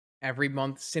Every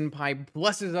month, Senpai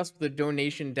blesses us with a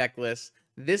donation deck list.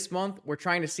 This month, we're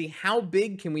trying to see how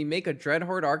big can we make a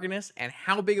Dreadhorde Arcanist and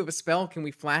how big of a spell can we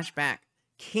flash back.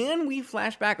 Can we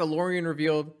flash back a Lorien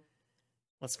revealed?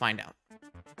 Let's find out.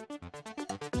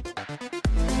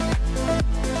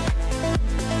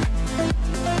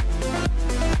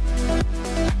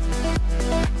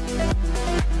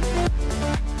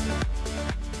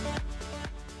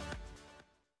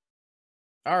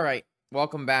 All right,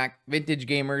 welcome back, Vintage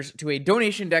Gamers, to a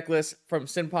donation deck list from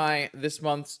Senpai. This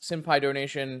month's Senpai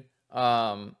donation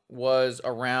was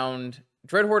around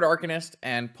Dreadhorde Arcanist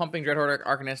and pumping Dreadhorde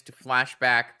Arcanist to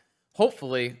flashback,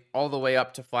 hopefully all the way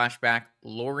up to flashback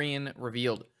Lorien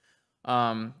revealed.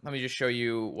 Let me just show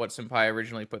you what Senpai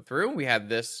originally put through. We had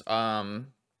this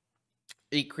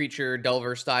 8-creature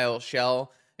Delver style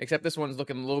shell, except this one's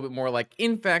looking a little bit more like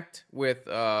Infect with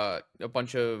a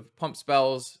bunch of pump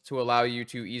spells to allow you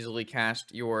to easily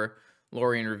cast your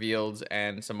Lorien Revealed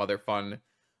and some other fun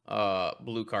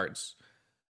blue cards.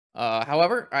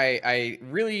 However, I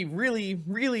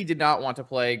really did not want to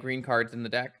play green cards in the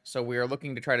deck, so we are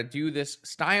looking to try to do this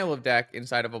style of deck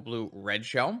inside of a blue-red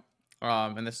shell.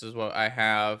 And this is what I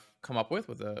have come up with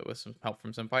some help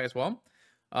from Senpai as well.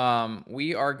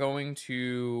 We are going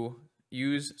to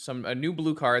use a new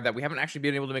blue card that we haven't actually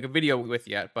been able to make a video with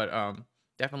yet, but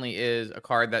definitely is a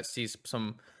card that sees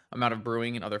some amount of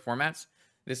brewing in other formats.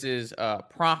 This is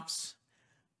Proft's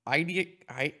why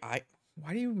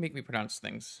do you make me pronounce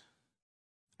things?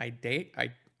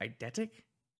 Eidetic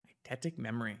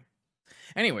Memory.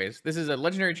 Anyways, this is a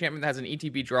legendary enchantment that has an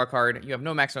ETB draw card. You have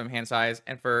no maximum hand size,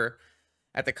 and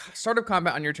at the start of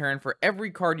combat on your turn, for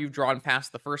every card you've drawn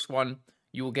past the first one,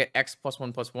 you will get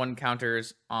X+1/+1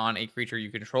 counters on a creature you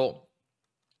control.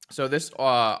 So this,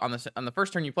 on the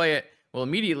first turn you play it, will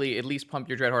immediately at least pump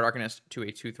your Dreadhorde Arcanist to a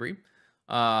 2/3.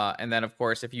 And then, of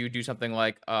course, if you do something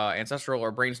like Ancestral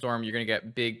or Brainstorm, you're going to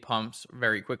get big pumps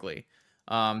very quickly.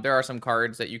 There are some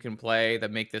cards that you can play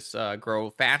that make this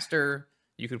grow faster.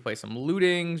 You could play some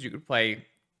Lootings. You could play,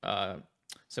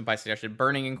 Senpai suggested,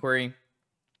 Burning Inquiry.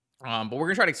 But we're going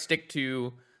to try to stick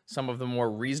to some of the more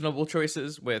reasonable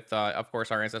choices with, of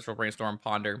course, our Ancestral Brainstorm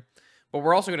Ponder. But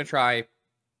we're also going to try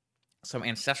some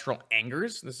Ancestral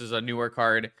Angers. This is a newer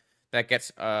card that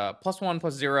gets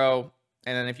 +1/+0.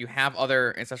 And then if you have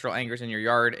other Ancestral Angers in your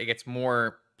yard, it gets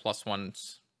more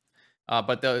 +1s.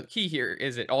 But the key here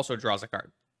is it also draws a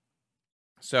card.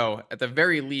 So at the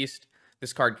very least,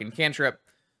 this card can cantrip,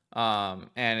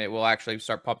 and it will actually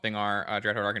start pumping our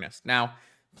Dreadhorde Arcanist. Now,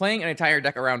 playing an entire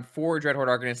deck around 4 Dreadhorde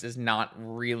Arcanists is not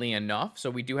really enough, so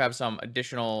we do have some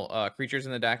additional creatures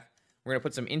in the deck. We're going to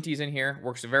put some Inties in here.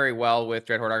 Works very well with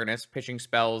Dreadhorde Arcanist, pitching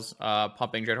spells,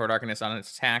 pumping Dreadhorde Arcanist on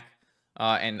its attack,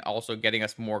 and also getting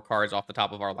us more cards off the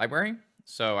top of our library.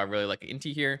 So I really like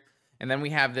Inti here. And then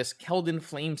we have this Keldon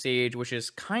Flame Sage, which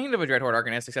is kind of a Dreadhorde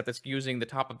Arcanist, except it's using the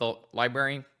top of the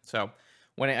library. So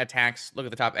when it attacks, look at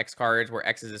the top X cards, where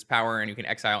X is its power, and you can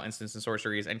exile instants and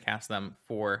sorceries and cast them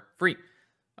for free.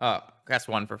 Cast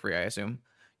 1 for free, I assume.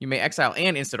 You may exile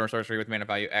an instant or sorcery with mana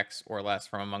value X or less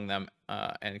from among them,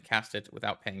 and cast it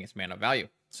without paying its mana value.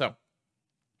 So,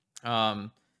 I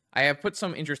have put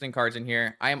some interesting cards in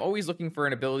here. I am always looking for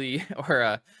an ability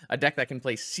or a deck that can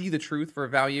play See the Truth for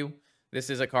value. This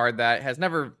is a card that has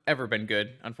never, ever been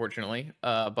good, unfortunately,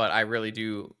 but I really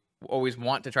do always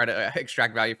want to try to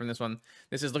extract value from this one.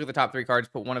 This is look at the top 3 cards,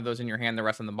 put one of those in your hand, the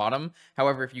rest on the bottom.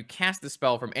 However, if you cast the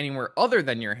spell from anywhere other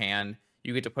than your hand,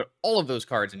 you get to put all of those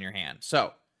cards in your hand.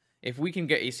 So, if we can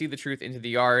get a See the Truth into the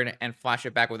yard and flash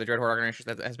it back with a Dreadhorde Arcanist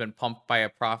that has been pumped by a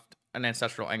Proft, an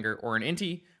Ancestral Anger, or an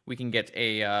Inti, we can get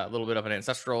a little bit of an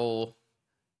Ancestral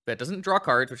that doesn't draw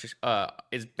cards, which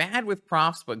is bad with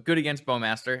Profts, but good against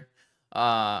Bowmaster.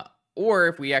 Or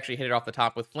if we actually hit it off the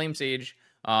top with Flame Sage,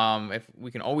 if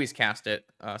we can always cast it.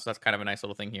 So that's kind of a nice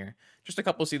little thing here. Just a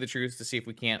couple See the Truths to see if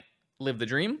we can't live the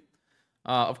dream.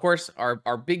 Of course,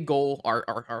 our big goal,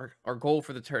 our goal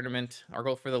for the tournament, our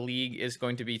goal for the league is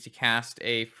going to be to cast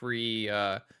a free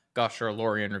Gush or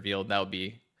Lorien Revealed. That'll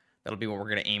be what we're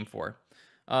going to aim for.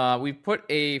 We put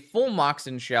a full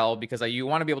Moxen shell because you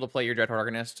want to be able to play your Dreadhorde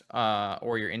Arcanist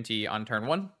or your Inti on turn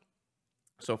 1.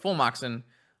 So full Moxen,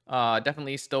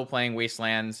 definitely still playing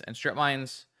Wastelands and Strip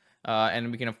Mines.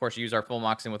 And we can, of course, use our full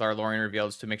Moxen with our Lorien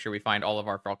Revealed to make sure we find all of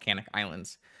our volcanic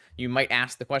islands. You might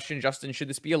ask the question, Justin, should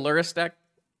this be a Lurrus deck?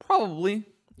 Probably.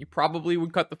 You probably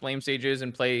would cut the Flame Sages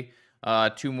and play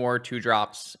 2 more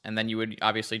 2-drops, and then you would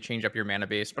obviously change up your mana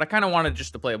base. But I kind of wanted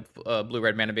just to play a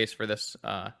blue-red mana base for this.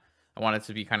 I wanted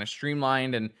to be kind of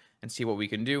streamlined and see what we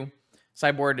can do.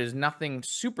 Sideboard is nothing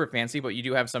super fancy, but you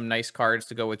do have some nice cards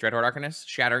to go with Dreadhorde Arcanist.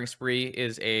 Shattering Spree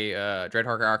is a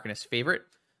Dreadhorde Arcanist favorite.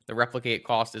 The replicate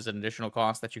cost is an additional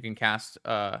cost that you can cast,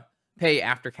 pay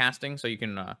after casting, so you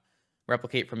can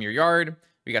replicate from your yard.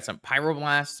 We got some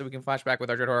Pyroblast, so we can flashback with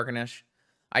our Dreadhorde Arcanist.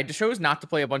 I chose not to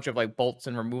play a bunch of like bolts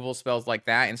and removal spells like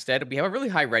that. Instead, we have a really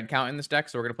high red count in this deck,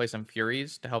 so we're going to play some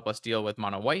Furies to help us deal with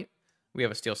mono white. We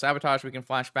have a Steel Sabotage we can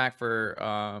flashback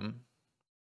for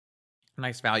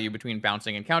nice value between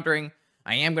bouncing and countering.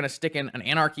 I am going to stick in an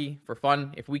Anarchy for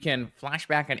fun. If we can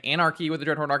flashback an Anarchy with the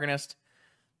Dreadhorde Arcanist,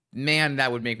 man,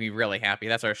 that would make me really happy.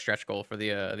 That's our stretch goal for the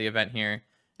event here.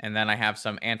 And then I have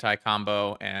some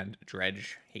anti-combo and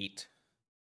Dredge Hate.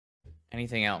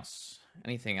 Anything else?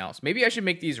 Anything else? Maybe I should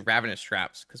make these Ravenous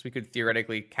Traps, because we could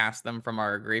theoretically cast them from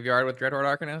our graveyard with Dreadhorde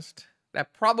Arcanist.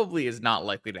 That probably is not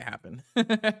likely to happen.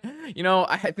 You know,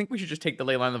 I think we should just take the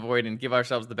Leyline of the Void and give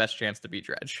ourselves the best chance to beat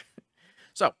Dredge.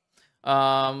 So,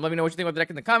 let me know what you think about the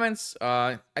deck in the comments.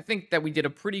 I think that we did a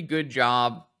pretty good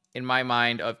job, in my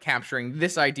mind, of capturing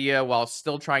this idea while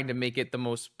still trying to make it the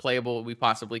most playable we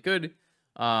possibly could.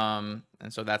 And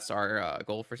so that's our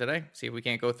goal for today. See if we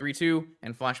can't go 3-2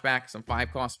 and flashback some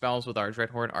 5-cost spells with our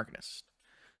Dreadhorde Arcanist.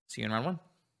 See you in round 1.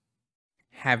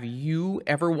 Have you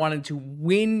ever wanted to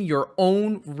win your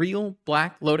own real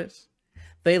Black Lotus?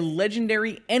 The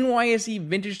legendary NYSE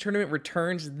Vintage Tournament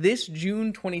returns this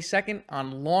June 22nd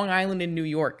on Long Island in New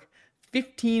York.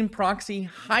 15 proxy,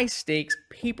 high stakes,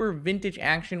 paper vintage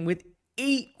action with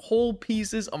 8 whole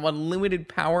pieces of unlimited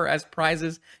power as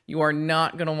prizes. You are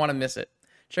not going to want to miss it.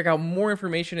 Check out more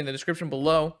information in the description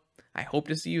below. I hope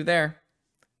to see you there.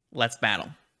 Let's battle.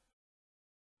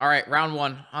 All right, round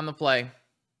 1 on the play.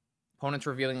 Opponent's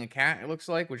revealing a cat, it looks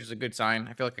like, which is a good sign.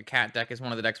 I feel like a cat deck is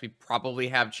one of the decks we probably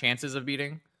have chances of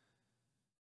beating.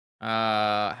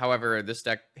 However, this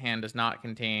deck hand does not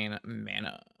contain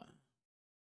mana,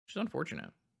 which is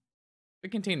unfortunate. If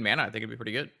it contained mana, I think it'd be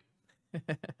pretty good.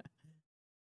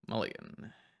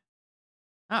 Mulligan.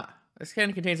 Ah, this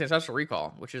hand contains Ancestral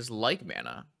Recall, which is like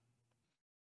mana.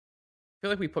 I feel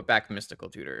like we put back Mystical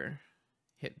Tutor.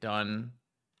 Hit done.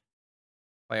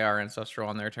 Play our Ancestral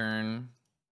on their turn.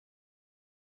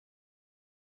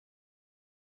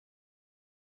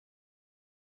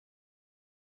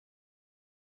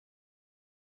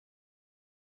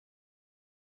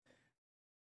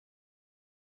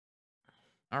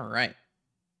 All right.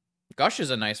 Gush is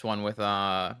a nice one with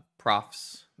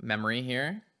Proft's memory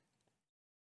here.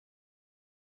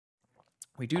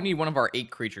 We do need one of our 8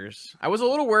 creatures. I was a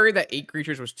little worried that 8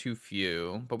 creatures was too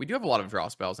few, but we do have a lot of draw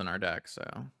spells in our deck, so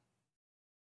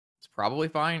it's probably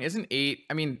fine. Isn't 8?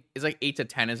 I mean, it's like 8 to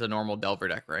 10 is a normal Delver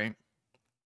deck, right?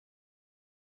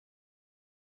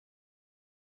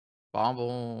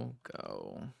 Bobble,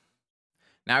 go.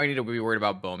 Now we need to be worried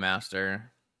about Bowmaster,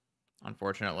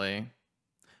 unfortunately.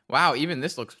 Wow, even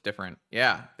this looks different.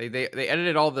 Yeah, they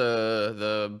edited all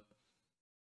the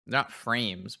not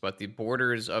frames, but the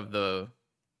borders of the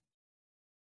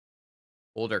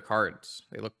older cards.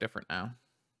 They look different now.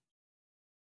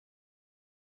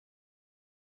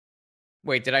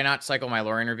 Wait, did I not cycle my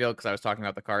Lorien reveal because I was talking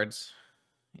about the cards?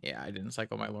 Yeah, I didn't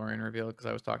cycle my Lorien reveal because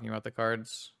I was talking about the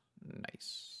cards.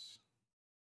 Nice.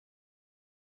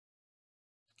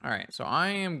 All right, so I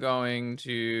am going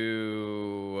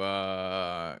to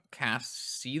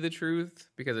cast See the Truth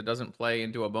because it doesn't play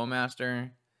into a Bowmaster.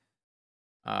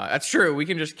 That's true. We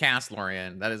can just cast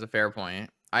Lorien. That is a fair point.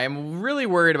 I am really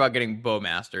worried about getting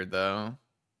Bowmastered, though.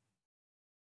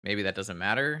 Maybe that doesn't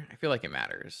matter. I feel like it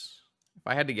matters. If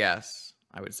I had to guess,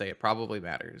 I would say it probably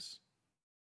matters.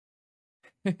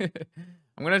 I'm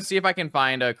going to see if I can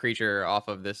find a creature off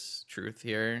of this Truth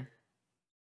here.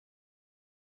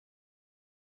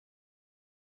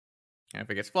 And if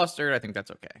it gets flustered, I think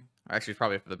that's okay. Actually, it's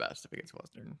probably for the best if it gets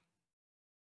flustered.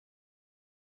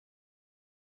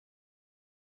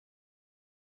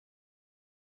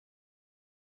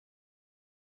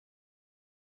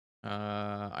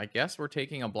 I guess we're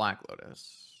taking a Black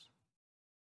Lotus.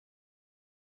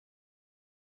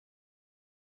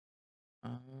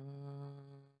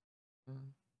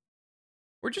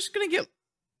 We're just gonna get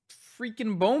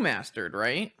freaking Bowmastered,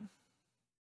 right?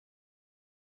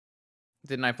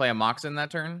 Didn't I play a Moxen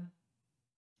that turn?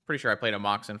 Pretty sure I played a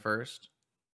Moxen first.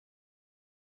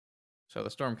 So the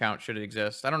Storm Count should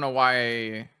exist. I don't know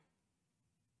why.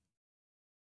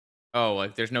 Oh,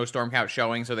 like there's no Storm Count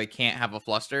showing, so they can't have a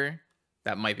Fluster?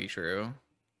 That might be true.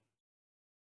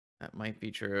 That might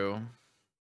be true.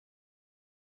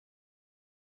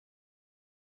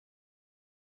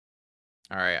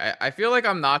 All right, I feel like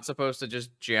I'm not supposed to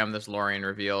just jam this Lorien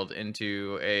revealed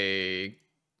into a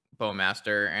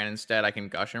Bowmaster, and instead I can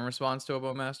Gush in response to a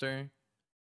Bowmaster.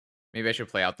 Maybe I should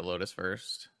play out the Lotus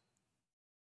first,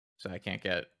 so I can't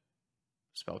get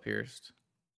Spell Pierced.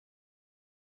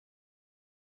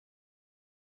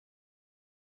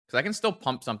 Because I can still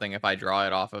pump something if I draw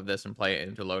it off of this and play it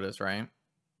into Lotus, right?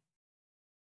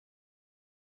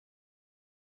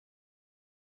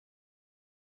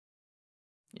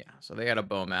 Yeah, so they had a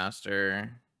Bowmaster.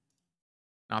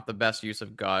 Not the best use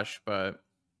of Gush, but...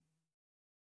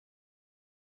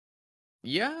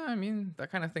 Yeah, I mean, that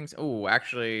kind of thing's... Oh,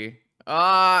 actually...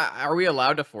 are we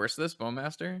allowed to force this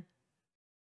Bowmaster? I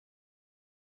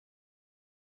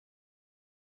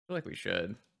feel like we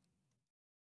should.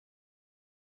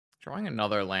 Drawing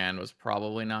another land was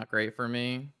probably not great for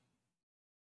me.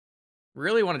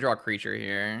 Really want to draw a creature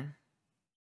here.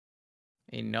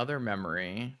 Another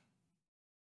memory.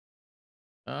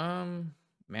 Man.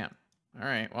 All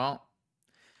right, well.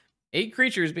 8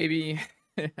 creatures, baby.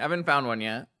 Haven't found one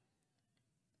yet.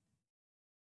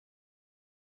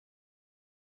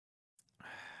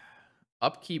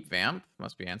 Upkeep Vamp.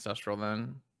 Must be Ancestral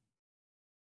then.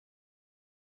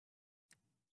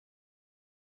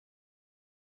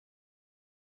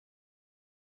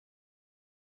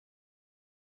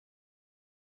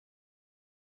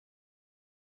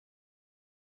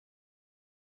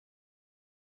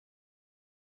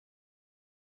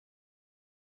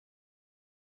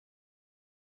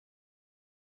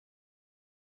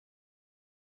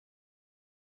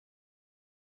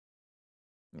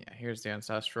 Yeah, here's the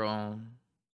Ancestral.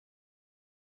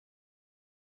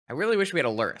 I really wish we had a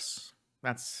Lurrus.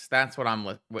 That's what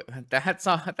I'm that's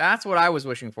what I was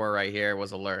wishing for right here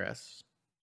was a Lurrus.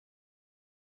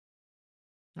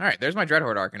 All right, there's my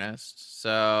Dreadhorde Arcanist.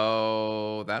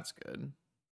 So that's good.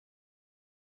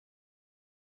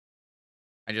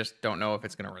 I just don't know if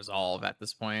it's gonna resolve at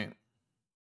this point.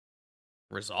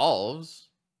 Resolves.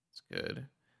 That's good.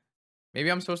 Maybe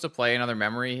I'm supposed to play another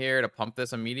memory here to pump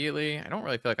this immediately. I don't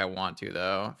really feel like I want to,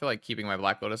 though. I feel like keeping my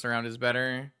Black Lotus around is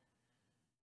better.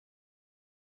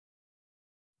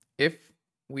 If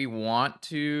we want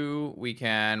to, we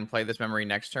can play this memory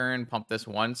next turn, pump this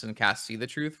once, and cast See the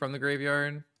Truth from the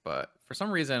graveyard. But for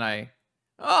some reason,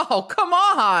 Oh, come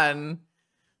on!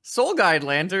 Soul Guide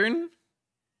Lantern!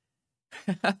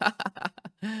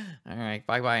 Alright,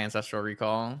 bye-bye, Ancestral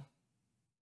Recall.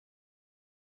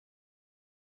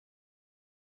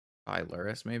 Bye,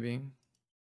 Lurrus, maybe?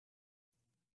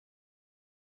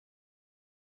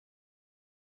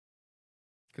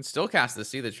 Can still cast the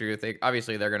See the Truth.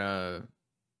 Obviously, they're gonna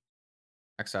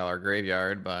exile our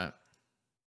graveyard, but...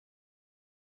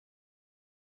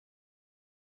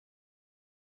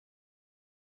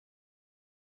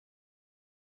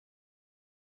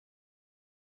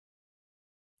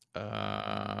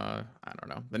 I don't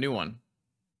know. The new one.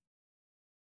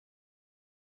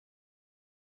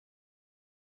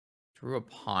 Drew a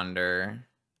Ponder.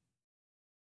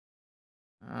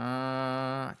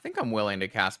 I think I'm willing to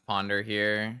cast Ponder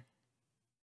here.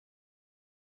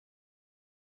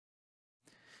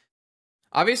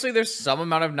 Obviously, there's some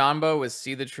amount of Nombo with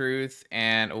See the Truth,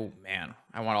 and oh man,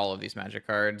 I want all of these Magic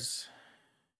cards.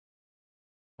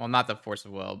 Well, not the Force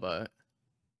of Will, but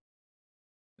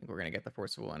I think we're gonna get the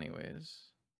Force of Will anyways.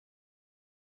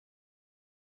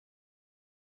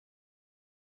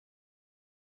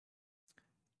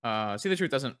 See the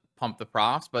Truth doesn't pump the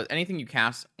Profts, but anything you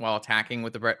cast while attacking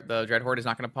with the Dreadhorde is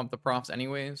not going to pump the Profts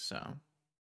anyways, so...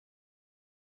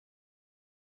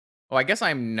 Well, I guess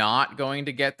I'm not going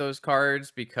to get those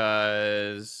cards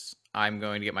because I'm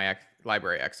going to get my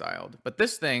library exiled. But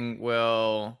this thing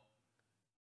will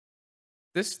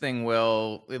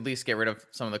at least get rid of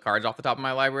some of the cards off the top of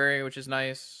my library, which is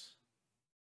nice.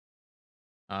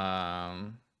 All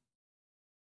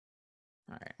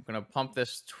right, I'm going to pump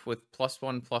this with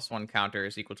 +1/+1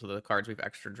 counters equal to the cards we've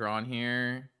extra drawn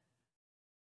here.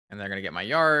 And they're going to get my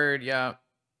yard, yeah.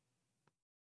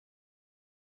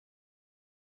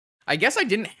 I guess I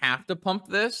didn't have to pump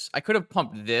this. I could have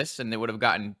pumped this and it would have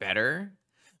gotten better.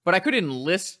 But I could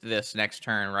enlist this next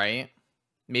turn, right?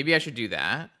 Maybe I should do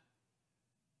that.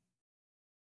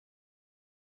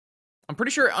 I'm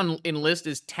pretty sure enlist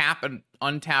is tap and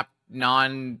untap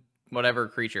non-whatever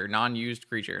creature, non-used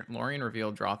creature. Lorien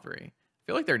revealed, draw 3. I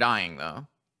feel like they're dying, though.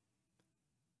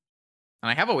 And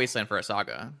I have a Wasteland for a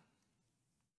Saga.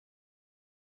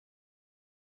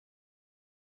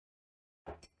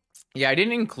 Yeah, I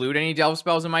didn't include any Delve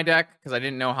spells in my deck because I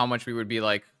didn't know how much we would be,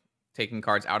 like, taking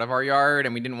cards out of our yard,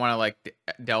 and we didn't want to, like,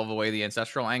 delve away the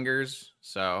Ancestral Angers,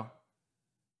 so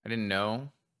I didn't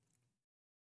know.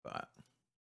 But...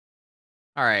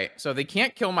 Alright, so they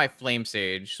can't kill my Flame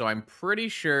Sage, so I'm pretty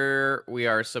sure we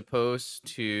are supposed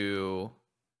to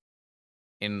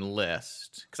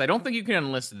enlist. Because I don't think you can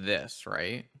enlist this,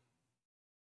 right?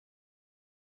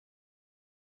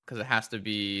 Because it has to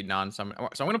be non-summon.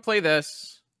 So I'm going to play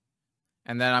this.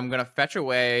 And then I'm going to fetch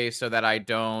away so that I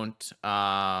don't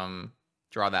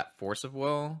draw that Force of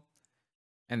Will.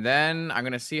 And then I'm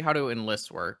going to see how to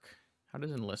enlist work. How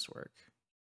does enlist work?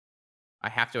 I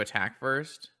have to attack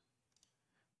first.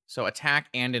 So attack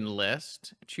and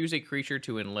enlist. Choose a creature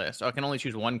to enlist. Oh, I can only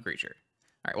choose one creature.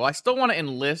 All right, well, I still want to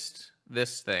enlist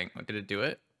this thing. Did it do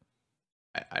it?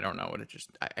 I don't know what it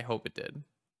just... I hope it did.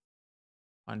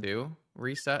 Undo.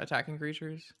 Reset attacking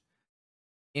creatures.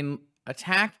 In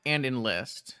attack and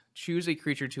enlist. Choose a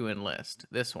creature to enlist.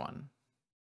 This one.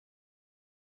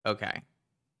 Okay.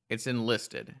 It's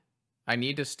enlisted. I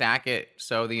need to stack it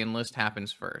so the enlist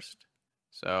happens first.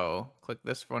 So click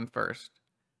this one first.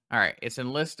 All right, it's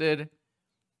enlisted.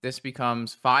 This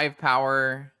becomes 5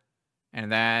 power. And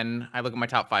then I look at my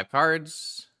top 5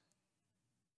 cards.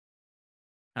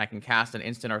 And I can cast an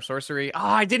instant or sorcery. Oh,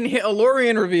 I didn't hit a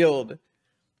Lorien revealed.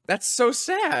 That's so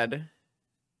sad.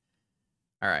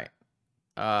 All right.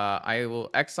 I will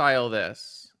exile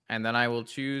this. And then I will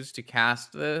choose to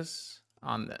cast this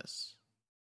on this.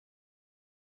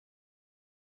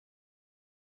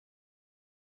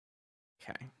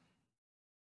 Okay.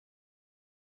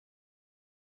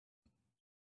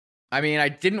 I mean, I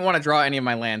didn't want to draw any of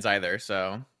my lands either,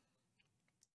 so.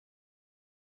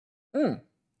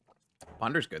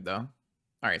 Ponder's good, though.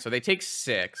 All right, so they take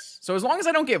 6. So as long as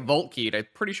I don't get Vault Keyed, I'm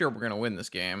pretty sure we're going to win this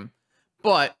game.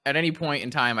 But at any point in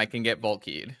time, I can get Vault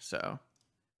Keyed, so.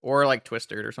 Or, like,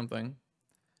 Twisted or something.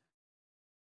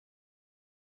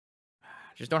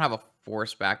 Just don't have a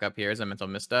Force backup here as a mental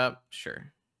misstep.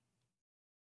 Sure.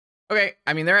 Okay,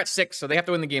 I mean, they're at 6, so they have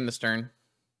to win the game this turn.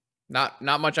 Not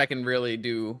much I can really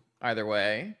do either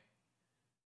way.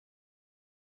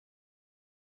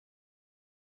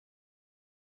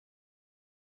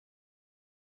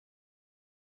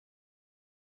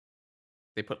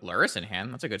 They put Lurrus in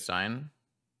hand. That's a good sign.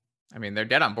 I mean, they're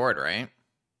dead on board, right?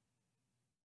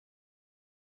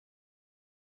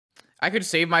 I could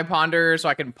save my Ponder so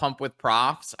I can pump with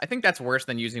Profts. I think that's worse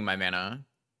than using my mana.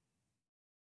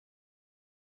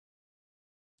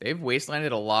 They've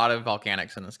wastelanded a lot of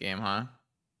Volcanics in this game, huh?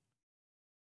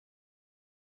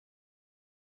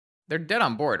 They're dead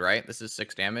on board, right? This is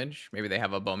 6 damage. Maybe they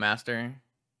have a Bowmaster.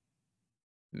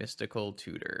 Mystical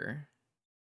Tutor.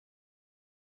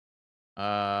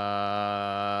 I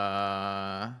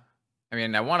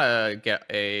mean, I want to get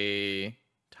a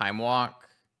Time Walk.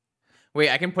 Wait,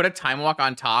 I can put a Time Walk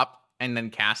on top and then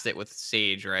cast it with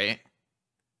Sage, right?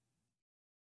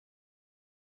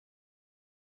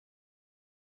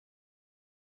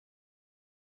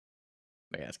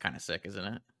 Yeah, it's kind of sick, isn't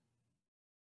it?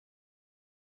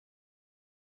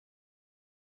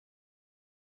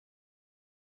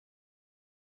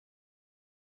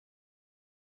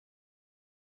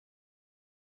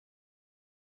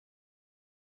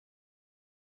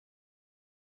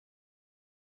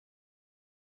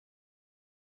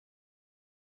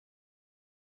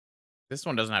 This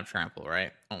one doesn't have trample,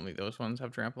 right? Only those ones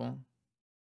have trample.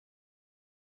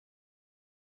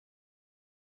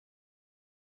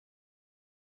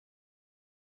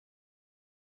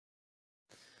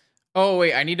 Oh,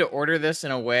 wait, I need to order this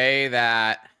in a way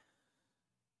that...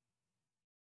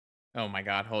 Oh my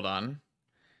god, hold on.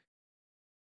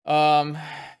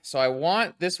 So I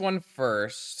want this one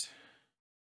first.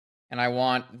 And I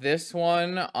want this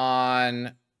one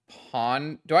on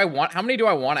pawn. How many do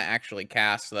I want to actually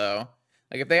cast, though?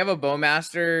 Like, if they have a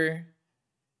Bowmaster,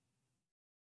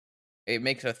 it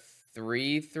makes a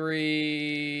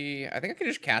 3/3. I think I can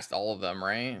just cast all of them,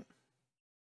 right?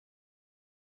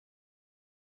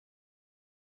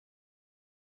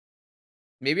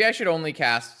 Maybe I should only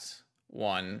cast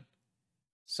one.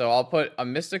 So I'll put a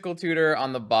Mystical Tutor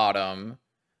on the bottom.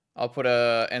 I'll put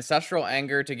a Ancestral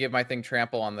Anger to give my thing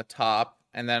trample on the top.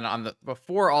 And then on the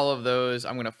before all of those,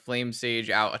 I'm going to Flame Sage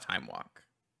out a Time Walk.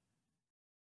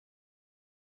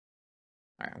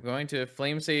 All right, I'm going to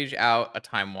Flame Sage out a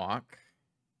Time Walk.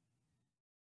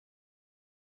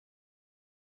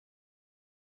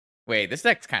 Wait, this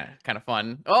deck's kind of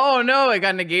fun. Oh no, it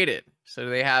got negated. So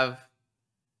they have...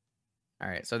 All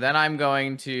right, so then I'm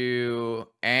going to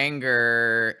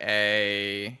anger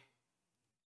a...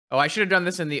 Oh, I should have done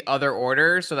this in the other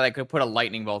order so that I could put a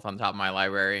Lightning Bolt on top of my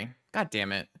library. God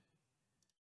damn it.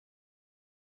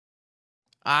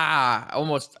 Ah,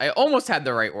 I almost had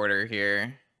the right order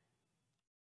here.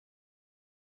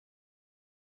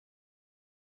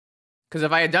 Because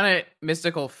if I had done it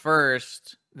Mystical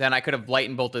first, then I could have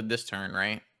Lightning Bolted this turn,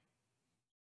 right?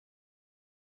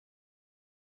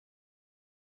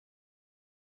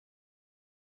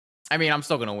 I mean, I'm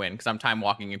still going to win because I'm Time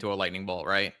Walking into a Lightning Bolt,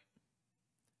 right?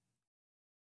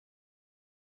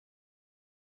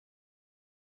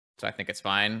 So I think it's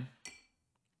fine.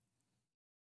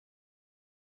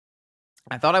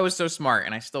 I thought I was so smart,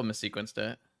 and I still missequenced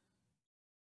it.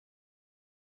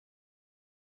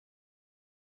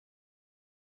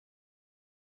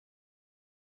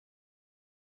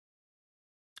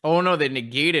 Oh no, they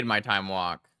negated my time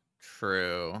walk.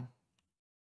 True.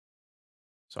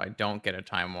 So I don't get a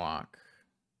time walk.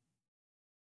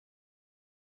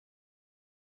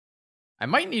 I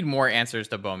might need more answers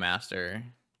to Bowmaster.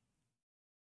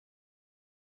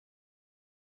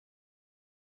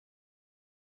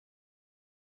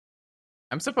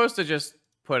 I'm supposed to just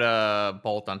put a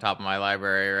bolt on top of my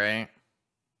library, right?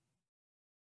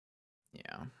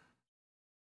 Yeah.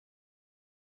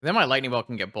 Then my lightning bolt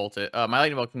can get bolted. My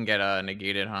lightning bolt can get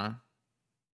negated, huh?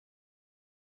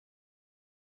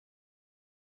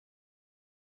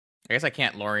 I guess I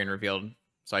can't Lorien revealed,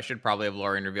 so I should probably have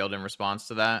Lorien revealed in response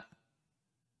to that.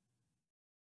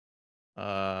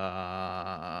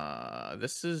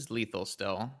 This is lethal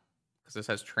still, because this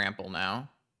has trample now.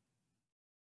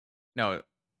 No,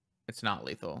 it's not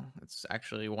lethal. It's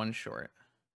actually one short.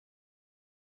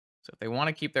 So if they want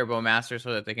to keep their Bowmaster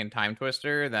so that they can Time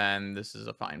Twister, then this is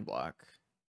a fine block.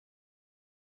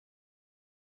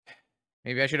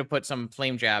 Maybe I should have put some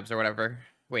Flame Jabs or whatever.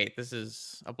 Wait, this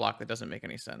is a block that doesn't make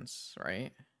any sense,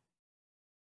 right?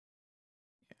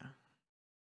 Yeah.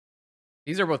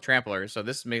 These are both Tramplers, so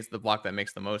this makes the block that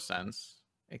makes the most sense.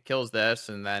 It kills this,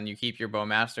 and then you keep your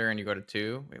Bowmaster and you go to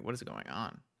 2. Wait, what is going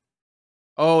on?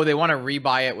 Oh, they want to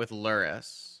rebuy it with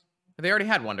Lurrus. They already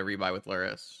had one to rebuy with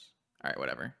Lurrus. All right,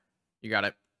 whatever. You got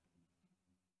it.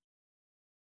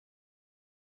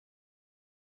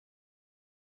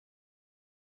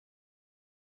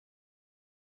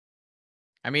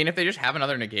 I mean, if they just have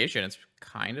another negation, it's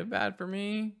kind of bad for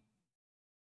me.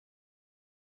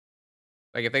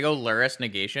 Like, if they go Lurrus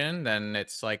negation, then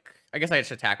it's like... I guess I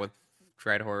just attack with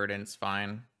Dreadhorde and it's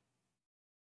fine.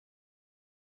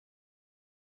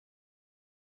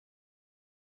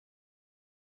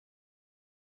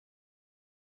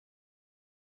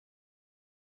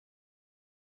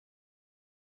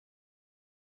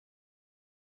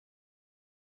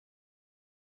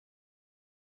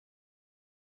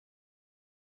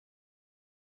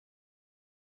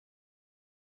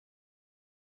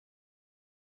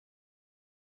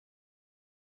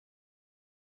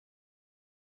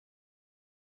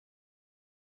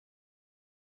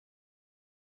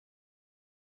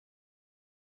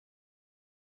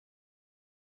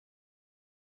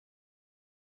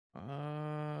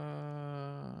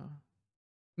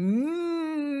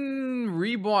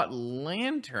 Rebought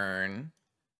Lantern.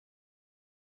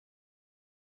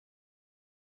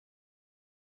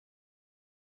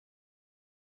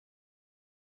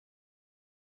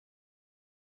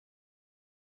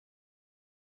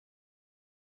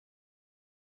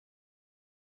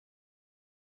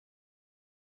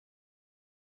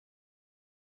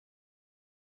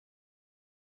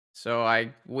 So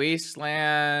I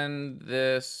wasteland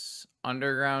this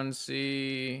Underground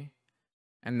Sea,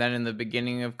 and then in the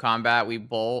beginning of combat we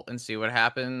bolt and see what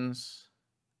happens.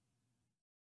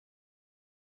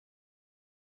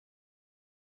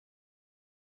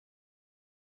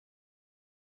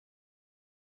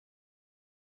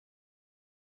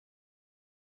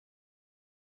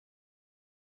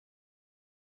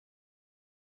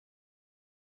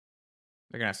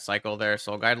 They're gonna cycle their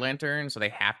Soul Guide Lantern, so they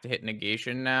have to hit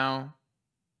negation now.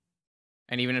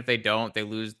 And even if they don't, they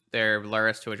lose their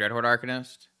Lurrus to a Dreadhorde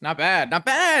Arcanist. Not bad, not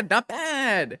bad, not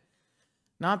bad.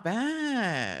 Not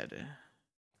bad.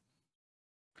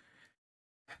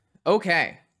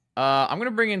 Okay. I'm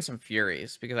gonna bring in some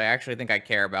Furies because I actually think I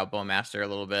care about Bowmaster a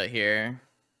little bit here.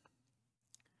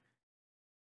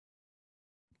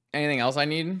 Anything else I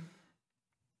need?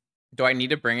 Do I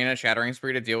need to bring in a Shattering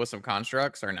Spree to deal with some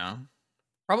constructs or no?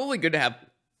 Probably good to have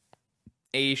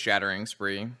a Shattering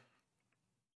Spree.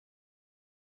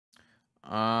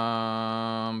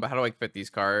 But how do I fit these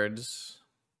cards?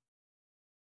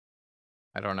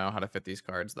 I don't know how to fit these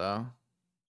cards though.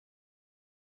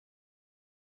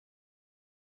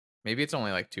 Maybe it's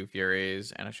only like 2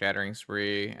 Furies and a Shattering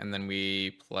Spree, and then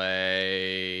we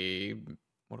play...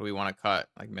 What do we want to cut?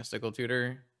 Like Mystical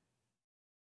Tutor?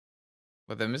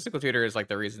 But the Mystical Tutor is like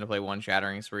the reason to play 1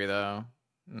 Shattering Spree though.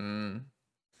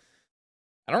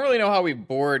 I don't really know how we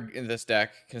board in this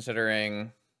deck,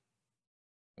 considering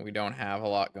we don't have a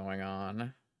lot going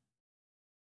on.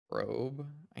 Probe,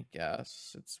 I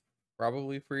guess. It's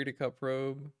probably free to cut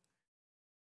Probe.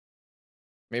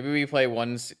 Maybe we play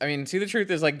 1... I mean, See the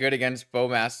Truth is like good against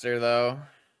Bowmaster though.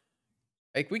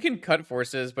 Like we can cut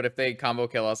forces, but if they combo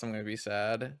kill us, I'm gonna be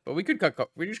sad. But we could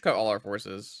we just cut all our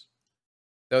forces.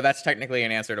 Though that's technically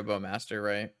an answer to Bowmaster,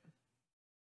 right?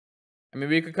 I mean,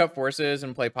 we could cut forces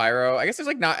and play Pyro. I guess there's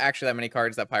like not actually that many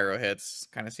cards that Pyro hits.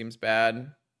 Kind of seems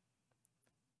bad.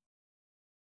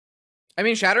 I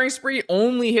mean, Shattering Spree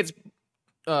only hits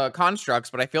constructs,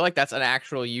 but I feel like that's an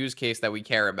actual use case that we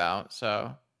care about.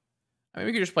 So, I mean,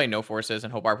 we could just play no forces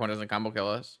and hope our opponent doesn't combo kill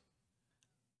us.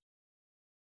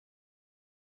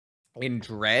 In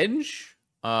Dredge?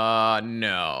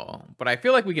 No. But I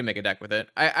feel like we can make a deck with it.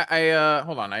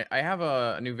 Hold on. I have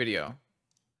a new video.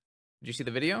 Did you see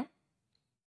the video?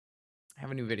 I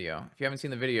have a new video. If you haven't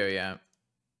seen the video yet,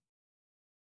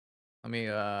 let me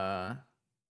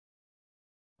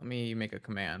make a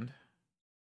command.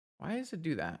 Why does it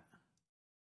do that?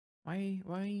 Why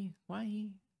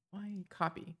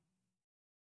copy?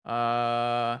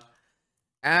 Adcom,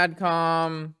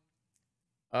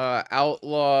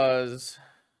 outlaws.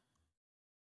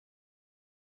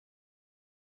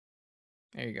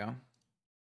 There you go.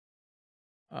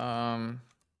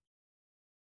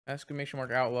 Exclamation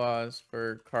mark outlaws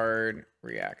for card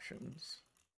reactions.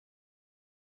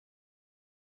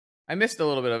 I missed a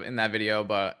little bit of in that video,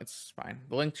 but it's fine.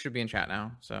 The link should be in chat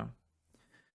now. So,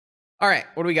 all right,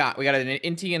 what do we got? We got an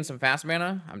Inti and some fast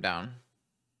mana. I'm down.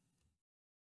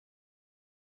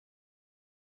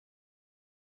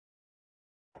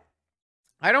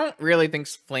 I don't really think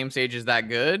Flame Sage is that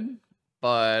good,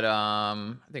 but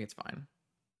I think it's fine.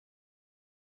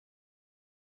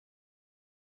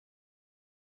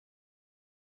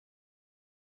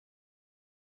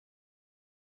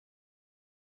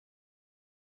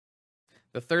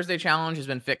 The Thursday challenge has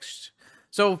been fixed.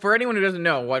 So for anyone who doesn't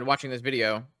know, what watching this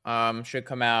video should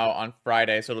come out on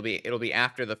Friday. So it'll be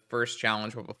after the first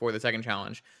challenge, but before the second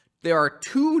challenge. There are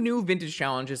 2 new vintage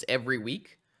challenges every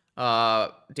week.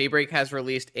 Daybreak has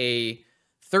released a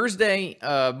Thursday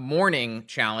morning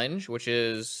challenge, which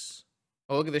is,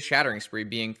 oh, look at this Shattering Spree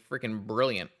being freaking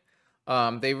brilliant.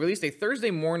 They released a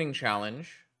Thursday morning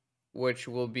challenge, which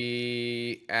will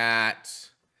be at,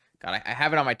 God, I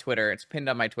have it on my Twitter. It's pinned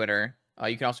on my Twitter.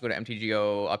 You can also go to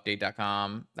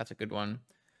mtgoupdate.com. That's a good one.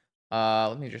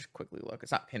 Let me just quickly look.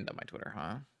 It's not pinned on my Twitter,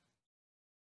 huh?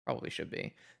 Probably should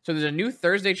be. So there's a new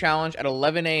Thursday challenge at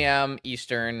 11 a.m.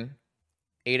 Eastern,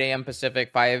 8 a.m.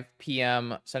 Pacific, 5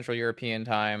 p.m. Central European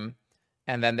time.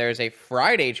 And then there's a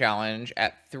Friday challenge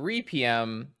at 3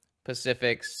 p.m.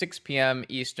 Pacific, 6 p.m.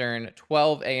 Eastern,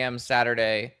 12 a.m.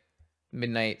 Saturday,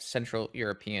 midnight Central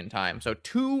European time. So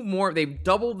 2 more. They've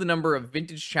doubled the number of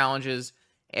vintage challenges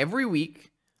every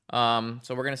week. So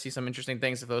we're going to see some interesting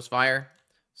things if those fire.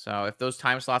 So if those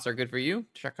time slots are good for you,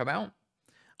 check them out.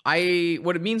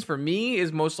 What it means for me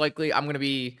is most likely I'm going to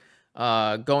be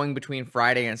going between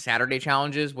Friday and Saturday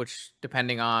challenges, which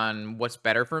depending on what's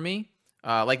better for me.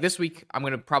 Like this week, I'm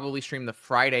going to probably stream the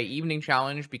Friday evening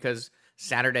challenge because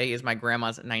Saturday is my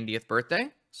grandma's 90th birthday.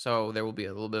 So there will be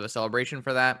a little bit of a celebration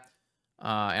for that.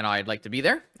 And I'd like to be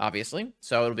there, obviously.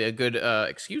 So it'll be a good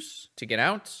excuse to get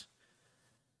out.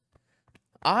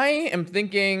 I am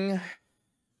thinking,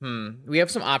 we have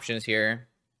some options here.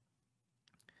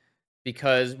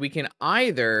 Because we can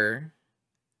either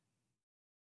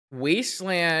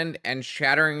Wasteland and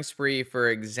Shattering Spree for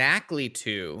exactly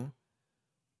 2,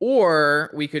 or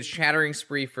we could Shattering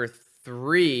Spree for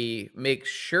 3, make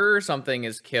sure something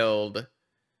is killed.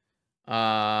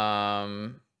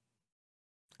 I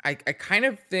kind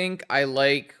of think I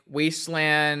like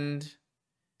Wasteland.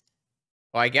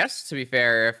 Well, I guess, to be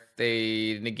fair, if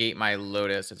they negate my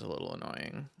Lotus, it's a little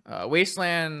annoying.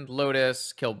 Wasteland,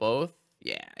 Lotus, kill both.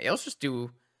 Yeah, let's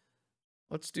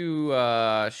do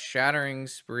Shattering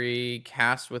Spree,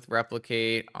 cast with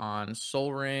Replicate on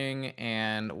Soul Ring,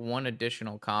 and 1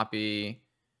 additional copy.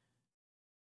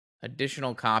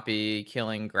 Additional copy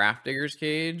killing Grafdigger's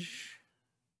Cage.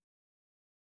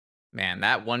 Man,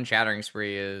 that 1 Shattering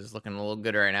Spree is looking a little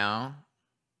good right now.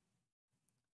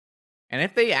 And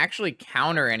if they actually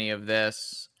counter any of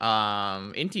this,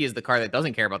 Inti is the card that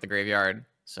doesn't care about the graveyard.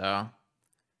 So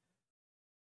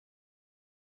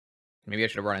maybe I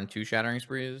should have brought in 2 Shattering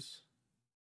Sprees.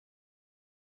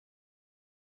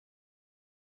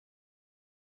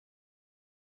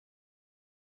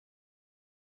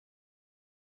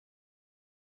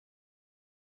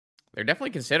 They're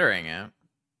definitely considering it.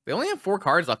 They only have 4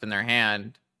 cards left in their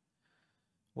hand.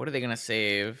 What are they going to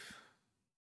save?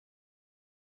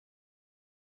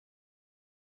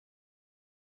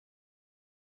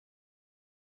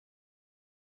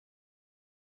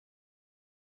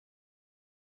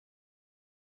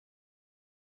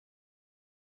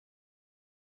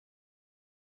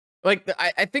 Like,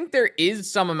 I think there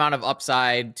is some amount of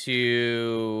upside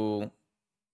to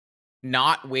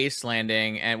not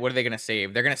wastelanding. And what are they going to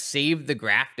save? They're going to save the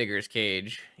Grafdigger's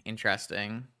Cage.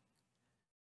 Interesting.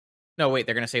 No, wait,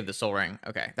 they're going to save the Soul Ring.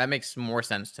 Okay, that makes more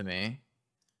sense to me.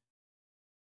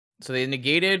 So they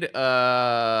negated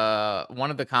one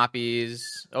of the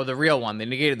copies. Oh, the real one. They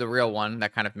negated the real one.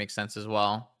 That kind of makes sense as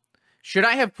well. Should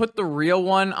I have put the real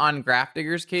one on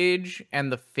Grafdigger's Cage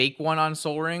and the fake one on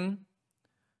Soul Ring?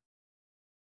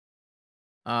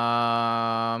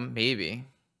 Maybe.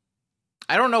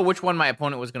 I don't know which one my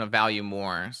opponent was going to value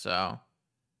more, so...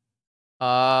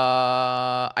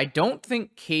 I don't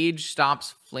think Cage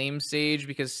stops Flame Sage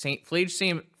because Flame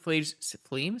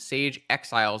Sage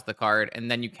exiles the card, and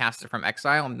then you cast it from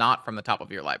exile, not from the top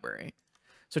of your library.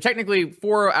 So technically,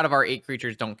 4 out of our 8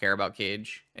 creatures don't care about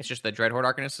Cage. It's just the Dreadhorde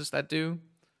Arcanists that do.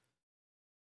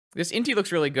 This Inti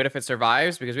looks really good if it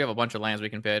survives, because we have a bunch of lands we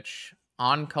can pitch.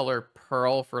 On-color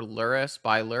Pearl for Lurrus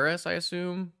by Lurrus, I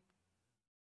assume.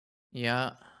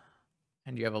 Yeah.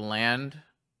 And you have a land...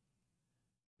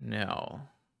 No.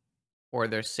 Or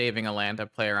they're saving a land to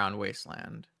play around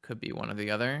Wasteland. Could be one or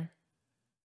the other.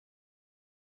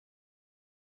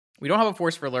 We don't have a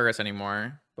Force for Lurrus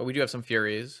anymore, but we do have some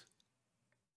Furies.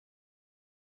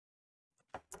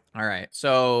 All right,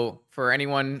 so for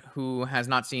anyone who has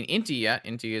not seen Inti yet,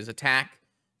 Inti is attack.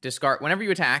 Discard. Whenever you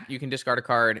attack, you can discard a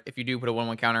card. If you do put a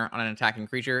 1/1 counter on an attacking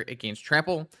creature, it gains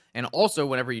trample. And also,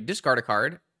 whenever you discard a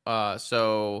card,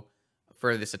 so...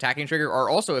 for this attacking trigger,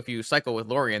 or also if you cycle with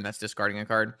Lorien, that's discarding a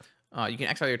card, you can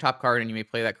exile your top card and you may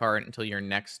play that card until your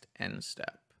next end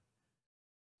step.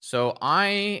 So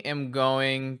I am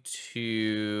going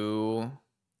to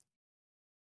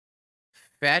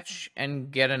fetch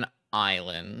and get an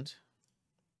island.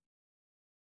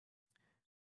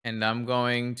 And I'm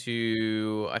going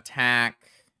to attack.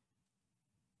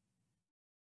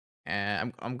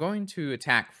 And I'm going to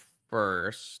attack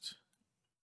first.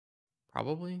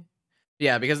 Probably.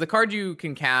 Yeah, because the card you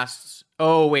can cast...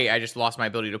 Oh, wait, I just lost my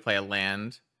ability to play a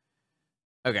land.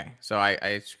 Okay, so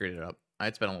I screwed it up.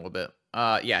 It's been a little bit.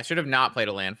 Yeah, I should have not played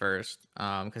a land first,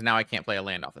 because now I can't play a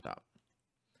land off the top.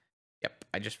 Yep,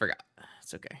 I just forgot.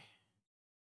 It's okay.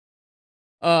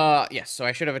 Yes, so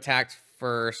I should have attacked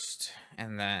first,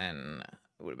 and then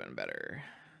it would have been better.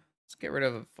 Let's get rid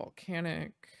of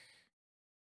Volcanic.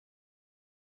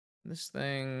 This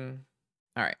thing...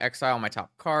 All right, exile my top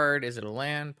card. Is it a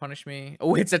land? Punish me.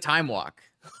 Oh, it's a Time Walk.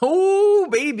 Oh,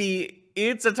 baby.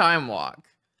 It's a Time Walk.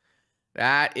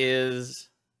 That is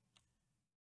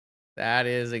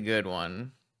a good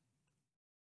one.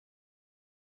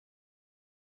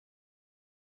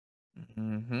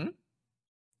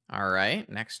 All right,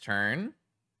 next turn.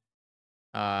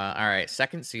 All right,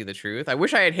 second See the Truth. I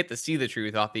wish I had hit the See the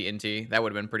Truth off the Inti. That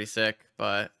would have been pretty sick,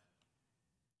 but...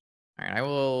 All right, I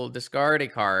will discard a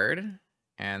card.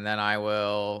 And then I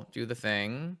will do the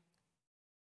thing.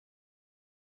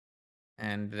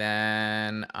 And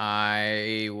then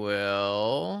I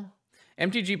will...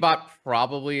 MTG bot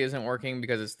probably isn't working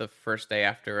because it's the first day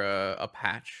after a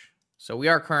patch. So we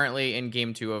are currently in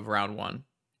game 2 of round 1.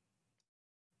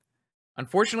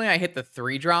 Unfortunately, I hit the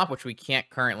 3-drop, which we can't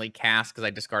currently cast because I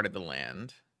discarded the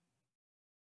land.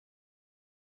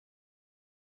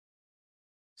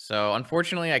 So,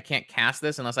 unfortunately, I can't cast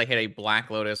this unless I hit a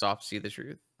Black Lotus off See the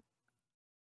Truth.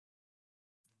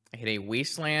 I hit a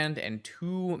Wasteland and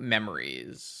 2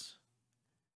 Memories.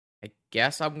 I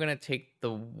guess I'm going to take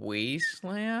the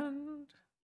Wasteland?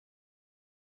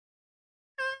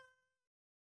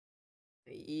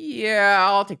 Yeah,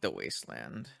 I'll take the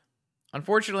Wasteland.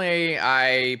 Unfortunately,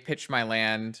 I pitched my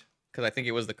land because I think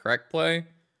it was the correct play.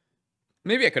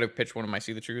 Maybe I could have pitched one of my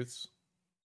See the Truths.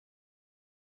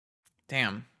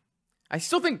 Damn. I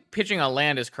still think pitching a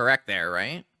land is correct there,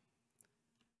 right?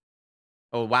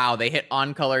 Oh, wow. They hit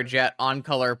on-color Jet,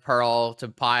 on-color Pearl to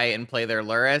buy and play their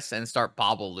Lurrus and start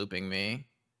bobble looping me.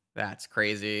 That's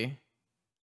crazy.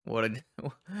 What a...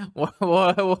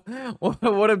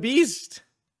 what a beast.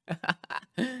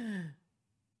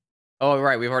 Oh,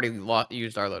 right. We've already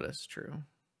used our Lotus. True.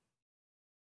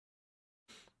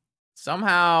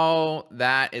 Somehow,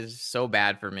 that is so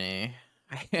bad for me.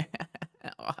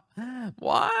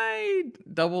 Why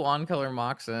double on-color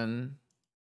Moxen?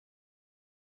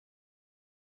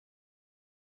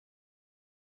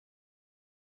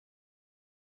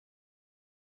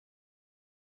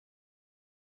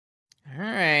 All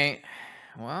right.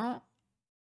 Well,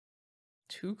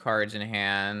 2 cards in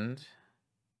hand.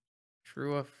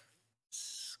 Drew a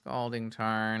Scalding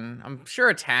Tarn. I'm sure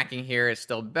attacking here is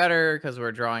still better because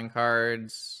we're drawing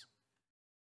cards.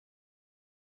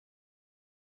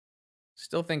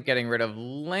 Still think getting rid of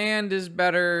land is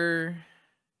better.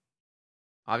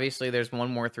 Obviously, there's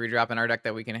one more 3-drop in our deck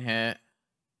that we can hit.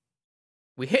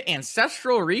 We hit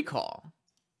Ancestral Recall.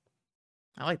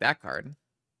 I like that card.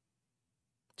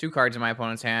 2 cards in my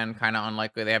opponent's hand. Kind of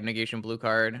unlikely they have negation blue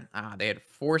card. Ah, they had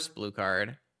force blue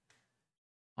card.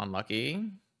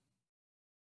 Unlucky.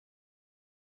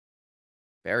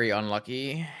 Very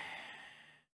unlucky.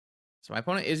 So my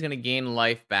opponent is going to gain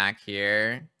life back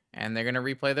here. And they're going to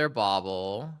replay their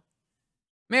bauble.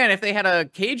 Man, if they had a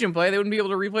cage in play, they wouldn't be able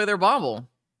to replay their bauble.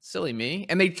 Silly me.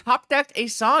 And they top decked a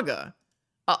saga.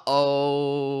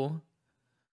 Uh-oh.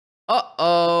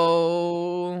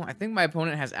 Uh-oh. I think my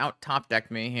opponent has out top decked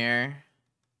me here.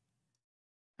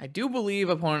 I do believe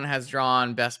opponent has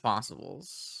drawn best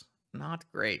possibles. Not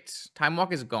great. Time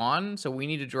Walk is gone, so we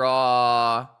need to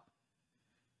draw...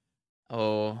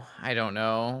 Oh, I don't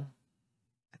know.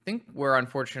 I think we're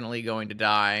unfortunately going to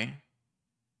die.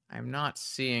 I'm not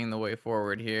seeing the way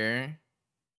forward here.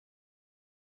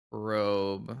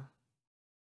 Probe.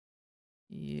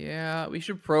 Yeah, we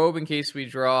should probe in case we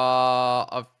draw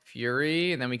a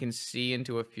Fury, and then we can see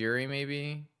into a Fury,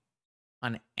 maybe.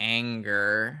 An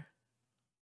Anger.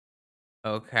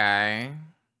 Okay. I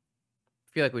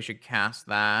feel like we should cast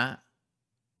that.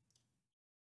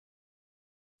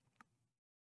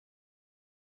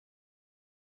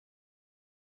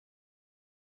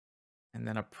 And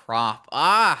then a Proft.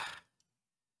 Ah!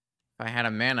 If I had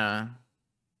a mana.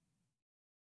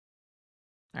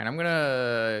 Alright, I'm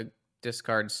gonna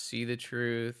discard See the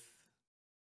Truth.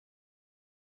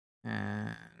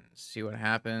 And see what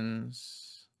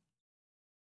happens.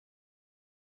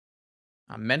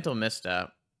 A Mental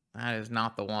Misstep. That is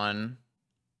not the one.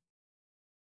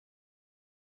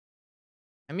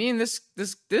 I mean, this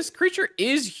creature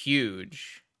is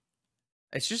huge.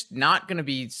 It's just not going to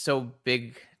be so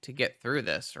big to get through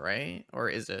this, right? Or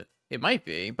is it? It might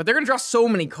be. But they're going to draw so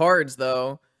many cards,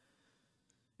 though.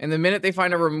 And the minute they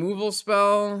find a removal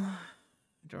spell...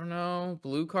 I don't know.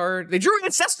 Blue card. They drew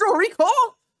Ancestral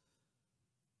Recall?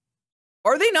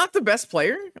 Are they not the best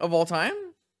player of all time?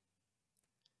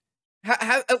 What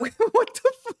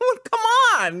the fuck? Come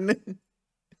on!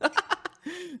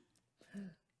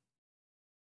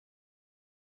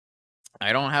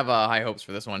 I don't have high hopes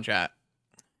for this one, chat.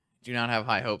 Do not have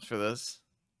high hopes for this.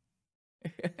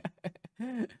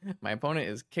 My opponent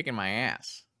is kicking my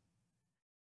ass.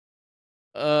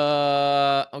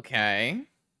 Okay.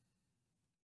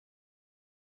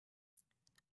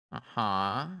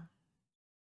 Uh-huh.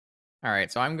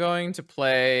 Alright, so I'm going to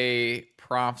play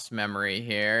Proft's Memory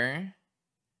here.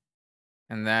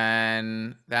 And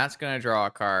then that's going to draw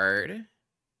a card.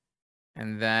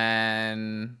 And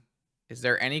then... Is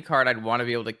there any card I'd want to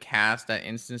be able to cast at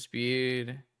instant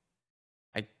speed?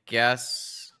 I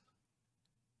guess...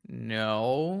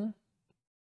 No.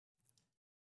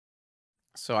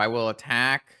 So I will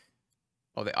attack...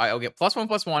 Oh, I'll get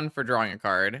 +1/+1 for drawing a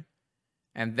card.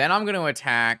 And then I'm going to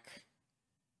attack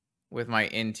with my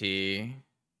Inti.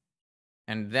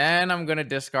 And then I'm going to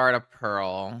discard a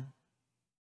Pearl.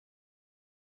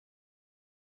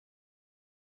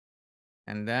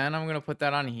 And then I'm going to put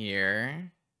that on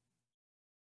here.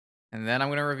 And then I'm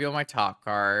going to reveal my top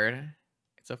card.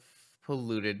 It's a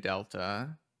Polluted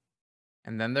Delta.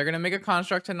 And then they're going to make a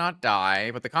construct to not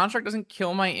die. But the construct doesn't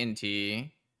kill my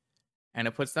Inti. And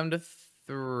it puts them to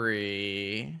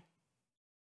 3.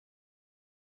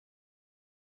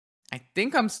 I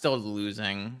think I'm still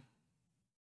losing.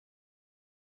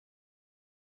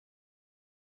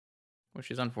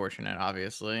 Which is unfortunate,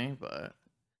 obviously. But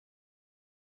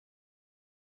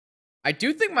I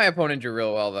do think my opponent drew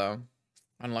real well, though.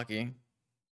 Unlucky.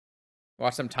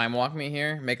 Watch them time walk me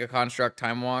here. Make a construct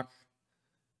time walk.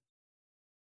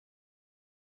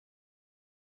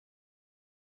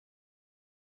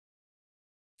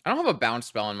 I don't have a bounce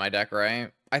spell in my deck,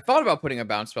 right? I thought about putting a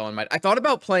bounce spell in my... I thought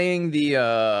about playing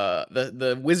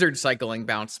the wizard cycling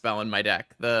bounce spell in my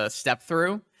deck. The step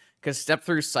through. Because step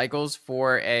through cycles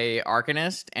for a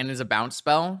Arcanist and is a bounce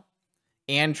spell.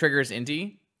 And triggers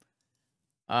Inti.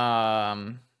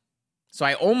 So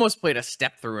I almost played a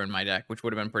step through in my deck, which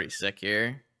would have been pretty sick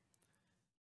here.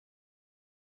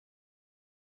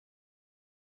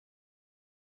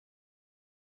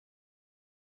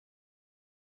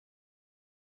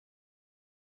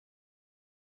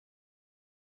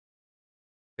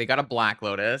 They got a Black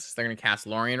Lotus. They're going to cast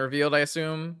Lorien Revealed, I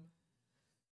assume.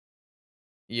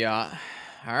 Yeah.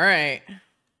 All right.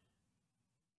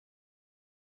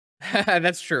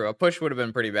 That's true. A push would have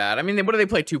been pretty bad. I mean, what do they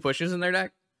play? 2 pushes in their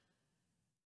deck?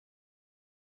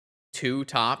 2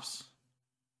 tops?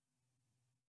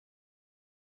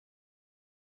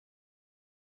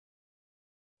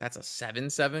 That's a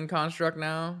 7/7 construct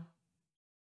now.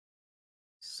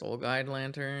 Soul Guide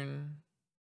Lantern.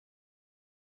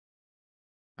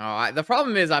 Oh, the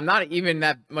problem is I'm not even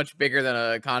that much bigger than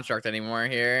a construct anymore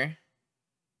here.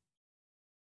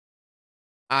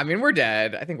 I mean, we're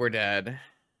dead. I think we're dead.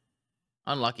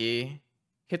 Unlucky.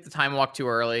 Hit the time walk too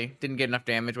early. Didn't get enough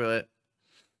damage with it.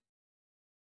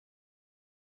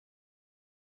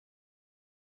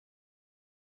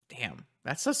 Damn.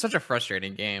 That's such a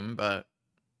frustrating game, but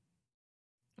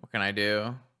what can I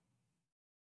do?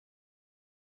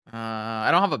 I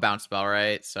don't have a bounce spell,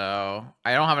 right? So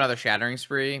I don't have another Shattering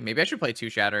Spree. Maybe I should play 2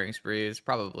 Shattering Sprees,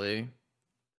 probably.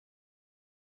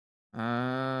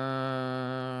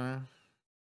 I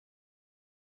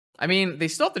mean, they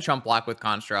still have to chump block with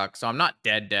Construct, so I'm not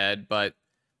dead, but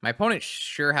my opponent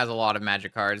sure has a lot of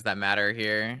magic cards that matter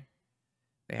here.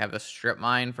 They have the Strip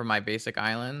Mine for my basic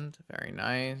island. Very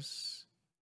nice.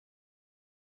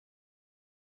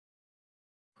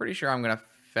 Pretty sure I'm going to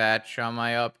fetch on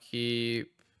my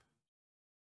upkeep.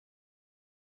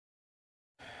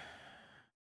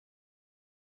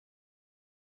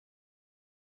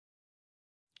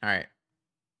 All right.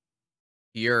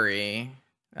 Fury.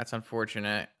 That's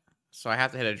unfortunate. So I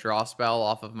have to hit a draw spell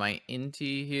off of my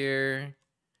Inti here.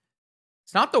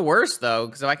 It's not the worst, though,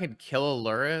 because if I could kill a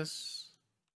Lurrus...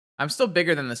 I'm still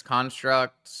bigger than this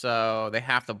construct, so they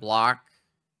have to block.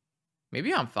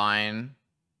 Maybe I'm fine.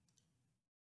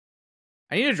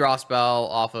 I need a draw spell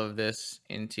off of this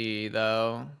Inti,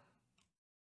 though.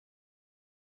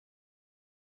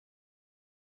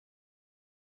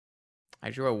 I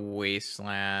drew a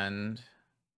Wasteland.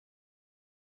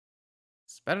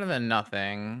 It's better than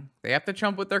nothing. They have to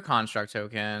chump with their construct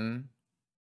token.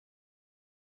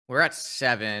 We're at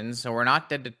 7, so we're not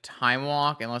dead to Time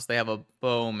Walk unless they have a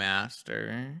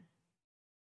Bowmaster.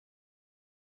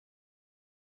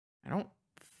 I don't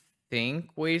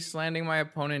think Wastelanding my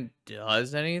opponent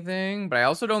does anything, but I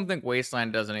also don't think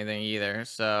Wasteland does anything either,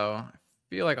 so I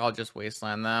feel like I'll just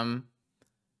Wasteland them.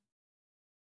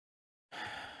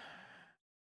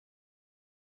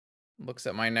 Looks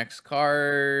at my next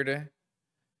card.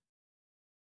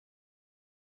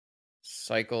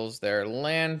 Cycles their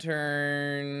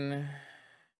Lantern.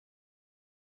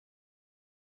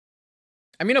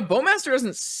 I mean, a Bowmaster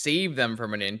doesn't save them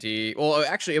from an Inti. Well,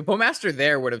 actually, a Bowmaster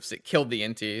there would have killed the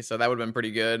Inti, so that would have been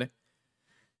pretty good.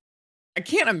 I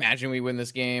can't imagine we win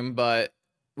this game, but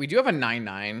we do have a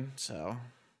 9/9, so...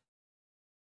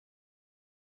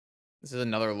 This is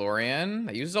another Lorien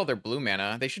that uses all their blue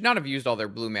mana. They should not have used all their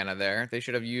blue mana there. They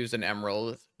should have used an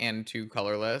Emerald and 2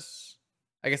 colorless.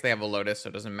 I guess they have a Lotus, so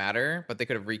it doesn't matter, but they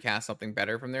could have recast something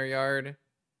better from their yard.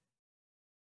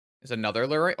 There's another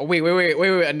Lurrus. Oh,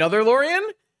 wait. Another Lorien?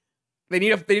 They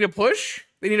need a push?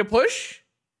 They need a push?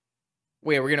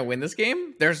 Wait, are we gonna win this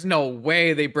game? There's no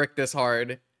way they brick this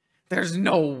hard. There's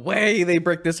no way they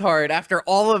brick this hard. After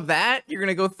all of that, you're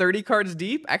gonna go 30 cards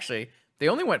deep? Actually, they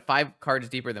only went 5 cards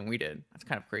deeper than we did. That's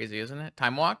kind of crazy, isn't it?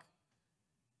 Time Walk?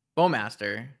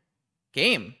 Bowmaster.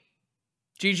 Game.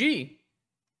 GG.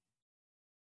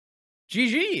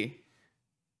 GG.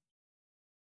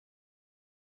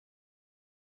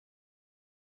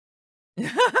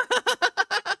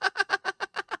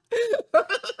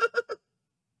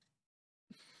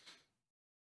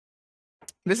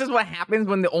 This is what happens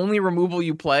when the only removal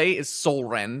you play is Soul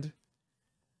Rend.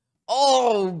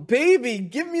 Oh, baby,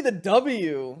 give me the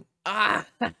W. Ah,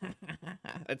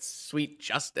 that's sweet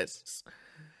justice.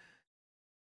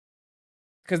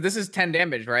 Because this is 10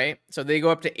 damage, right? So they go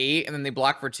up to 8, and then they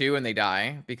block for 2, and they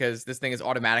die. Because this thing is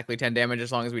automatically 10 damage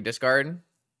as long as we discard.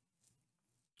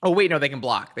 Oh, wait, no, they can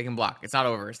block. They can block. It's not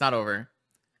over. It's not over.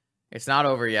 It's not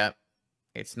over yet.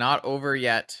 It's not over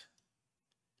yet.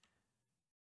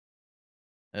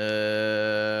 All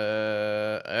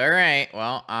right.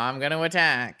 Well, I'm going to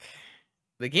attack.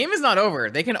 The game is not over.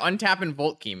 They can untap and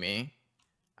Volt Key me.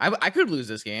 I could lose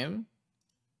this game.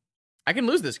 I can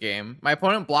lose this game. My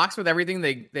opponent blocks with everything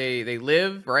they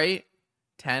live, right?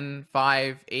 10,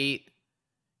 5, 8.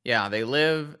 Yeah, they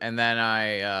live, and then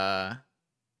I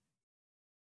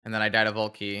die to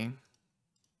Volt Key.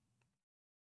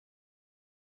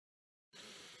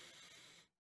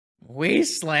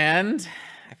 Wasteland.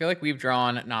 I feel like we've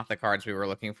drawn not the cards we were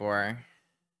looking for.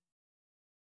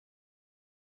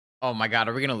 Oh my god,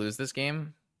 are we going to lose this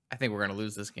game? I think we're going to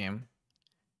lose this game.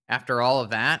 After all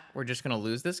of that, we're just going to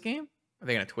lose this game? Are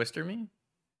they going to Twister me?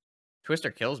 Twister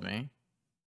kills me.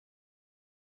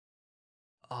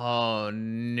 Oh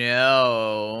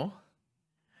no.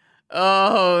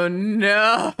 Oh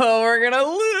no, we're going to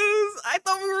lose. I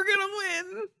thought we were going to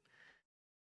win.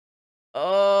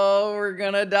 Oh, we're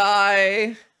going to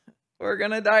die. We're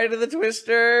going to die to the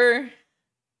Twister.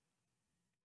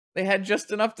 They had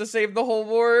just enough to save the whole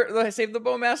war, save the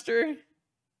Bowmaster.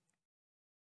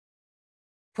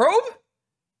 Probe?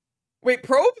 Wait,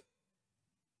 Probe?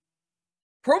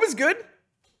 Probe is good?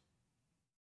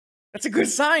 That's a good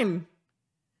sign.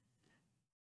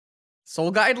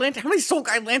 Soul Guide Lantern? How many Soul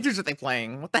Guide Lanterns are they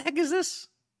playing? What the heck is this?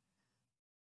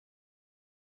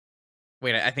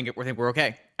 Wait, I think we're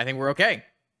okay. I think we're okay.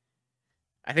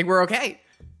 I think we're okay.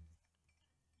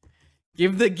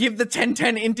 Give the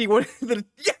 10/10 Inti what the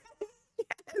yes!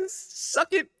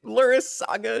 Suck it, Lurrus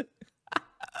Saga.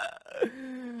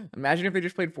 Imagine if they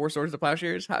just played 4 Swords to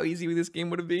Plowshares. How easy this game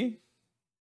would it be?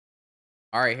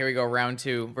 All right, here we go. Round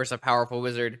 2 versus a powerful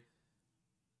wizard.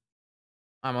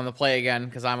 I'm on the play again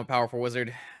because I'm a powerful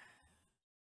wizard.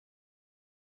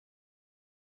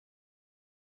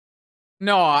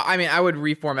 No, I mean, I would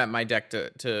reformat my deck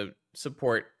to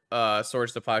support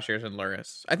Swords to Plowshares and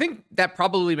Lurrus. I think that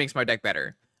probably makes my deck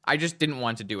better. I just didn't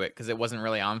want to do it because it wasn't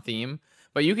really on theme.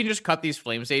 But you can just cut these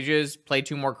Flame Sages, play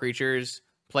 2 more creatures,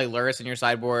 play Lurrus in your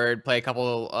sideboard, play a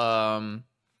couple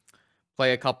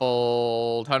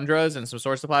Tundras and some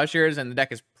Swords to Plowshares, and the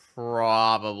deck is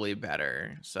probably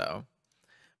better. So,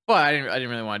 but I didn't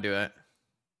really want to do it.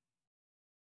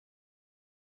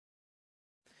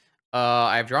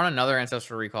 I've drawn another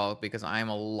Ancestral Recall because I'm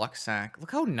a luck sack.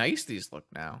 Look how nice these look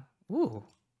now. Ooh.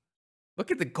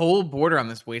 Look at the gold border on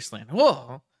this wasteland.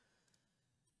 Whoa.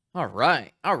 All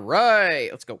right. All right.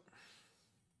 Let's go.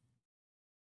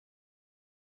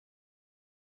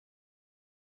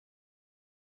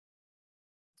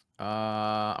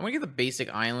 I'm going to get the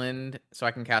basic island so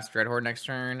I can cast Dreadhorde next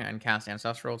turn and cast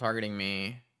Ancestral targeting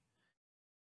me.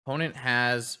 Opponent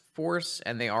has Force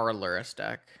and they are a Lurrus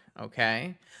deck.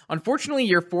 Okay. Unfortunately,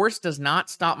 your Force does not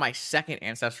stop my second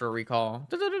Ancestral Recall.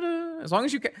 As long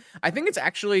as you can. I think it's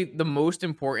actually the most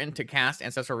important to cast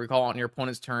Ancestral Recall on your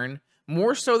opponent's turn,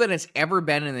 more so than it's ever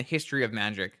been in the history of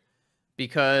Magic.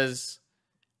 Because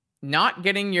not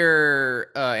getting your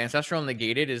Ancestral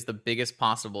negated is the biggest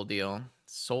possible deal.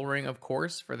 Soul Ring, of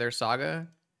course, for their Saga.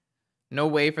 No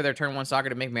way for their turn 1 Saga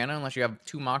to make mana unless you have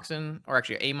 2 Moxen, or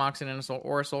actually a Moxen and a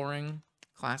Soul Ring.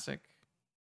 Classic.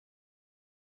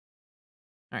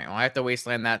 All right, well, I have to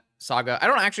wasteland that Saga. I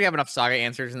don't actually have enough Saga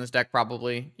answers in this deck,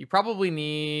 probably. You probably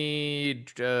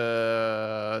need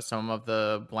some of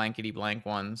the blankety blank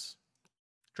ones.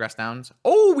 Dress downs.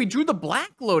 Oh, we drew the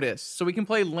Black Lotus. So we can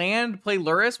play land, play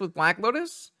Lurrus with Black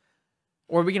Lotus.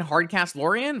 Or we can hardcast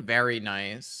Lorien. Very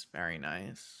nice. Very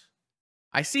nice.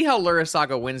 I see how Lurrus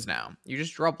Saga wins now. You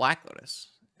just draw Black Lotus.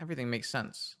 Everything makes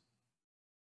sense.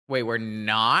 Wait, we're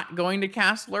not going to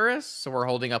cast Lurrus? So we're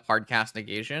holding up hardcast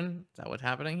negation? Is that what's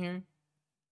happening here?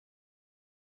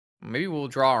 Maybe we'll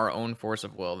draw our own Force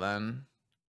of Will then.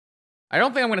 I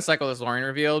don't think I'm going to cycle this Lorien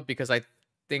Revealed because I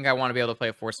think I want to be able to play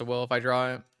a Force of Will if I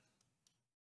draw it.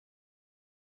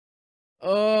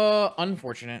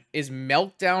 Unfortunate. Is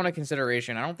Meltdown a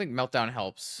consideration? I don't think Meltdown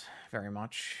helps very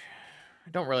much. I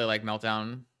don't really like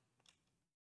Meltdown.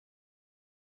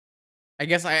 I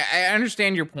guess I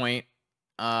understand your point.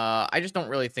 I just don't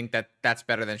really think that that's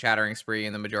better than Shattering Spree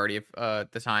in the majority of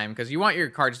the time, because you want your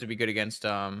cards to be good against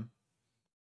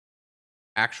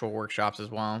actual workshops as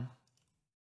well.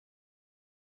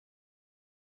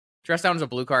 Dress Down is a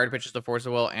blue card, pitches the Force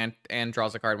of Will, and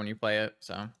draws a card when you play it.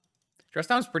 So Dress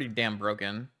Down is pretty damn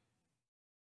broken.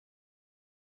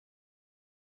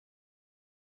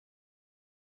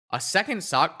 A second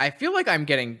sock. I feel like I'm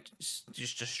getting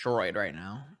just destroyed right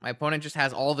now. My opponent just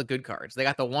has all the good cards. They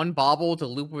got the 1 Bauble to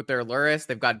loop with their Lurrus.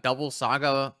 They've got double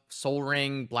Saga, Soul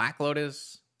Ring, Black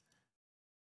Lotus,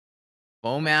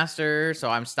 Bowmaster. So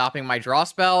I'm stopping my draw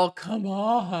spell. Come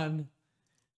on.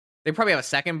 They probably have a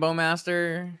second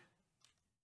Bowmaster.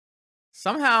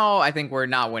 Somehow, I think we're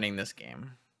not winning this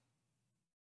game.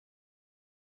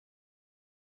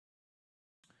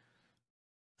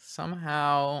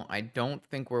 Somehow, I don't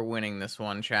think we're winning this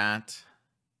one, chat.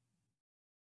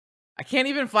 I can't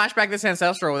even flashback this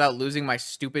Ancestral without losing my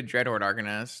stupid Dreadhorde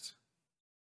Arcanist.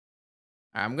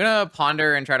 I'm gonna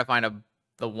ponder and try to find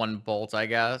the 1 Bolt, I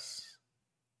guess.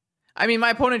 I mean, my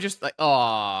opponent just like, oh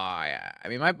yeah. I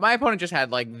mean, my opponent just had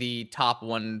like the top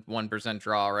 1%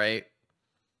 draw, right?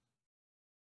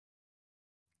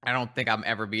 I don't think I'm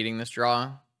ever beating this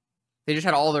draw. They just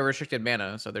had all the restricted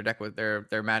mana, so their deck was their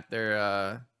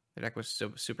deck was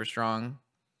super strong.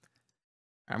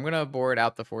 I'm gonna board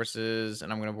out the Forces,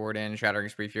 and I'm gonna board in Shattering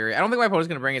Spree Fury. I don't think my opponent's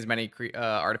gonna bring as many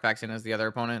artifacts in as the other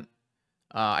opponent.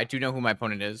 I do know who my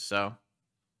opponent is, so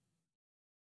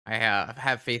I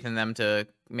have faith in them to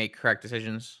make correct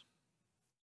decisions.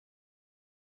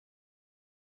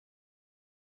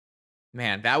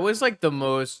 Man, that was like the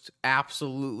most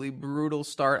absolutely brutal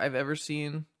start I've ever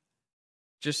seen.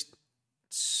 Just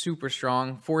super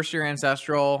strong. Force your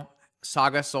Ancestral,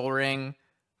 Saga Soul Ring,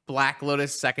 Black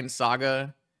Lotus second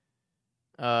Saga.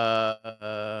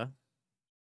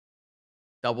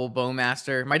 Double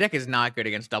Bowmaster. My deck is not good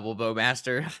against double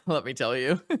Bowmaster, let me tell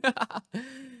you.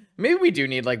 Maybe we do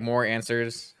need, like, more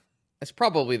answers. That's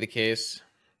probably the case.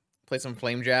 Play some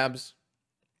Flame Jabs.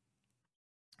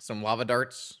 Some Lava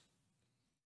Darts.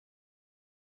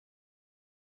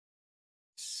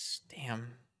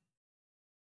 Damn.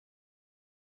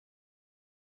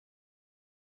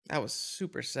 That was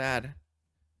super sad.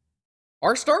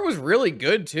 Our start was really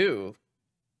good, too.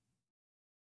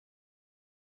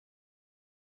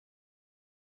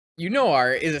 You know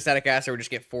our is a static acid would just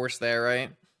get forced there,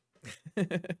 right?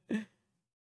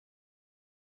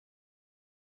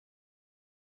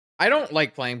 I don't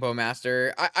like playing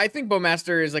Bowmaster. I think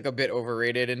Bowmaster is like a bit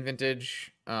overrated in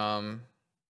Vintage.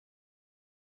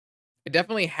 It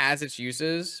definitely has its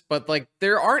uses, but like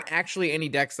there aren't actually any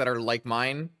decks that are like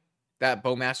mine that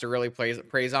Bowmaster really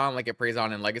preys on like it preys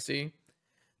on in Legacy.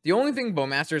 The only thing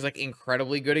Bowmaster is like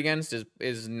incredibly good against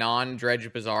is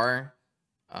non-Dredge Bazaar.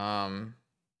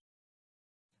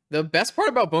 The best part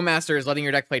about Bowmaster is letting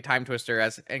your deck play Time Twister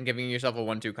and giving yourself a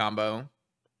 1-2 combo.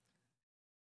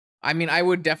 I mean, I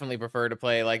would definitely prefer to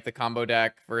play like the combo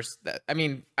deck versus that. I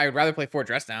mean, I would rather play 4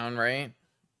 Dress Down, right?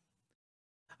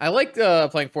 I like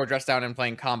playing 4 Dress Down and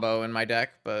playing combo in my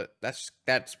deck, but that's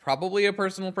probably a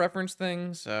personal preference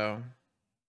thing, so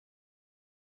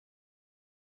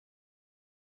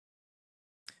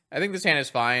I think this hand is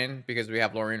fine because we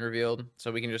have Lorien revealed,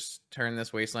 so we can just turn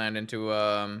this Wasteland into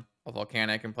a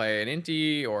Volcanic and play an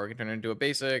Inti, or we can turn it into a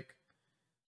basic.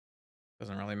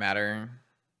 Doesn't really matter.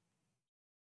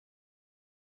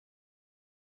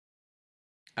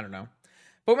 I don't know.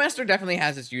 Bowmaster definitely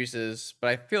has its uses, but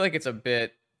I feel like it's a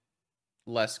bit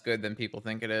less good than people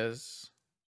think it is.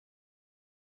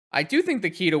 I do think the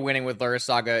key to winning with Lurrus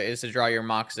Saga is to draw your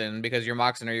Moxen, because your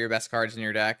Moxen are your best cards in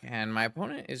your deck, and my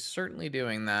opponent is certainly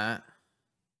doing that.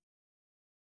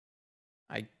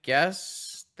 I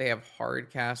guess they have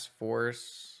Hardcast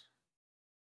Force.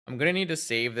 I'm going to need to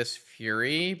save this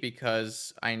Fury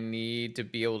because I need to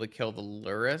be able to kill the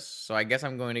Lurrus, so I guess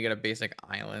I'm going to get a basic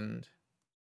Island.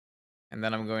 And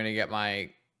then I'm going to get my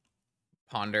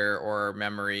Ponder or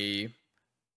Memory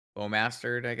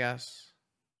Bowmastered, I guess.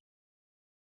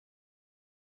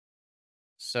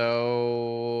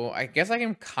 So I guess I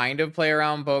can kind of play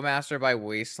around Bowmaster by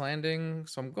Wastelanding.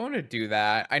 So I'm going to do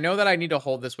that. I know that I need to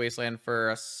hold this Wasteland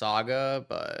for a Saga,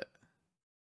 but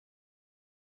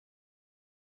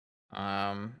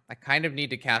I kind of need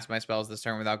to cast my spells this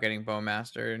turn without getting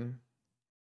Bowmastered.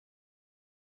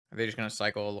 Are they just going to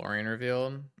cycle Lorien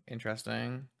Revealed?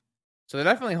 Interesting. So they're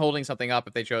definitely holding something up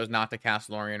if they chose not to cast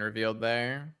Lorien Revealed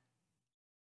there.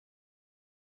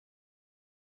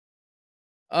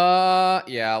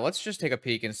 Yeah, let's just take a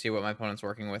peek and see what my opponent's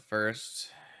working with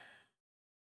first.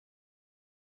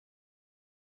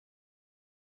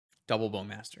 Double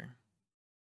Bowmaster.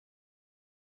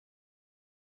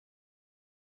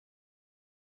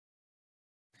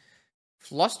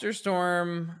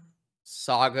 Flusterstorm,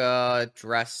 Saga,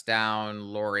 Dress Down,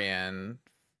 Lorien.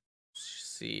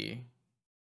 See.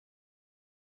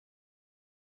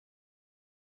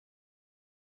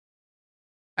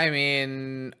 I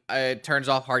mean, it turns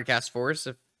off Hardcast Force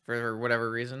for whatever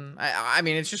reason. I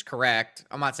mean, it's just correct.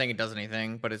 I'm not saying it does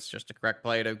anything, but it's just a correct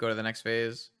play to go to the next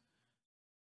phase.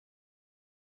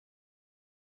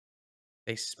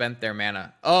 They spent their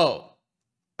mana. Oh,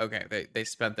 okay. They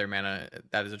spent their mana.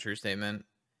 That is a true statement.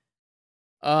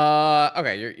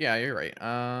 Okay. You're right.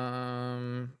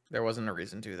 There wasn't a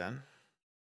reason to then.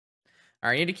 All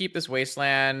right, I need to keep this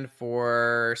Wasteland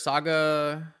for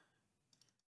Saga.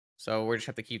 So we just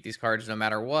have to keep these cards no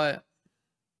matter what.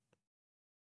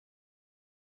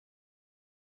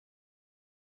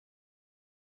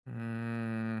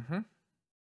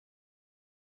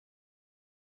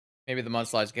 Maybe the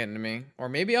mudslide's getting to me. Or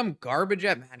maybe I'm garbage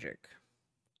at Magic.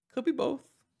 Could be both.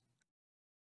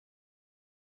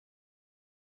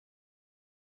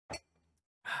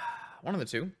 One of the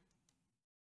two.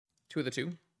 Two of the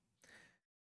two.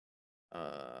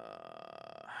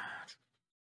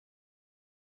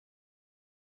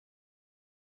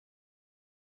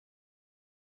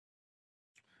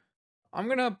 I'm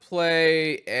gonna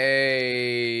play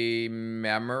a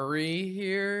memory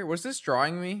here. Was this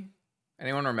drawing me?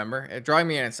 Anyone remember? Drawing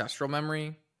me an ancestral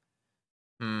memory?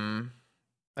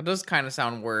 That does kind of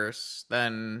sound worse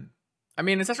than... I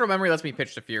mean, ancestral memory lets me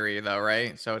pitch to Fury, though,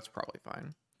 right? So it's probably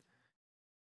fine.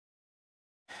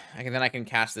 Then I can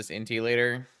cast this Inti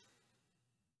later.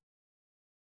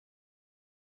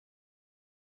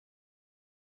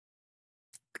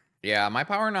 Yeah, my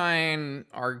Power 9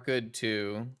 are good,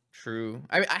 too. True.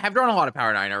 I have drawn a lot of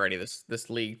Power 9 already this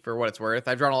league, for what it's worth.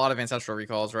 I've drawn a lot of Ancestral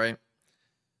Recalls, right?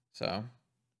 So...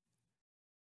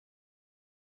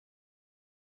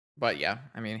 But yeah,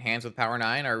 I mean, hands with power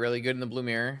 9 are really good in the blue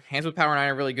mirror. Hands with power 9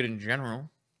 are really good in general.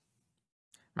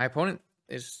 My opponent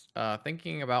is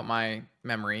thinking about my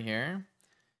memory here.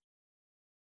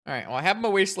 All right, well, I have my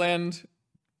Wasteland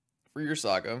for your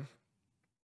Saga.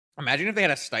 Imagine if they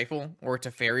had a Stifle or a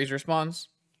Teferi's response.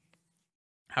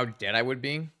 How dead I would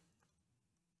be.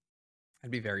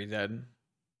 I'd be very dead.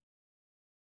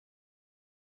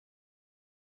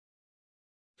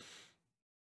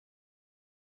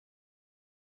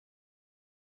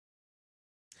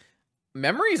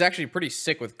 Memory is actually pretty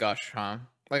sick with Gush, huh?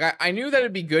 Like, I knew that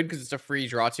it'd be good because it's a free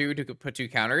draw two to put 2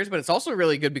 counters, but it's also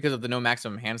really good because of the no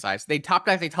maximum hand size. They top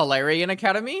deck the Talarian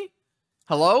Academy?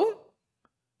 Hello?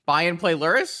 Buy and play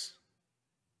Lurrus?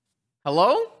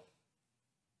 Hello?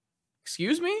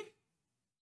 Excuse me?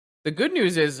 The good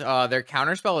news is their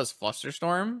counterspell is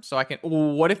Flusterstorm, so I can...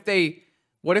 Ooh, what if they...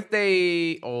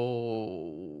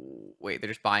 Oh... Wait, they're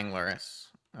just buying Lurrus.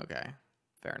 Okay,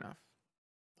 fair enough.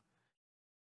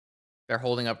 They're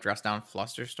holding up Dress Down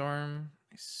Flusterstorm.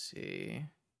 I see.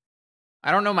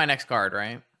 I don't know my next card,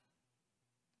 right?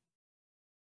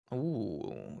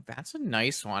 Ooh, that's a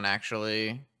nice one,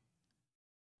 actually.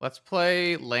 Let's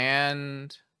play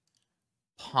Land,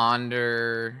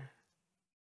 Ponder.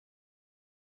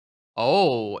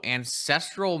 Oh,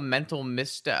 Ancestral Mental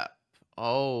Misstep.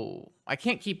 Oh, I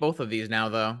can't keep both of these now,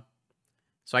 though.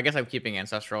 So I guess I'm keeping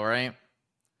Ancestral, right?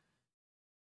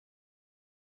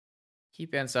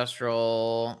 Keep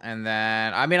Ancestral, and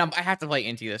then... I mean, I have to play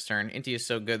Inti this turn. Inti is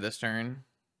so good this turn.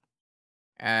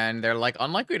 And they're, like,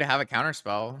 unlikely to have a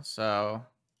counterspell, so...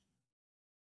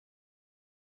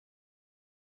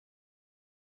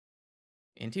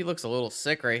 Inti looks a little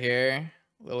sick right here.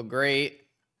 A little great.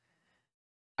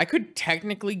 I could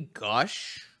technically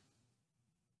Gush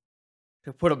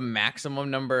to put a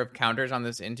maximum number of counters on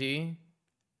this Inti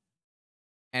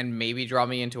and maybe draw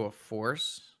me into a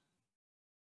force.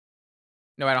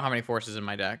 No, I don't have any forces in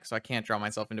my deck, so I can't draw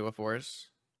myself into a force.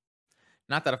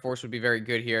 Not that a force would be very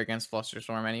good here against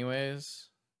Flusterstorm anyways.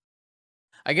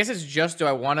 I guess it's just, do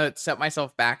I want to set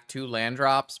myself back 2 land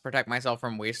drops, protect myself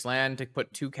from Wasteland to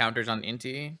put 2 counters on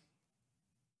Inti?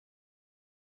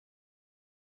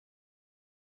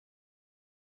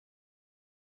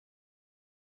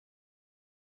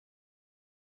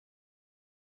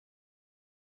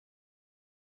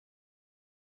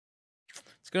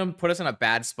 It's going to put us in a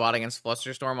bad spot against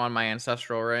Flusterstorm on my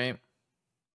Ancestral, right? I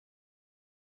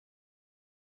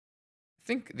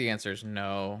think the answer is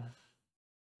no.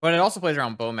 But it also plays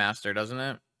around Bowmaster, doesn't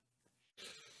it?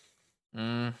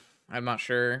 I'm not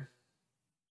sure.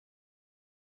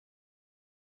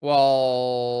 Well,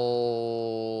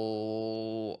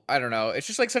 I don't know. It's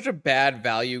just like such a bad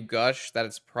value Gush that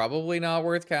it's probably not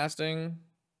worth casting.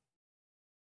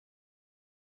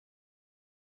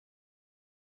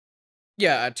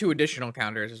 Yeah, 2 additional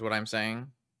counters is what I'm saying.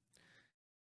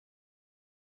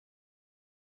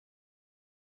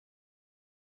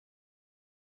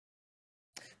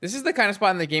 This is the kind of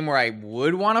spot in the game where I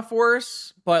would want to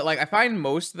force, but like I find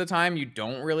most of the time you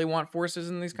don't really want forces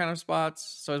in these kind of spots.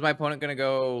 So is my opponent going to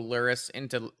go Lurrus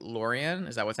into Lorien?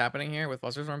 Is that what's happening here with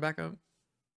Flusterstorm backup?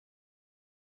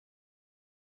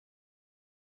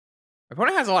 My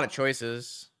opponent has a lot of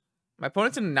choices. My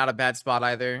opponent's in not a bad spot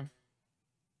either.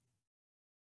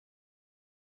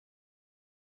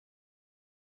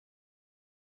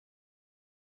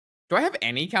 Do I have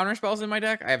any counter spells in my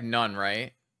deck? I have none,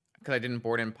 right? Because I didn't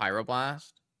board in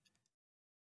Pyroblast.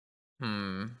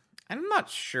 I'm not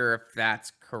sure if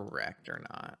that's correct or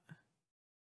not.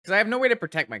 Because I have no way to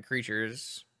protect my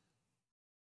creatures.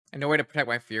 And no way to protect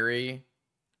my Fury.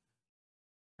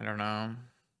 I don't know.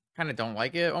 Kind of don't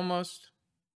like it, almost.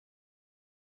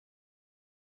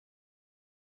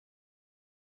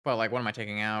 But, like, what am I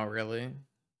taking out, really?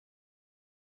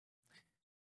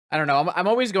 I don't know. I'm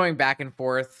always going back and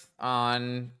forth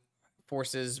on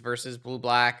forces versus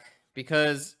blue-black.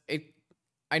 Because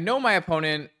I know my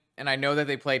opponent, and I know that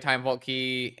they play Time Vault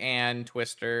Key and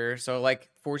Twister. So, like,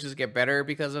 forces get better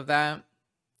because of that.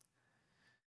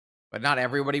 But not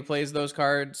everybody plays those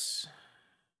cards.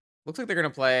 Looks like they're going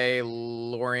to play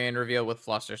Lorien Reveal with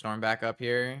Flusterstorm back up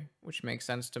here, which makes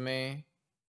sense to me.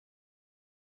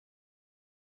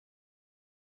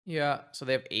 Yeah, so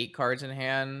they have 8 cards in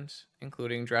hand,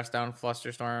 including Dress Down,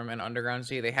 Flusterstorm, and Underground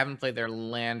Sea. They haven't played their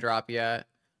land drop yet.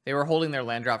 They were holding their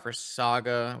land drop for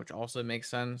Saga, which also makes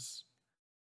sense.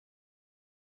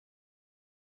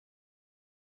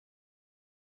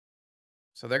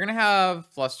 So they're going to have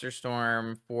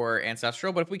Flusterstorm for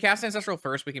Ancestral, but if we cast Ancestral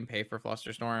first, we can pay for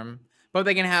Flusterstorm. But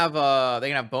they can have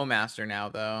Bowmaster now,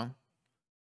 though.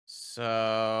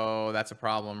 So that's a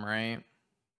problem, right?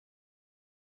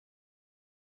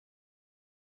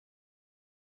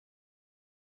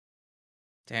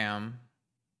 Damn.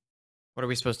 What are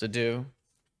we supposed to do?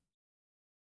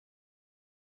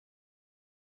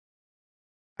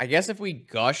 I guess if we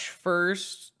gush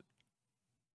first,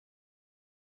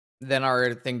 then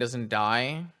our thing doesn't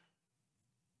die.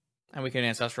 And we can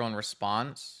ancestral in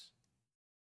response.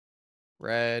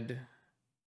 Red.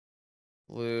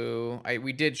 Blue.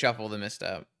 We did shuffle the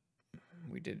misstep.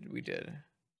 We did.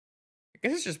 I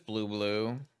guess it's just blue.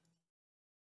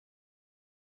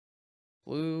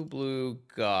 Blue,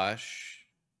 gush.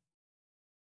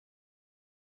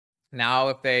 Now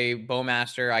if they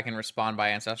Bowmaster, I can respond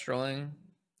by ancestraling.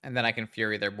 And then I can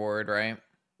Fury their board, right?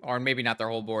 Or maybe not their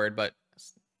whole board, but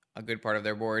a good part of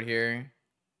their board here.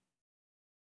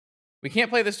 We can't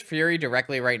play this Fury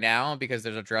directly right now because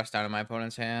there's a dress down in my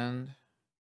opponent's hand.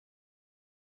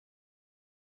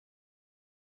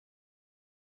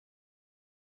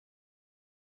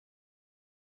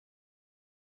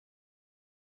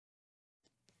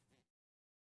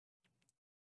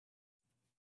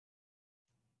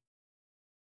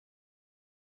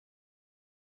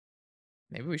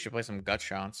 Maybe we should play some gut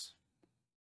shots.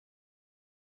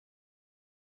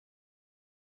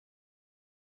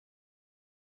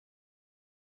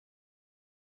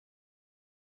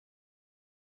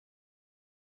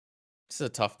 This is a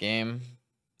tough game.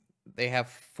 They have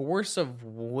Force of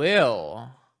Will.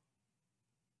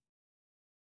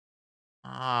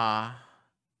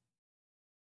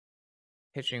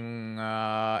 Pitching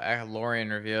Lorien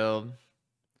revealed.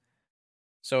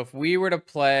 So if we were to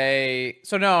play,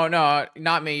 so no,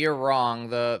 not me. You're wrong.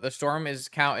 The storm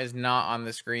count is not on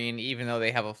the screen, even though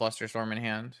they have a Flusterstorm in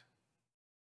hand.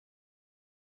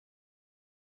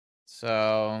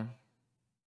 So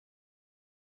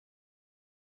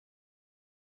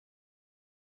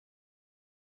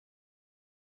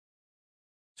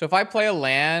if I play a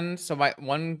land, so my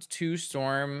 1/2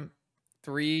 storm,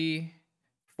 3,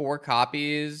 4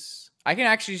 copies, I can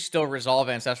actually still resolve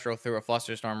ancestral through a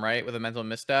Flusterstorm, right? With a mental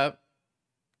misstep.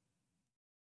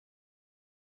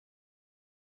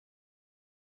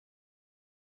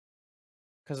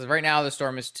 Because right now the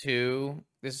storm is 2.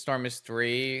 This storm is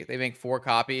 3. They make 4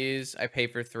 copies. I pay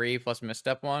for 3 plus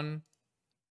misstep 1.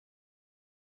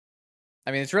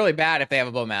 I mean, it's really bad if they have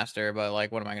a Bowmaster, but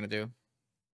like, what am I going to do?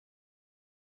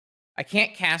 I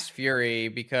can't cast Fury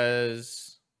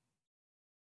because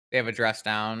they have a dress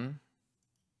down.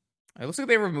 It looks like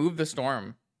they removed the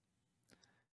storm.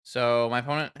 So my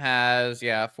opponent has,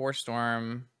 4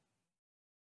 storm.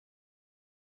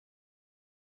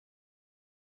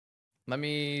 Let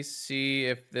me see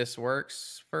if this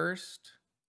works first.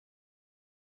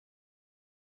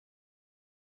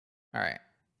 All right.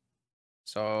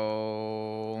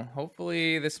 So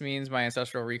hopefully this means my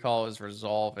ancestral recall is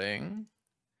resolving,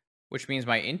 which means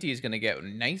my Inti is going to get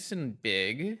nice and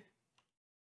big.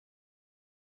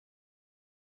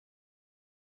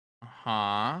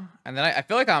 And then I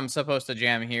feel like I'm supposed to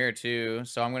jam here too.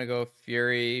 So I'm going to go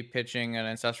Fury, pitching an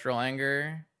Ancestral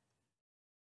Anger.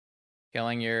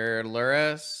 Killing your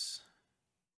Lurrus.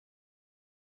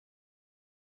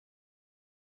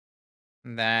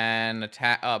 And then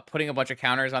attack, putting a bunch of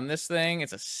counters on this thing.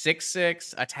 It's a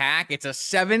 6/6 attack. It's a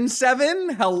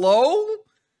 7/7. Hello?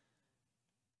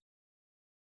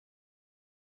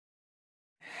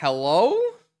 Hello?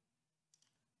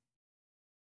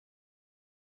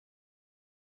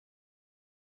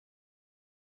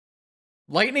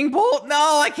 Lightning Bolt?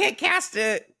 No, I can't cast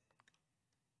it.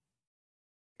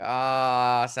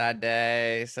 Ah, sad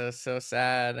day. So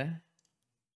sad.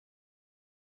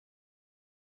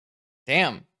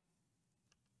 Damn.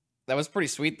 That was pretty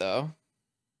sweet, though.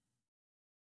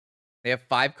 They have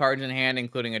 5 cards in hand,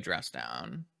 including a dress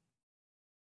down.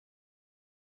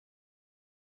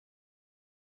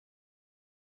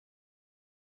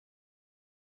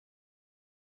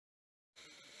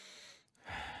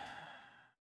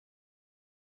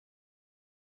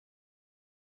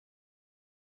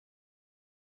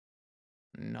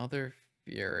 Another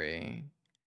Fury.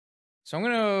 So I'm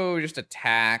going to just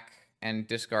attack and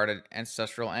discard an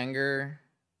Ancestral Anger.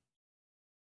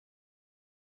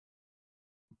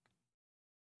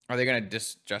 Are they going to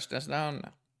just us down? No.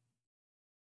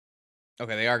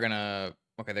 Okay, they are going to...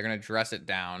 Okay, they're going to dress it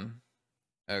down.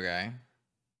 Okay.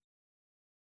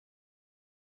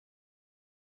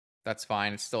 That's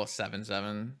fine. It's still a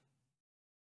 7/7.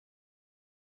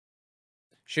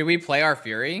 Should we play our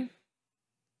Fury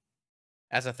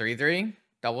as a 3/3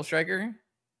 double striker?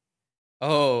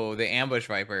 Oh, the Ambush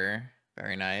Viper.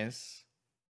 Very nice.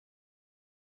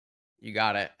 You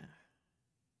got it.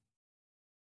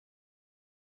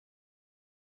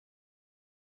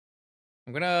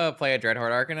 I'm gonna play a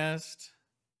Dreadhorde Arcanist.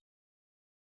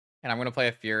 And I'm going to play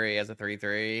a Fury as a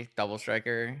 3/3 double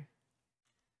striker.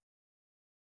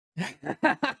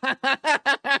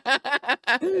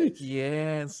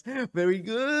 Yes. Very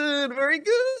good. Very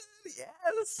good.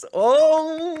 Yes.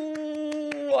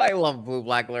 Oh, I love blue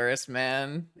black Lurrus,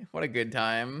 man. What a good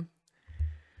time.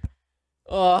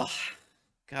 Oh,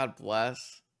 God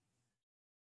bless.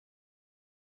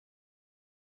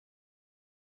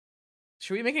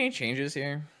 Should we make any changes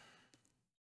here?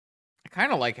 I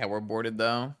kind of like how we're boarded,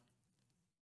 though.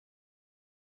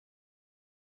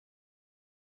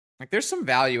 Like, there's some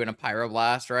value in a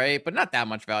Pyroblast, right? But not that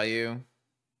much value.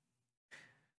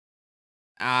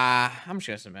 I'm just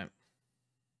gonna submit.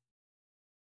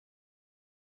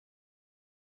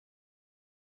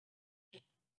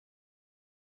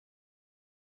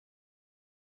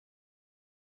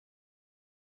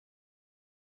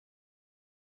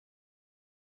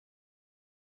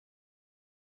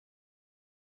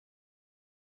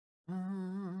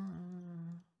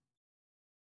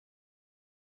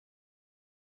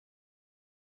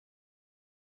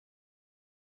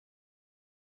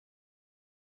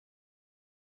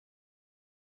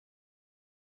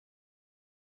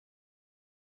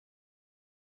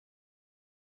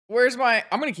 Where's my...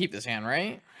 I'm gonna keep this hand,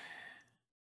 right?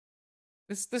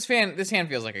 This hand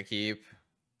feels like a keep.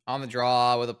 On the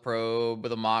draw with a probe,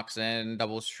 with a Moxen,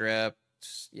 double strip.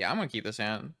 Yeah, I'm gonna keep this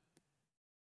hand.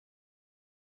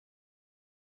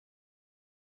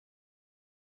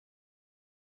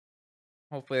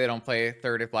 Hopefully they don't play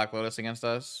third if Black Lotus against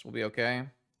us. We'll be okay.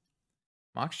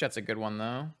 Mox Jet's a good one,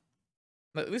 though.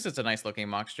 At least it's a nice looking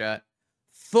Mox Jet.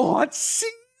 Thoughtseize?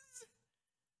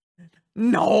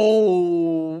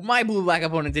 No! My blue-black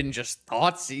opponent didn't just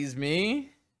Thoughtseize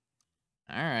me.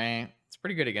 Alright. It's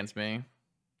pretty good against me.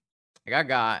 I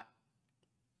got.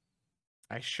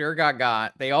 I sure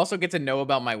got. They also get to know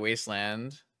about my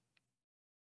Wasteland.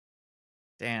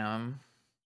 Damn.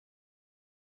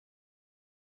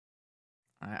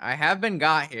 I have been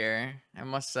got here, I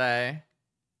must say.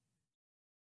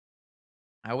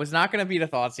 I was not going to beat a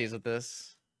Thoughtseize with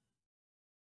this.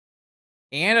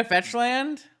 And a fetch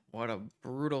land? What a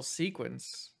brutal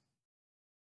sequence.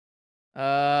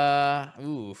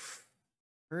 Oof.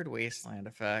 Third Wasteland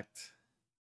effect.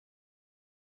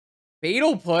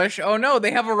 Fatal Push? Oh no,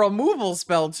 they have a removal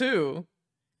spell too.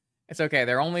 It's okay,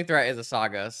 their only threat is a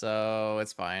Saga, so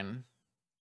it's fine.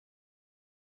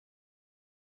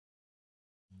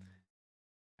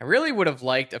 I really would have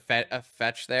liked a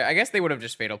fetch there. I guess they would have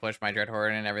just Fatal Push my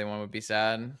Dreadhorde and everyone would be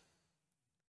sad.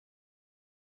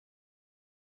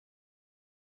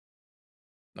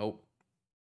 Nope.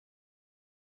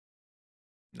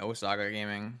 No Saga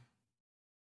gaming.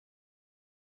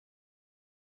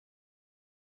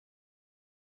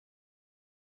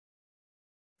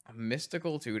 A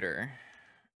Mystical Tutor.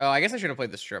 Oh, I guess I should have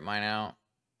played the Strip Mine out.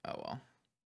 Oh, well.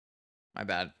 My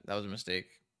bad. That was a mistake.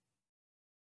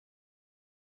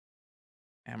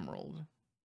 Emerald.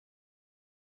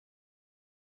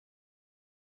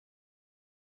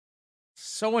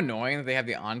 So annoying that they have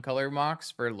the on-color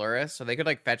mocks for Lurrus. So they could,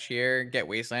 like, fetch here, get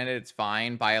Wastelanded, it's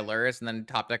fine, buy a Lurrus, and then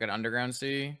top deck an Underground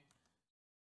Sea.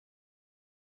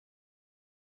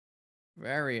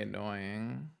 Very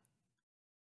annoying.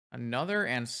 Another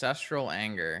Ancestral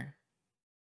Anger.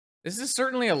 This is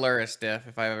certainly a Lurrus diff,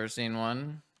 if I've ever seen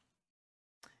one.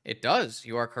 It does.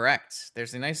 You are correct.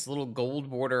 There's a nice little gold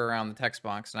border around the text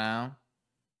box now.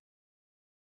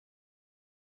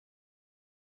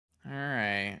 All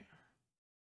right.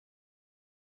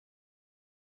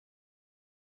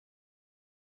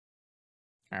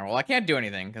 All right, well, I can't do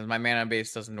anything because my mana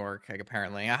base doesn't work, like,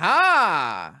 apparently.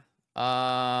 Aha!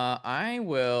 I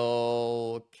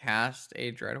will cast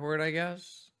a Dreadhorde, I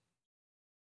guess.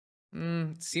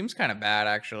 Seems kind of bad,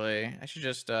 actually. I should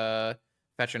just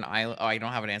fetch an island. Oh, I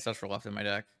don't have an Ancestral left in my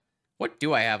deck. What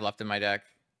do I have left in my deck?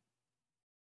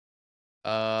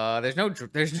 There's no...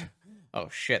 Oh,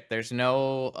 shit. There's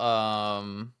no...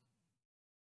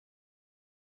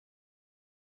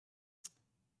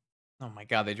 Oh my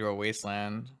god, they drew a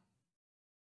Wasteland.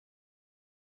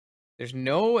 There's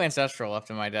no Ancestral left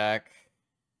in my deck.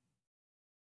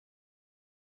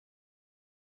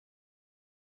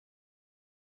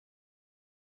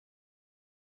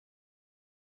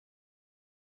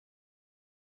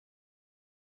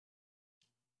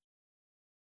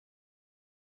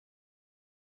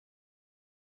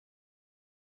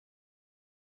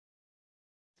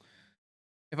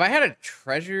 If I had a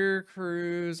Treasure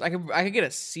Cruise, I could get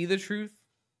a See the Truth.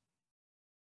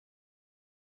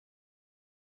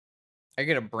 I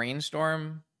get a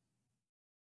Brainstorm.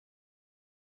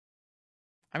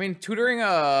 I mean, tutoring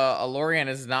a Lorien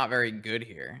is not very good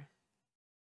here.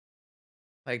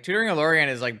 Like, tutoring a Lorien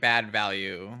is, like, bad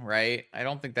value, right? I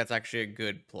don't think that's actually a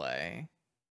good play.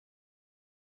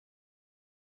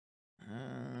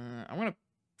 I'm gonna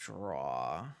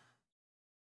draw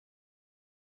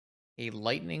a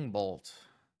lightning bolt.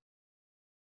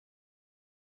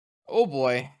 Oh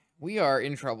boy, we are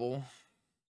in trouble.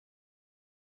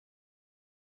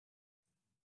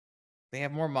 They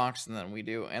have more Moxen than we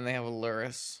do, and they have a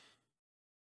Lurrus.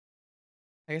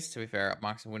 I guess to be fair,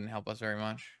 Moxen wouldn't help us very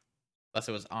much. Unless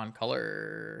it was on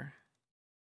color.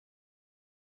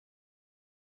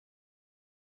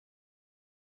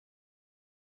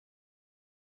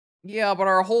 Yeah, but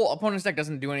our whole opponent's deck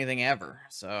doesn't do anything ever,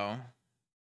 so...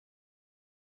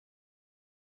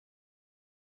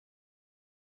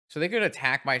 So they could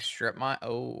attack my strip mine.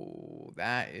 Oh,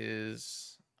 that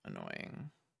is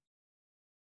annoying.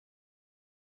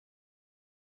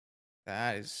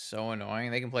 That is so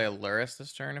annoying. They can play a Lurrus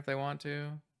this turn if they want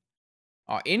to.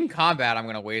 Oh, in combat, I'm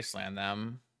gonna wasteland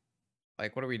them.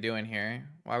 Like, what are we doing here?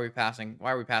 Why are we passing?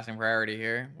 Why are we passing priority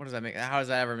here? What does that make? How does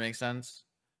that ever make sense?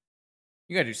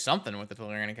 You gotta do something with the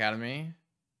Lurrus Academy.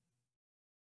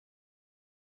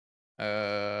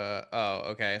 Oh,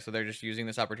 okay. So they're just using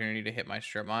this opportunity to hit my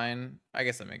strip mine. I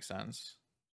guess that makes sense.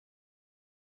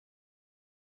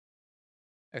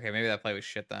 Okay, maybe that play was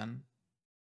shit then.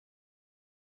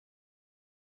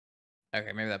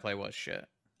 Okay, maybe that play was shit.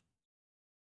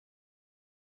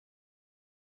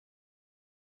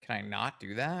 Can I not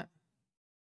do that?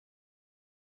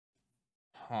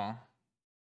 Huh.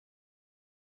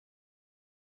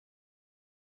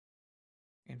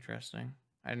 Interesting.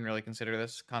 I didn't really consider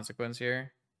this consequence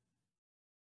here.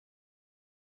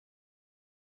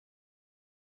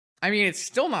 I mean, it's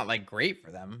still not, like, great for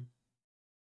them.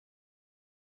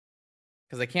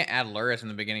 Because they can't add Lurrus in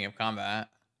the beginning of combat.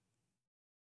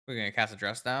 We're going to cast a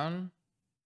dress down.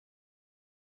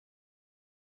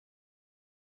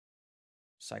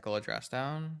 Cycle a dress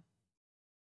down.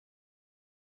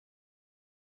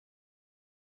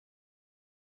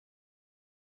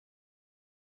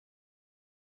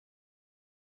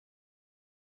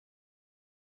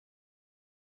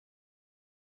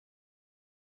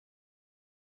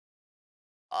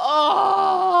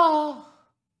 Oh!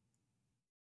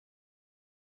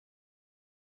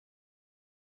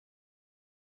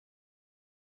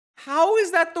 How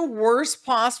is that the worst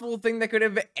possible thing that could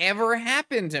have ever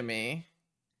happened to me?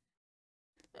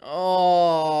 Oh,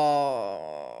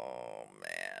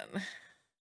 man.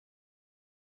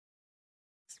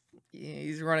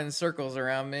 He's running circles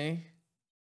around me.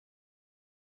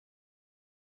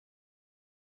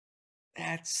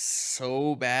 That's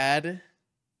so bad.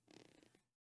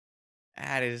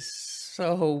 That is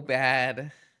so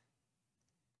bad.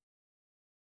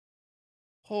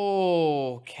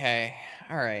 Okay.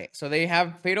 All right. So they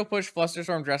have Fatal Push,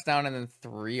 Flusterstorm, Dress Down, and then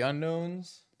 3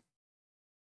 unknowns.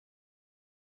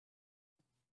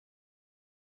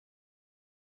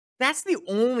 That's the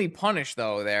only punish,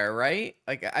 though, there, right?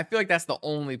 Like, I feel like that's the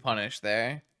only punish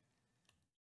there.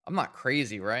 I'm not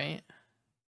crazy, right?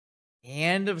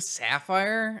 Hand of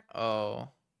Sapphire? Oh.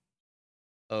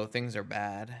 Oh, things are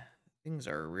bad. Things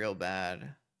are real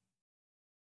bad.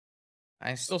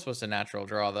 I'm still supposed to natural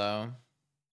draw, though.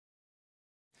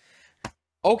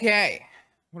 Okay.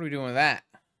 What are we doing with that?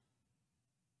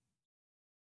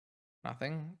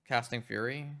 Nothing. Casting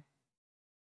Fury.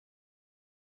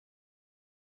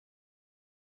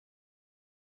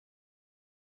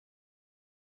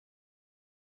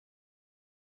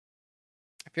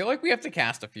 I feel like we have to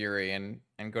cast a Fury and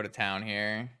go to town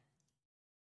here.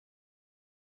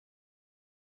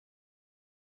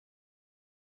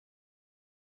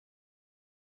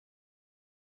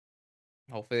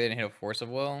 Hopefully they didn't hit a Force of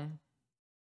Will.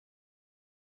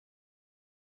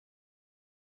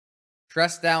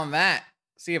 Dress down that.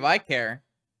 See if I care.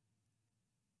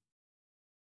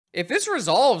 If this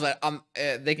resolves,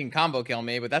 they can combo kill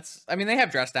me, but that's... I mean, they have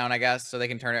Dress Down, I guess, so they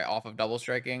can turn it off of double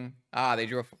striking. Ah, they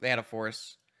had a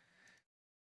Force.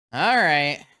 All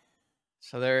right.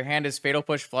 So their hand is Fatal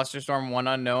Push, Flusterstorm, 1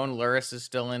 unknown. Lurrus is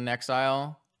still in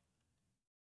exile.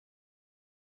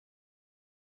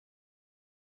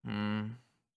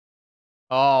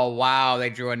 Oh, wow. They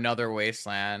drew another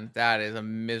Wasteland. That is a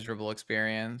miserable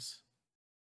experience.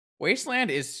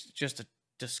 Wasteland is just a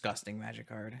disgusting Magic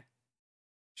card.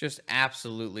 Just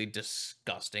absolutely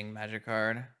disgusting Magic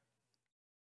card.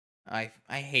 I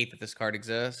hate that this card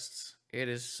exists. It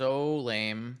is so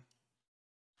lame.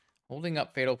 Holding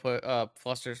up Fatal Push,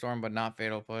 Flusterstorm, but not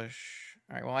Fatal Push.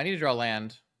 All right, well, I need to draw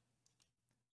land.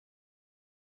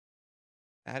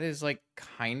 That is, like,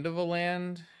 kind of a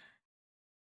land.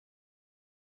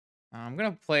 I'm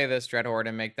going to play this Dreadhorde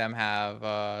and make them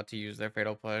have to use their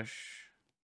Fatal Push.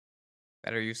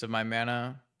 Better use of my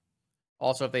mana.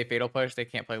 Also, if they Fatal Push, they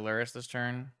can't play Lurrus this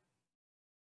turn.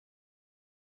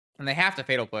 And they have to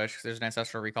Fatal Push because there's an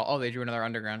Ancestral Recall. Oh, they drew another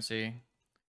Underground Sea.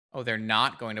 Oh, they're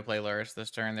not going to play Lurrus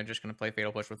this turn. They're just going to play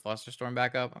Fatal Push with Flusterstorm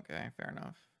back up. Okay, fair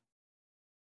enough.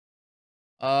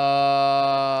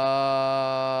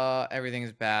 Everything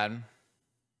is bad.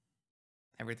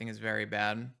 Everything is very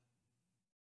bad.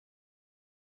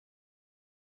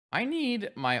 I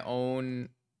need my own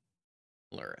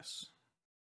Lurrus.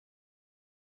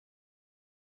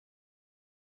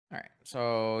 All right,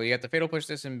 so you have to Fatal Push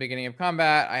this in beginning of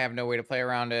combat. I have no way to play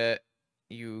around it.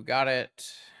 You got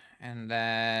it. And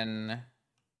then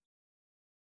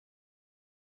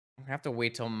I have to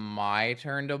wait till my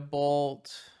turn to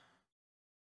bolt.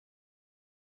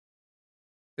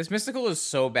 This Mystical is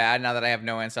so bad now that I have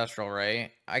no Ancestral,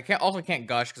 right? I can't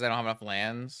Gush because I don't have enough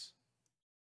lands.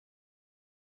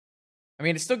 I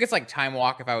mean, it still gets like Time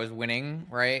Walk if I was winning,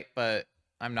 right? But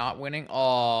I'm not winning.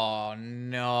 Oh,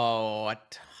 no. A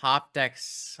top deck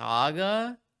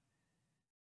Saga?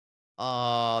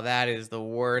 Oh, that is the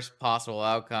worst possible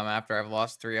outcome after I've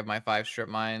lost 3 of my 5 strip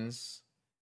mines.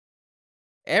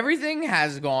 Everything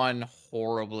has gone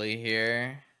horribly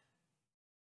here.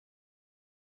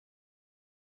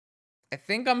 I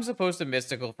think I'm supposed to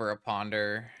Mystical for a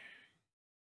Ponder.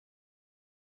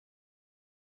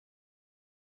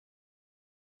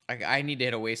 I need to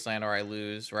hit a Wasteland or I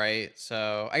lose, right?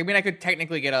 So, I mean, I could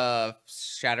technically get a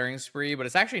Shattering Spree, but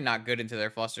it's actually not good into their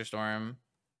Flusterstorm.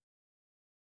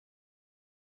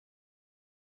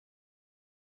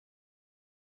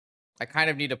 I kind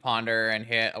of need to Ponder and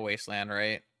hit a Wasteland,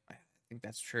 right? I think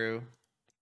that's true.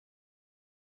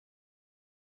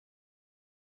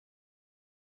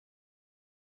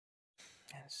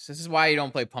 This is why you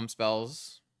don't play pump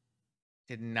spells.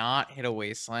 Did not hit a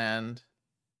Wasteland.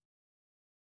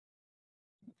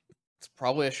 It's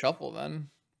probably a shuffle then.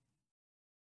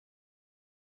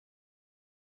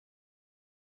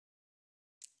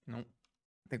 Nope.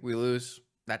 I think we lose.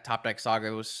 That top deck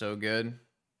Saga was so good.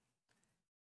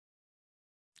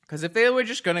 Because if they were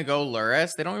just going to go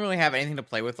Lurrus, they don't really have anything to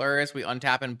play with Lurrus. We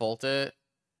untap and bolt it.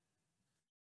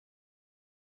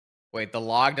 Wait, the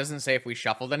log doesn't say if we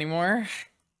shuffled anymore?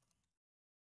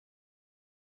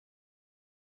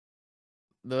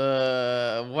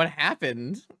 What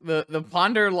happened? The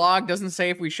Ponder log doesn't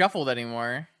say if we shuffled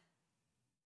anymore.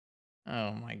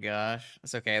 Oh my gosh.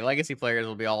 It's okay. Legacy players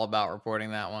will be all about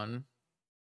reporting that one.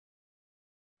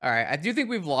 Alright, I do think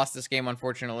we've lost this game,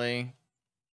 unfortunately.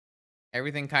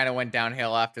 Everything kind of went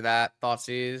downhill after that.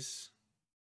 Thoughtseize.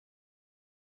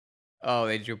 Oh,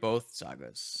 they drew both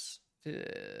Sagas.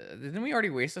 Didn't we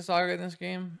already waste a Saga in this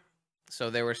game?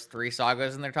 So there was 3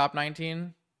 Sagas in their top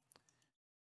 19?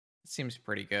 It seems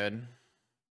pretty good.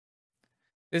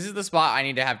 This is the spot I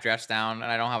need to have Dress Down,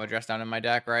 and I don't have a Dress Down in my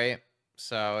deck, right?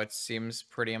 So it seems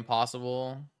pretty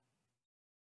impossible.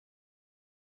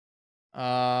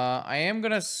 I am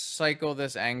gonna cycle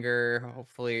this Anger.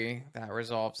 Hopefully that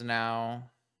resolves now.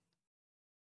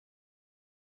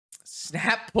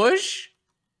 Snap Push?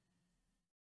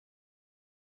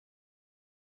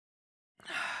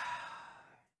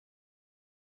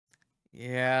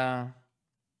 Yeah.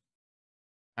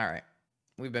 All right.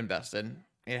 We've been bested.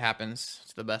 It happens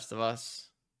to the best of us.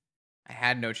 I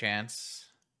had no chance.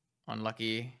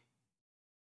 Unlucky.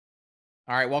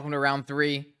 All right, welcome to round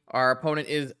 3. Our opponent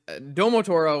is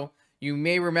Domotoro. You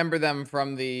may remember them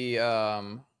from the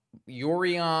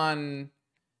Lorien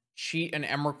cheat and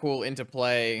Emrakul into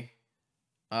play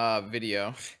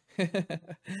video.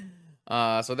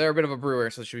 So they're a bit of a brewer,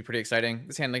 so it should be pretty exciting.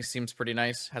 This hand seems pretty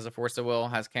nice. Has a Force of Will,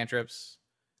 has cantrips.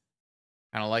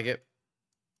 Kind of like it.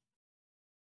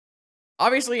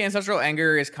 Obviously, Ancestral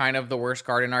Anger is kind of the worst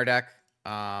card in our deck.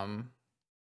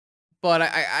 But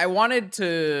I wanted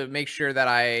to make sure that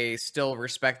I still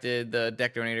respected the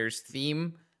deck donator's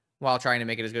theme while trying to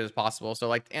make it as good as possible. So,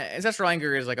 like, Ancestral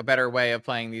Anger is, like, a better way of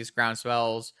playing these ground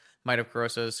spells, Might of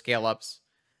Corrosas, scale-ups.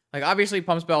 Like, obviously,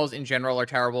 pump spells in general are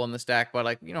terrible in this deck, but,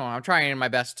 like, you know, I'm trying my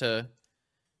best to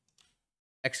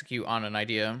execute on an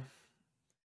idea.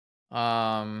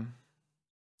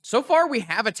 So far, we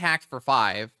have attacked for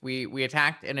 5. We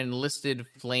attacked an enlisted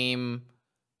flame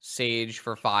sage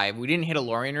for 5. We didn't hit a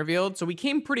Lorien revealed, so we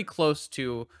came pretty close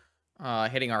to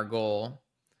hitting our goal.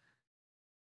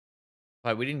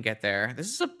 But we didn't get there.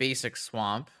 This is a basic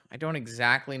swamp. I don't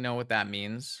exactly know what that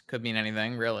means. Could mean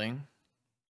anything, really.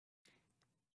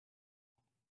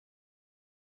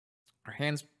 Our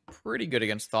hand's pretty good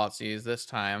against Thoughtseize this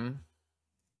time.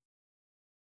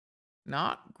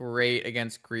 Not great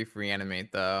against Grief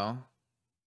Reanimate, though.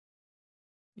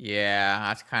 Yeah,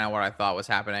 that's kind of what I thought was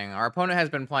happening. Our opponent has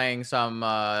been playing some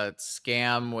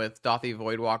scam with Dothy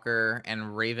Voidwalker and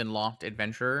Ravenloft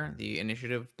Adventurer, the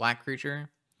initiative black creature.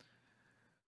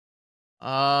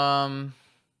 Um,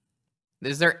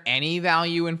 is there any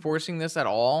value in forcing this at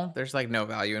all? There's like no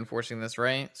value in forcing this,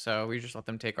 right? So we just let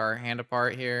them take our hand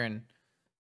apart here and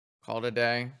call it a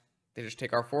day. They just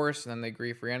take our force and then they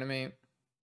grief reanimate.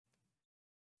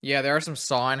 Yeah, there are some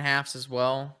saw in halves as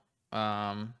well.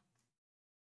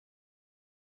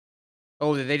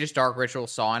 Oh, did they just Dark Ritual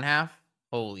saw in half?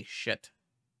 Holy shit.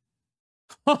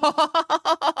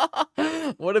 What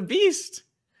a beast.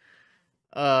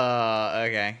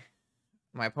 Okay.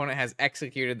 My opponent has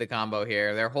executed the combo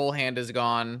here. Their whole hand is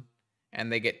gone,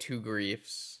 and they get 2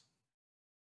 griefs.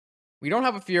 We don't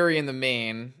have a Fury in the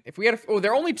main. If we had oh,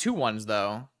 there are only 2 ones,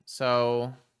 though.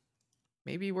 So,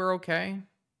 maybe we're okay.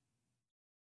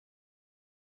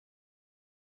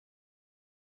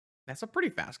 That's a pretty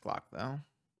fast clock, though.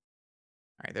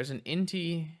 All right, there's an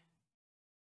Inti.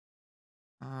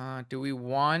 Do we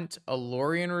want a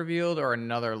Lorien revealed or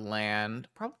another land?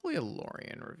 Probably a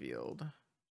Lorien revealed.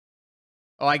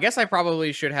 Oh, I guess I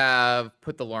probably should have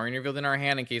put the Lorien revealed in our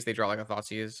hand in case they draw like a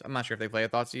Thoughtseize. I'm not sure if they play a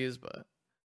Thoughtseize, but...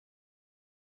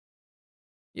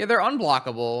 Yeah, they're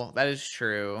unblockable. That is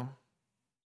true.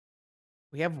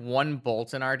 We have 1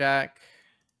 Bolt in our deck.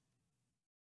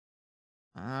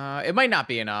 It might not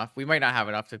be enough. We might not have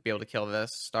enough to be able to kill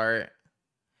this start.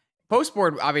 Post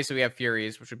board, obviously we have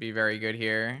Furies, which would be very good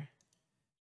here.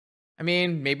 I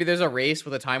mean, maybe there's a race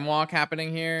with a Time Walk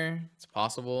happening here. It's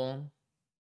possible.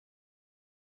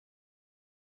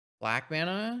 Black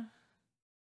mana.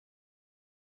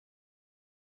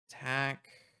 Attack.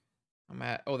 I'm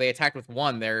at. Oh, they attacked with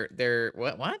 1. They're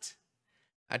what?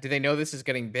 Do they know this is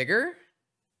getting bigger?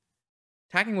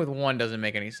 Attacking with 1 doesn't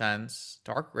make any sense.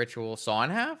 Dark Ritual saw in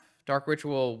half? Dark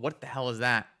Ritual, what the hell is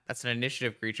that? That's an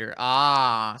initiative creature.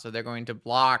 Ah, so they're going to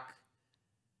block.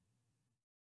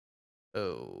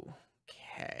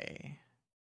 Okay.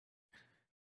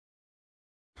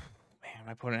 Man,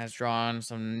 my opponent has drawn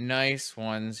some nice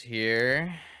ones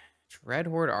here.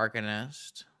 Dreadhorde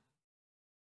Arcanist.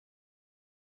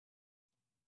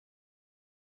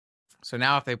 So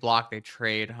now if they block, they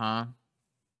trade, huh?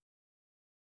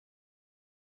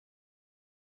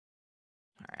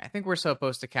 All right, I think we're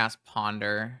supposed to cast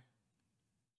Ponder.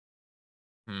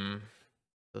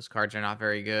 Those cards are not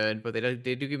very good, but they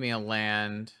do give me a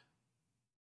land.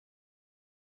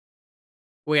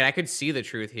 Wait, I could see the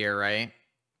truth here, right?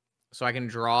 So I can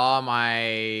draw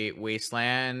my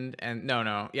Wasteland and...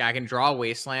 No. Yeah, I can draw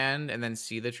Wasteland and then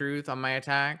see the truth on my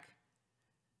attack.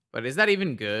 But is that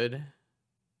even good?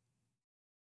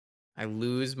 I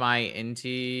lose my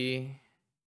Inti.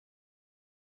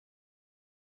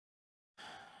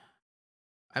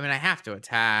 I mean, I have to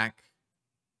attack.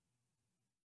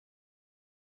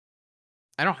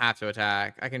 I don't have to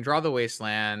attack. I can draw the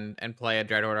Wasteland and play a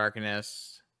Dreadhorde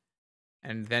Arcanist.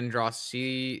 And then draw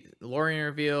see Lorien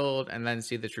revealed and then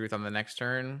see the truth on the next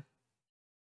turn.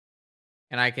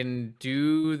 And I can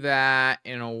do that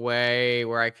in a way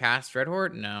where I cast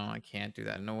Dreadhorde? No, I can't do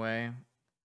that in a way.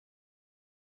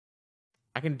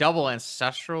 I can double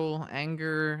Ancestral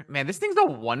Anger. Man, this thing's a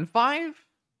 1/5?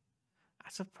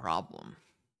 That's a problem.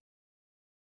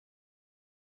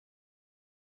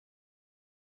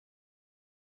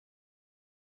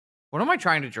 What am I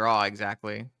trying to draw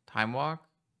exactly? Time Walk?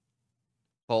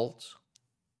 Bolt?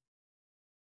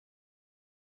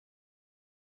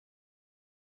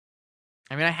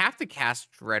 I mean, I have to cast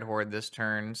Dreadhorde this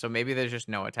turn, so maybe there's just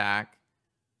no attack.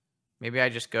 Maybe I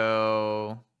just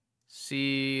go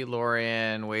see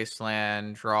Lorien,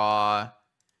 Wasteland, draw,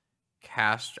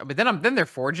 cast. But then they're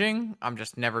forging. I'm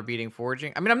just never beating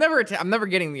forging. I mean, I'm never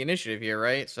getting the initiative here,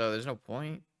 right? So there's no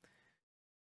point.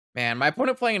 Man, my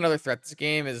opponent playing another threat this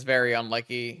game is very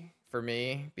unlucky for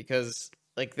me because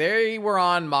like they were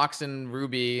on Mox and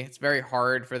Ruby. It's very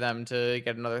hard for them to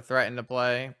get another threat into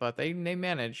play, but they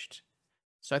managed.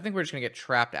 So I think we're just gonna get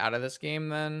trapped out of this game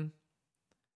then.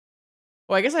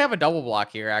 Well, I guess I have a double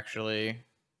block here actually.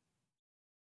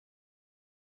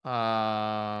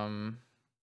 That's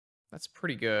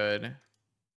pretty good.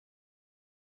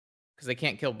 Because they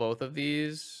can't kill both of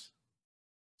these.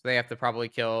 So they have to probably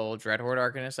kill Dreadhorde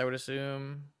Arcanist, I would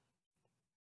assume.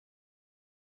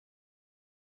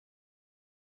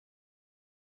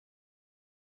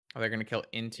 Oh, they're going to kill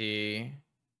Inti.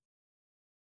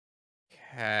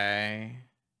 Okay.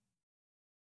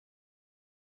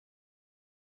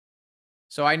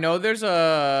 So I know there's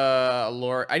a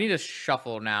lore. I need to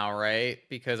shuffle now, right?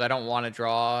 Because I don't want to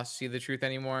draw See the Truth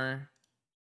anymore.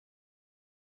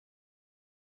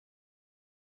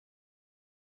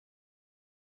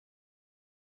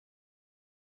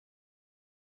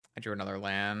 drew another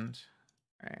land.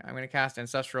 All right, I'm going to cast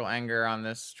Ancestral Anger on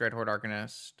this Dreadhorde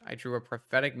Arcanist. I drew a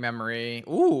Prophetic Memory.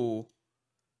 Ooh.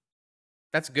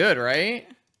 That's good, right?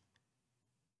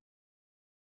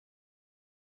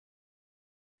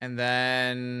 And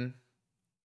then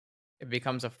it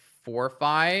becomes a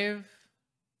 4/5.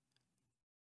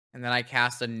 And then I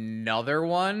cast another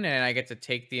one, and I get to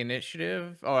take the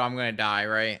initiative. Oh, I'm going to die,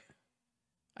 right?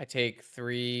 I take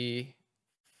 3,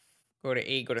 go to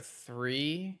 8, go to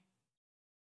 3.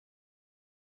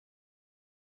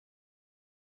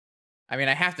 I mean,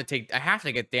 I have to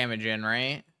get damage in,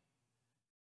 right?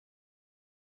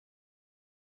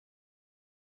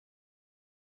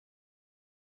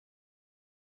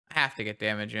 I have to get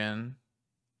damage in.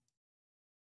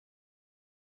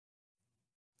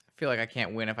 I feel like I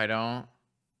can't win if I don't.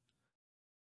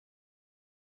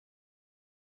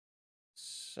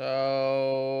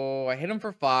 So I hit him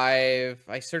for 5.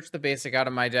 I searched the basic out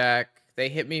of my deck. They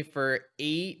hit me for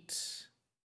 8.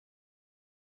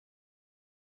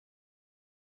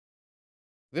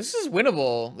 This is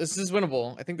winnable. This is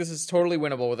winnable. I think this is totally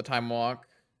winnable with a time walk.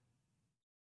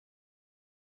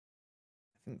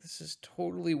 I think this is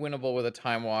totally winnable with a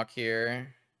time walk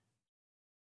here.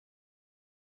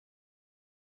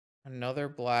 Another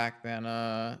black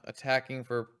mana. Attacking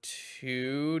for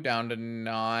 2, down to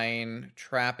 9.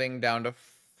 Trapping down to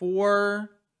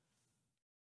 4.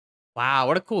 Wow,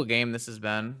 what a cool game this has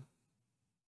been.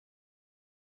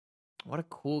 What a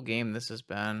cool game this has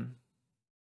been.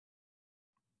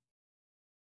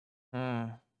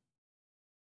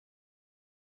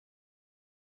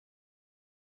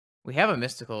 We have a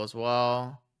mystical as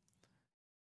well.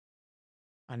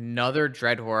 Another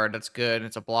Dreadhorde. That's good.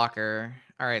 It's a blocker.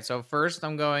 All right, so first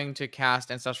I'm going to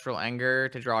cast Ancestral Anger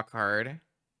to draw a card.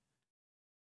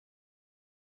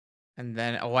 And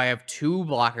then, oh, I have 2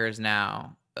 blockers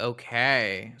now.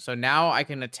 Okay, so now I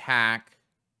can attack.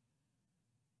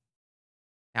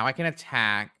 Now I can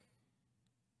attack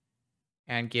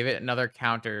and give it another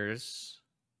counters.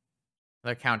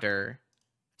 Another counter.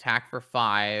 Attack for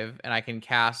 5, and I can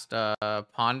cast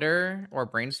Ponder or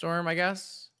Brainstorm, I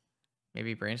guess.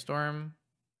 Maybe Brainstorm.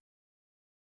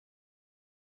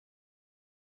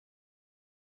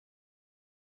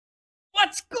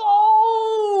 Let's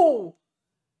go!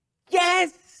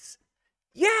 Yes!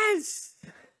 Yes!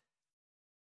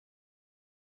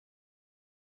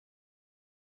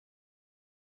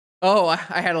 Oh,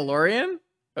 I had a Lorien?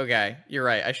 Okay, you're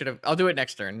right. I should have. I'll do it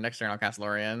next turn. Next turn, I'll cast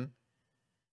Lorien.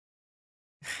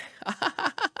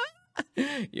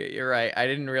 You're right. I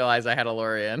didn't realize I had a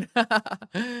Lorien.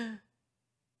 Yeah,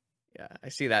 I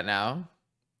see that now.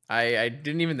 I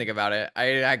didn't even think about it.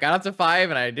 I got up to 5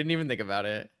 and I didn't even think about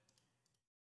it.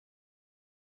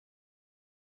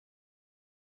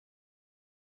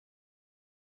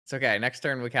 It's okay. Next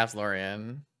turn we cast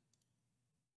Lorien.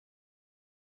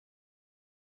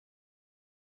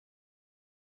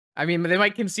 I mean, they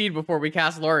might concede before we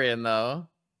cast Lorien, though.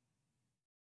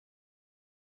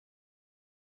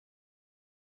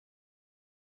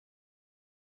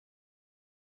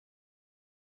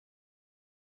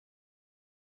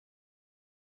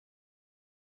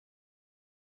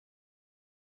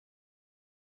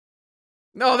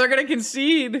 No, they're gonna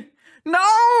concede. No,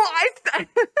 I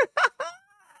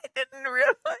didn't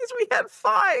realize we had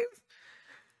 5.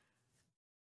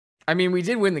 I mean, we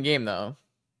did win the game though.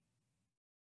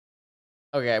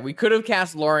 Okay, we could have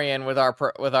cast Lorien with our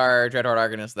Dreadhorde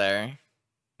Arcanist there.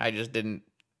 I just didn't.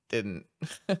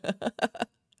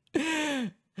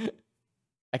 I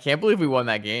can't believe we won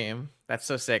that game. That's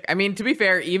so sick. I mean, to be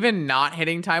fair, even not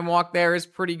hitting Time Walk there is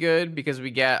pretty good because we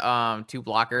get 2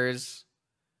 blockers.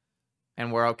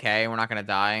 And we're okay. We're not going to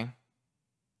die.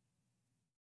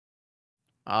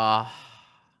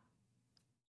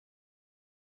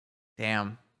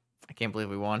 Damn. I can't believe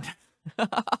we won.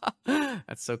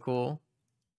 That's so cool.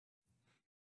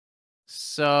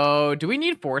 So, do we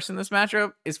need Force in this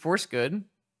matchup? Is Force good?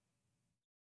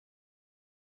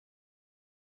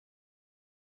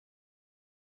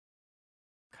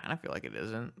 Kind of feel like it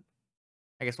isn't.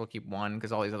 I guess we'll keep 1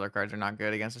 because all these other cards are not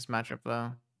good against this matchup,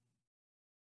 though.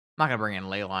 I'm not going to bring in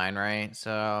Leyline, right?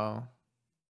 So,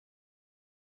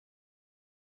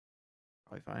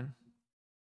 probably fine.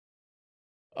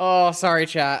 Oh, sorry,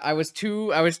 chat. I was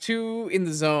too in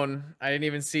the zone. I didn't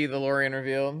even see the Lorien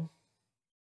reveal.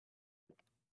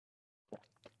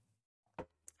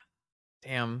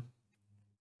 Damn.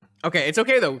 Okay, it's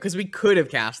okay though, because we could have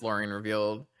cast Lorien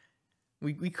revealed.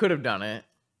 We could have done it.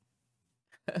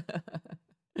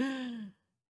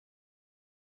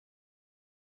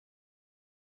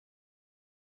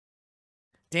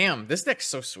 Damn, this deck's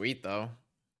so sweet though.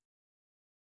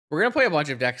 We're gonna play a bunch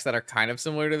of decks that are kind of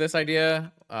similar to this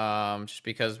idea, just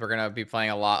because we're gonna be playing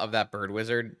a lot of that Bird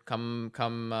Wizard come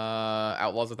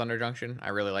Outlaws of Thunder Junction. I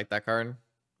really like that card.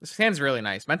 This hand's really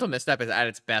nice. Mental Misstep is at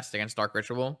its best against Dark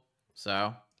Ritual,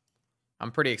 so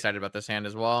I'm pretty excited about this hand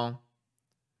as well.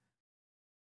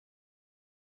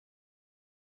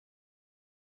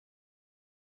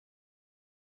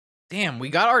 Damn, we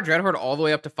got our Dreadhorde all the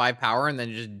way up to 5 power and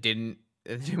then just didn't.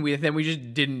 We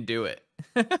just didn't do it.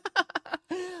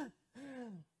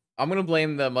 I'm gonna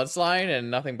blame the mudslide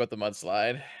and nothing but the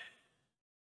mudslide.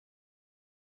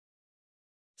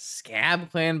 Scab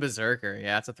Clan Berserker.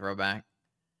 Yeah, it's a throwback.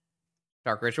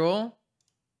 Dark Ritual?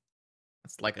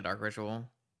 It's like a Dark Ritual.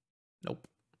 Nope.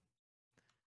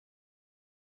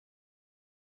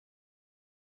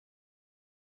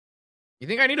 You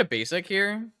think I need a basic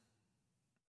here?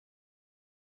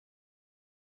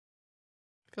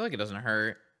 I feel like it doesn't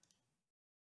hurt.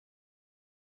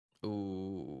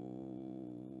 Ooh.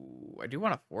 I do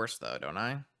want to force, though, don't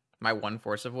I? My one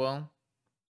Force of Will.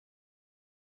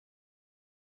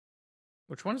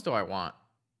 Which ones do I want?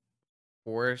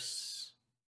 Force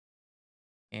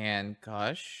and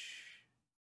Gush.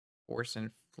 Force and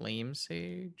Flame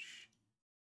Sage.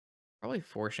 Probably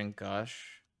Force and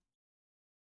Gush.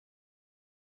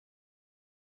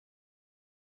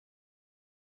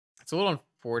 It's a little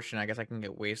unfortunate. I guess I can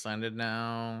get Wastelanded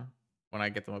now when I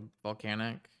get the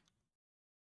Volcanic.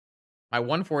 My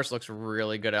one Force looks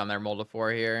really good on their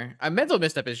Moldifor here. Mental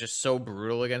Misstep is just so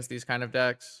brutal against these kind of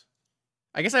decks.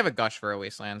 I guess I have a Gush for a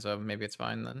Wasteland, so maybe it's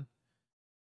fine then.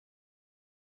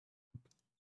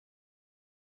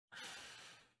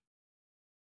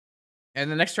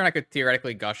 And the next turn I could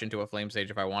theoretically Gush into a Flame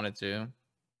Sage if I wanted to.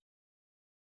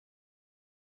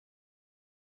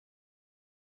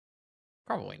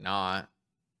 Probably not.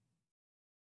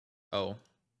 Oh.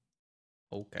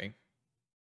 Okay.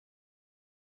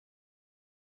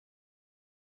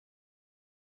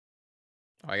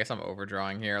 Oh, I guess I'm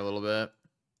overdrawing here a little bit.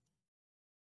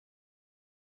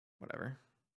 Whatever.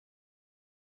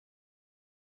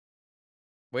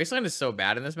 Wasteland is so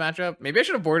bad in this matchup. Maybe I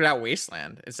should have boarded out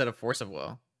Wasteland instead of Force of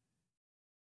Will.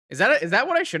 Is that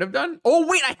what I should have done? Oh,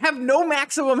 wait, I have no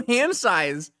maximum hand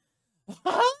size.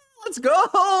 Let's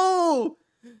go.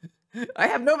 I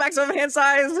have no maximum hand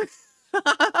size.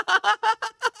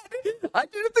 I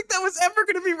didn't think that was ever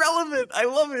going to be relevant. I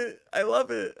love it. I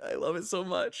love it. I love it so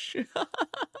much.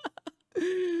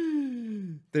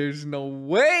 There's no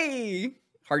way.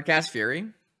 Hardcast Fury.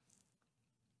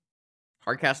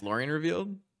 Hardcast Lorien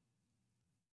revealed.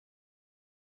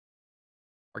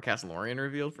 Hardcast Lorien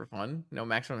revealed for fun. No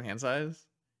maximum hand size.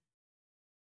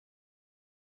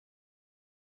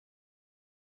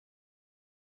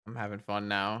 I'm having fun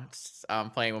now. I'm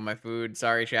playing with my food.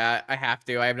 Sorry, chat. I have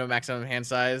to. I have no maximum hand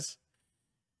size.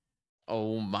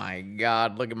 Oh my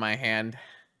god. Look at my hand.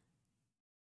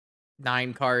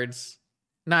 9 cards.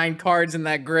 9 cards in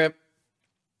that grip.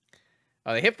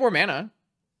 Oh, they hit 4 mana.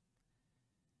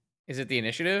 Is it the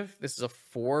initiative? This is a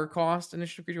 4-cost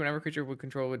initiative creature. Whenever a creature would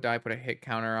control would die, put a hit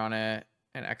counter on it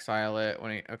and exile it.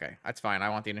 Okay, that's fine. I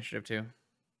want the initiative too.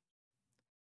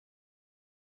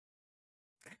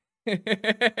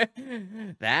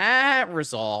 That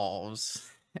resolves.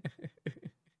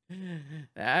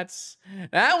 That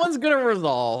one's gonna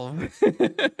resolve.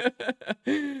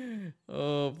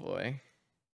 Oh boy.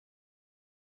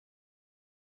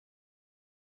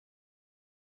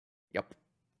 Yep.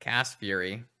 Cast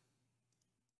Fury.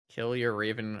 Kill your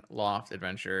Ravenloft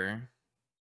adventure.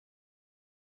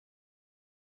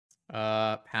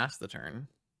 Pass the turn.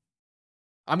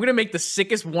 I'm gonna make the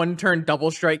sickest 1-turn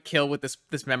double strike kill with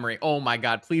this memory. Oh my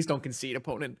god, please don't concede,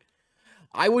 opponent.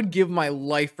 I would give my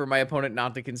life for my opponent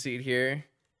not to concede here.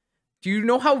 Do you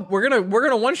know how we're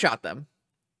gonna one-shot them?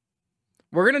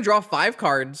 We're gonna draw 5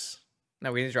 cards.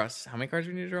 No, we need to draw how many cards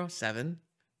we need to draw? 7?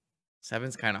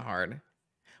 7's kind of hard.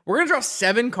 We're gonna draw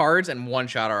 7 cards and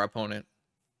one-shot our opponent.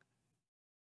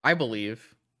 I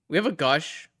believe. We have a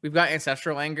Gush. We've got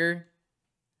Ancestral Anger.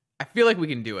 I feel like we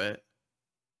can do it.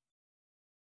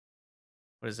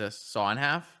 What is this? Saw in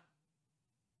half?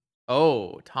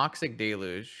 Oh, Toxic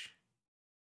Deluge.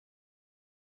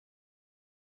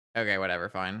 Okay, whatever,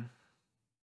 fine.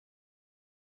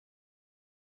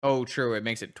 Oh, true. It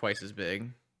makes it twice as big.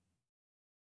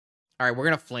 All right, we're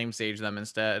going to Flame Sage them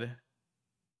instead.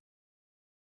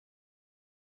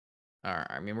 All right,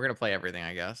 I mean, we're going to play everything,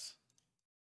 I guess.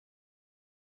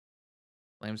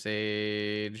 Flame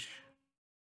Sage.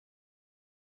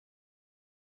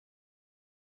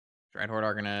 Dreadhorde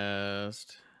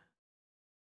Arcanist.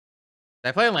 Did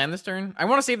I play a land this turn? I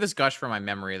want to save this Gush for my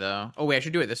memory, though. Oh, wait, I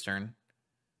should do it this turn.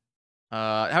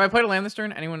 Have I played a land this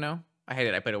turn? Anyone know? I hate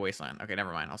it. I played a Wasteland. Okay,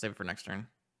 never mind. I'll save it for next turn.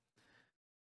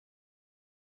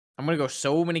 I'm going to go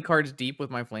so many cards deep with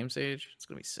my Flame Sage. It's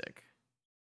going to be sick.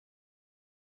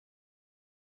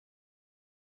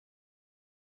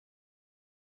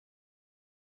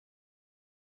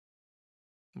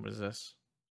 What is this?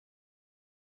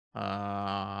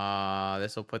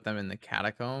 This will put them in the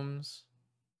catacombs.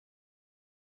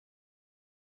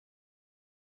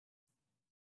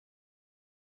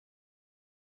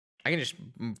 I can just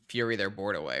Fury their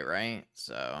board away, right?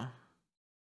 So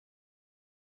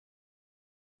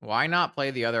why not play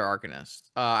the other Arcanist?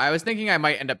 I was thinking I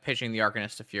might end up pitching the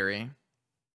Arcanist to Fury,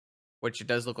 which it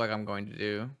does look like I'm going to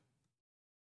do.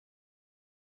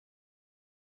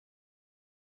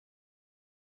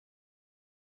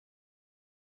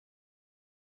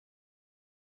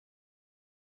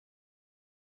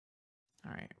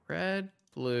 All right, red,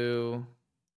 blue.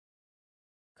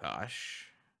 Gosh.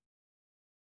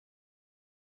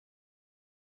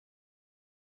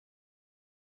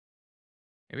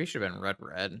 Maybe it should have been red,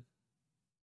 red.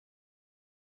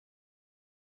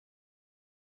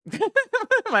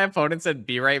 My opponent said,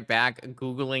 be right back,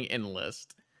 Googling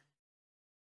Enlist.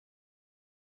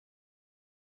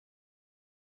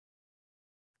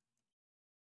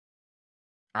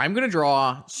 I'm going to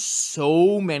draw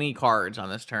so many cards on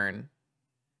this turn.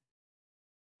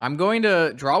 I'm going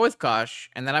to draw with Kush,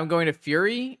 and then I'm going to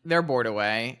Fury their board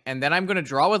away, and then I'm going to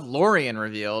draw with Lorien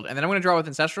revealed, and then I'm going to draw with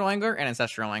Ancestral Anger and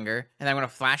Ancestral Anger, and then I'm going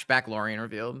to flash back Lorien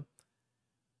revealed.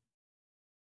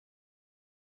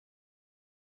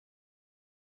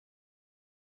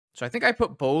 So I think I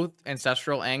put both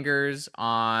Ancestral Angers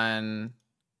on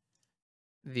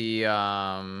the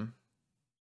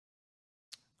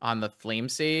Flame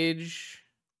Sage,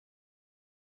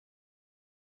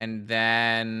 and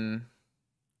then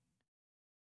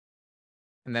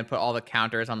put all the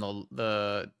counters on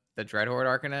the Dreadhorde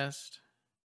Arcanist.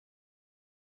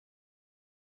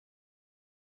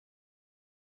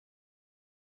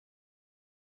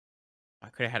 I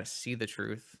could have had to see the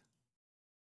truth.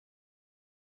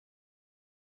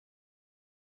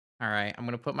 All right, I'm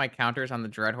gonna put my counters on the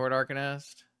Dreadhorde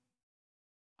Arcanist.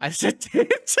 I said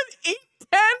it's an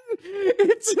 8-10.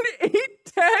 It's an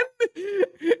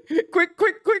 8-10. Quick!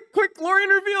 Lorien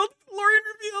revealed. Lorien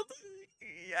revealed.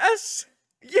 Yes.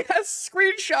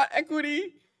 Screenshot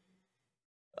equity.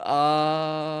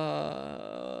 Holy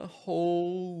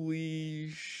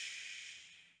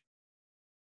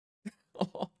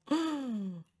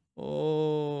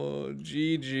Oh,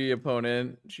 GG,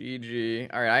 opponent. GG.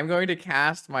 All right, I'm going to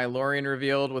cast my Lorien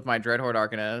revealed with my Dreadhorde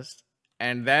Arcanist.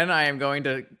 And then I am going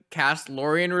to cast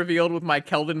Lorien revealed with my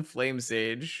Keldon Flame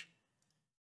Sage.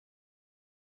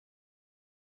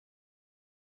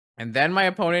 And then my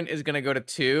opponent is going to go to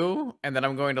 2, and then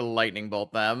I'm going to Lightning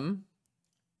Bolt them.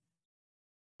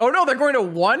 Oh, no, they're going to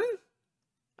 1? Oh,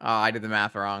 I did the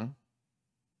math wrong.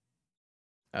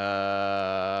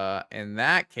 In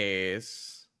that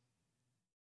case,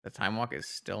 the Time Walk is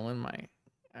still in my...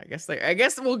 I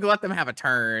guess we'll let them have a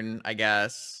turn, I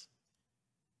guess.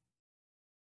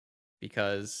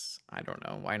 Because, I don't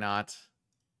know, why not?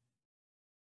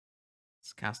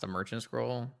 Let's cast a Merchant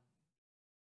Scroll.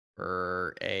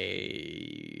 For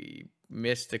a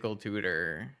Mystical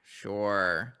Tutor.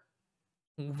 Sure.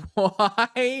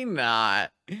 Why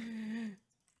not?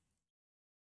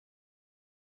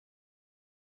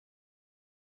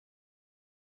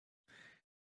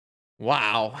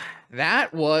 Wow.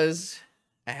 That was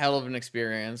a hell of an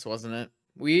experience, wasn't it?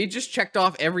 We just checked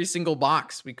off every single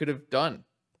box we could have done.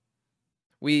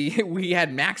 We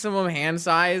had maximum hand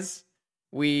size.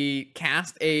 We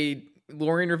cast a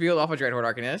Lorien revealed off a Dreadhorde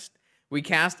Arcanist. We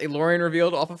cast a Lorien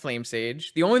revealed off a Flame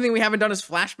Sage. The only thing we haven't done is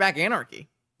Flashback Anarchy.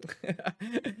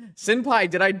 Sinpai,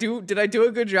 did I do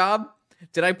a good job?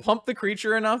 Did I pump the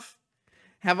creature enough?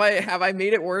 Have I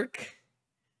made it work?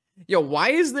 Yo, why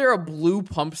is there a blue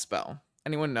pump spell?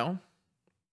 Anyone know?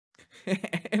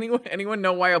 Anyone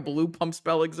know why a blue pump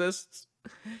spell exists?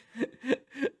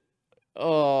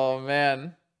 Oh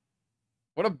man.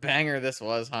 What a banger this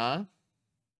was, huh?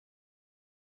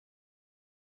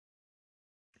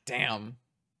 Damn.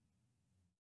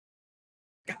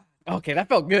 Okay, that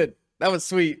felt good. That was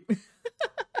sweet.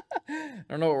 I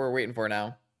don't know what we're waiting for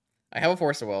now. I have a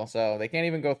Force of Will, so they can't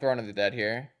even go Throne of the Dead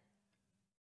here.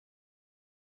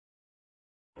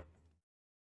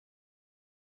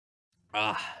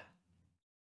 Ah.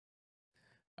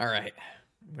 All right.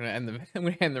 I'm gonna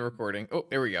end the recording. Oh,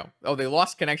 there we go. Oh, they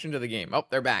lost connection to the game. Oh,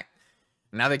 they're back.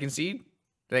 Now they concede. Do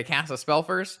they cast a spell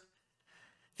first?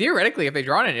 Theoretically, if they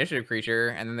draw an initiative creature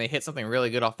and then they hit something really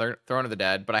good off their Throne of the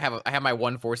Dead, but I have my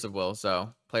one Force of Will,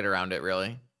 so played around it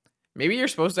really. Maybe you're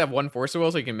supposed to have one Force of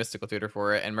Will so you can Mystical Tutor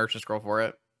for it and Merchant Scroll for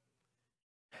it.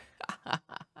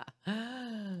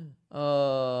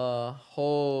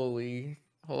 Holy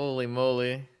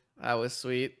moly. That was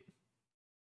sweet.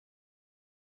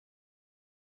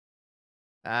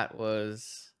 That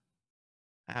was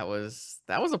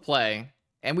a play.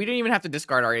 And we didn't even have to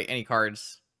discard any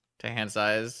cards to hand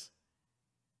size.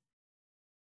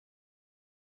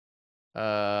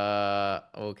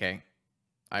 Okay.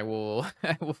 I will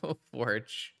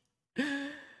forge.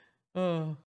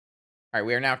 Oh. All right,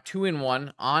 we are now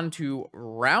 2-1 on to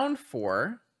round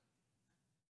 4.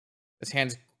 This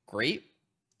hand's great.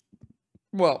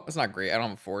 Well, it's not great. I don't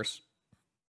have a Force.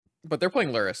 But they're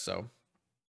playing Lurrus, so.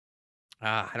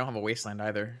 I don't have a Wasteland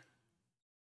either.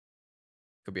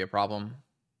 Could be a problem.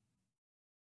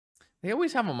 They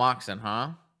always have a Moxen,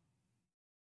 huh?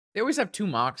 They always have 2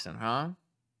 Moxen, huh?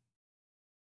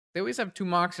 They always have 2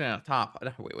 Moxen and a top.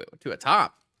 Wait, 2 a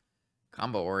top.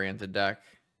 Combo-oriented deck.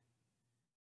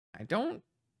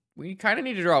 We kind of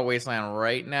need to draw a Wasteland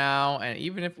right now, and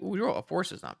even if we draw a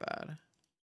Force is not bad.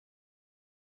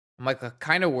 I'm like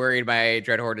kind of worried my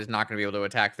Dreadhorde is not going to be able to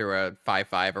attack through a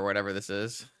 5/5 or whatever this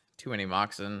is. Too many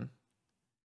Moxen.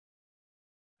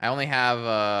 I only have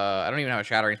I don't even have a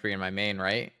Shattering Spree in my main,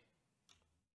 right?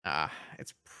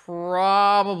 It's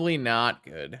probably not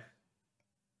good.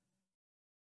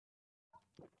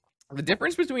 The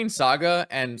difference between Saga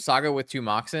and Saga with 2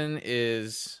 Moxen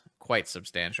is quite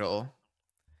substantial.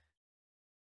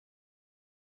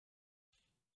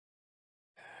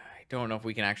 I don't know if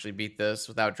we can actually beat this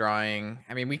without drawing.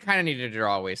 I mean, we kind of needed to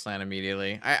draw a Wasteland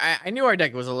immediately. I knew our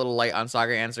deck was a little light on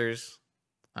Saga answers.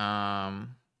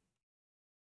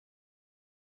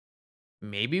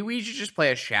 Maybe we should just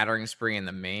play a Shattering Spree in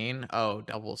the main. Oh,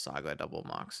 double Saga, double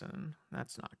Moxen.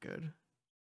 That's not good.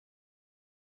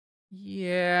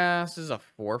 Yeah, this is a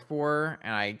 4/4,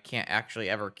 and I can't actually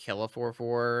ever kill a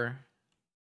 4/4.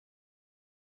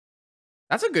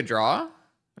 That's a good draw.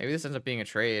 Maybe this ends up being a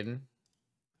trade.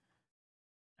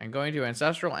 I'm going to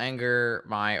Ancestral Anger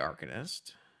my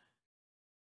Arcanist.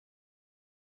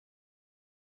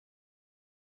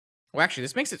 Well, actually,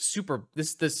 this makes it super.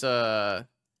 This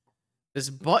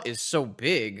butt is so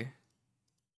big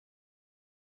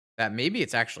that maybe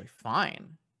it's actually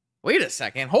fine. Wait a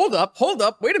second. Hold up.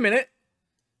 Wait a minute.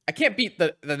 I can't beat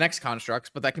the next constructs,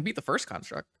 but I can beat the first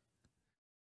construct.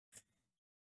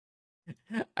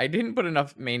 I didn't put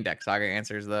enough main deck Saga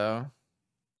answers, though.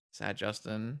 Sad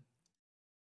Justin.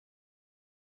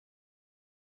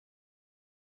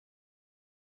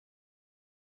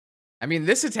 I mean,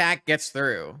 this attack gets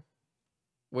through,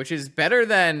 which is better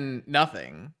than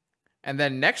nothing. And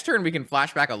then next turn we can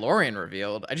flashback a Lorien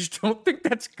revealed. I just don't think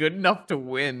that's good enough to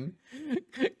win,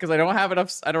 because I don't have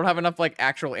enough like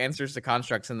actual answers to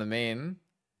constructs in the main.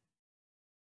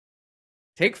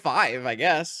 Take 5, I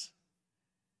guess.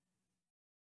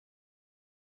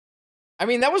 I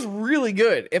mean, that was really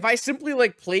good. If I simply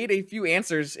like played a few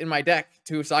answers in my deck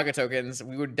to Saga tokens,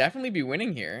 we would definitely be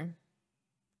winning here.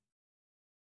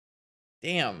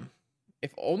 Damn.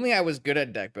 If only I was good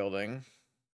at deck building.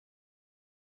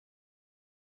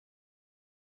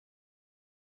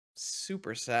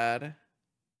 Super sad.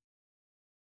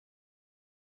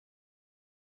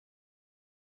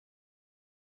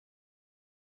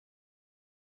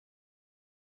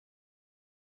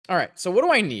 All right, so what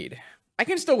do I need? I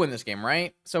can still win this game,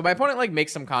 right? So my opponent like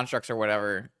makes some constructs or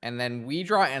whatever, and then we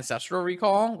draw Ancestral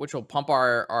Recall, which will pump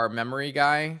our memory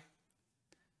guy.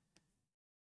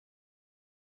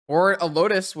 Or a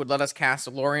Lotus would let us cast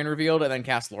Lorien Revealed and then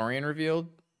cast Lorien Revealed.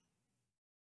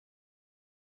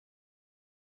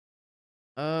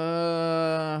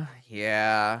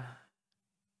 Yeah.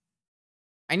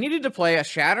 I needed to play a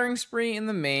Shattering Spree in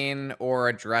the main or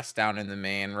a Dress Down in the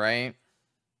main, right?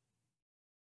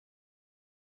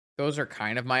 Those are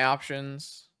kind of my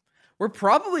options. We're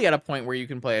probably at a point where you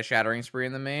can play a Shattering Spree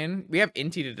in the main. We have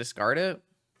Inti to discard it.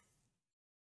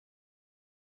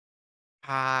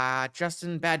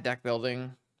 Justin, bad deck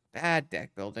building. Bad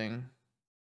deck building.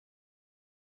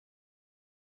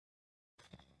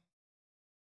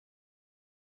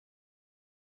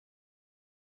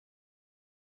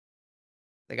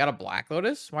 They got a Black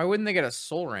Lotus? Why wouldn't they get a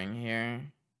Soul Ring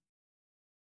here?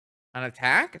 An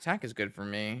attack? Attack is good for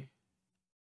me.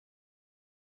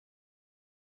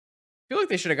 I feel like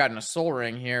they should have gotten a Soul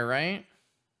Ring here, right?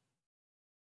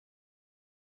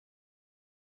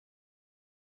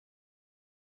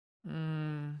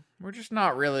 We're just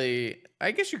not really...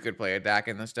 I guess you could play a deck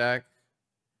in this deck.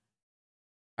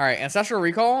 All right, Ancestral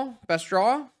Recall. Best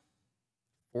draw.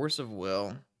 Force of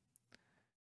Will.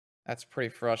 That's pretty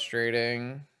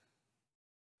frustrating.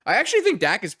 I actually think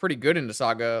Dak is pretty good into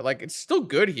Saga. Like, it's still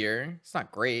good here. It's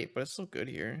not great, but it's still good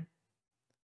here.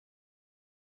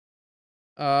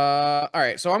 All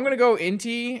right, so I'm gonna go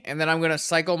Inti, and then I'm gonna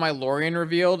cycle my Lorien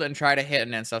revealed and try to hit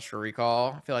an Ancestral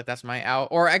Recall. I feel like that's my out.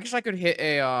 Or I guess I could hit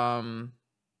a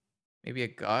maybe a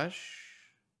Gush.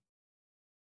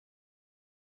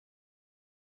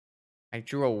 I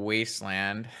drew a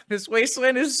Wasteland. This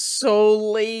Wasteland is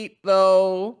so late,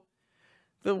 though.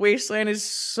 The Wasteland is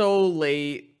so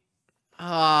late.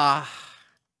 Ah,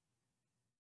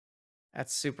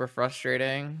 that's super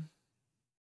frustrating.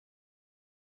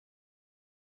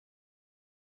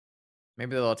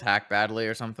 Maybe they'll attack badly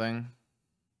or something.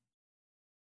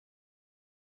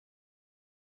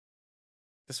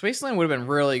 This Wasteland would have been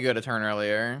really good a turn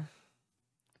earlier.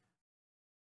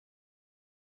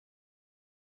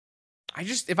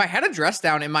 If I had a dress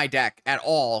down in my deck at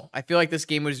all, I feel like this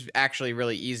game was actually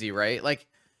really easy, right? Like,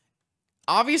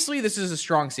 obviously this is a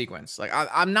strong sequence. Like,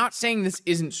 I'm not saying this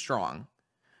isn't strong,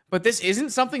 but this isn't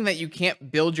something that you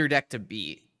can't build your deck to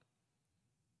beat.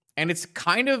 And it's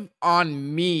kind of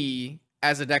on me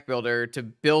as a deck builder to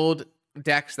build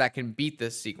decks that can beat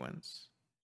this sequence.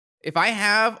 If I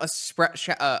have a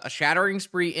Shattering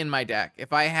Spree in my deck,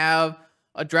 if I have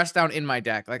a Dress Down in my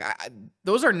deck, like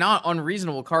those are not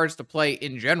unreasonable cards to play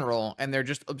in general, and they're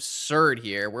just absurd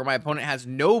here, where my opponent has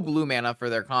no blue mana for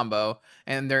their combo,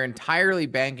 and they're entirely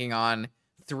banking on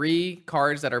 3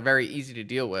 cards that are very easy to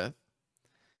deal with.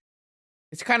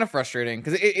 It's kind of frustrating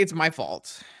because it's my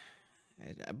fault,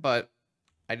 but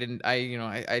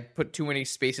I put too many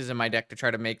spaces in my deck to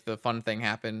try to make the fun thing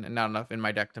happen, and not enough in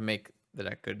my deck to make the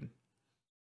deck good.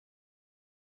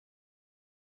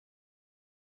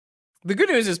 The good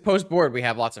news is post-board, we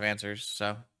have lots of answers,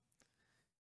 so.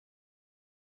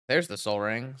 There's the Soul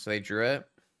Ring, so they drew it.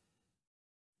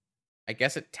 I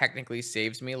guess it technically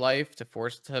saves me life to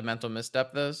force to mental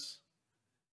misstep this.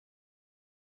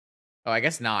 Oh, I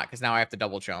guess not, because now I have to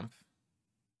double jump.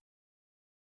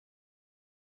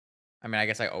 I mean, I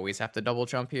guess I always have to double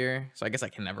jump here, so I guess I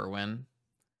can never win.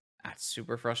 That's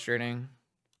super frustrating.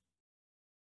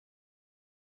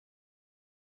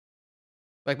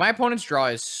 Like, my opponent's draw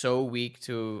is so weak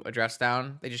to a dress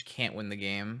down, they just can't win the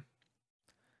game.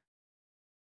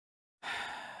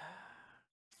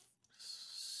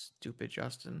 Stupid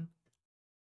Justin.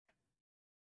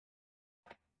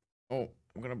 Oh,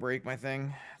 I'm gonna break my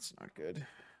thing. That's not good.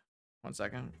 1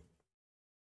 second.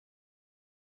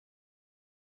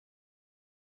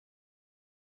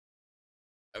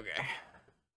 Okay.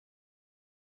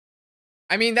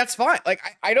 I mean, that's fine. Like,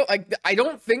 I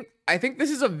think this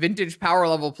is a vintage power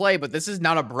level play, but this is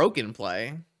not a broken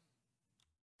play.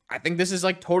 I think this is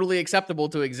like totally acceptable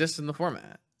to exist in the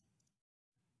format.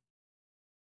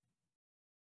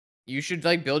 You should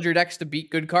like build your decks to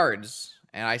beat good cards.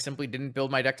 And I simply didn't build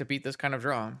my deck to beat this kind of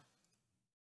draw.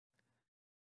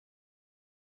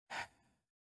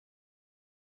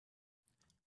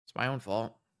 It's my own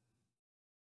fault.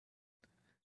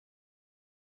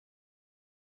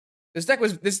 This deck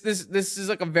was this is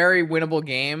like a very winnable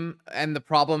game, and the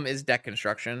problem is deck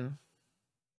construction.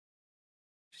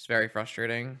 It's very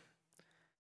frustrating.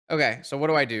 Okay, so what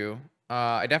do?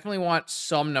 I definitely want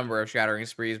some number of Shattering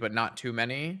Sprees, but not too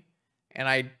many. And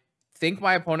I think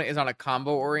my opponent is on a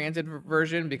combo-oriented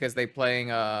version because they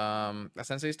playing a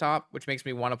Sensei's Top, which makes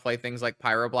me want to play things like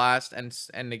Pyroblast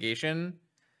and Negation.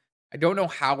 I don't know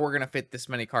how we're gonna fit this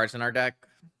many cards in our deck.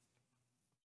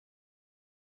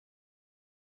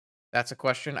 That's a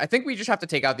question. I think we just have to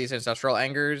take out these Ancestral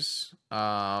Angers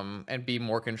and be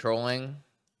more controlling.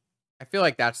 I feel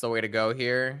like that's the way to go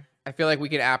here. I feel like we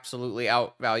could absolutely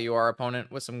outvalue our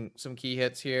opponent with some key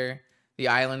hits here. The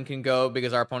island can go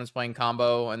because our opponent's playing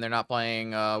combo and they're not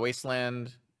playing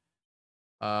Wasteland.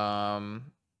 I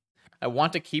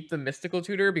want to keep the Mystical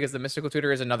Tutor because the Mystical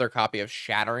Tutor is another copy of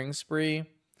Shattering Spree.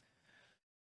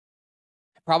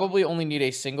 I probably only need a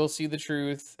single See the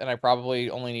Truth, and I probably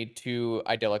only need 2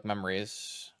 Idyllic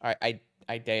Memories.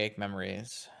 Idaic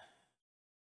Memories.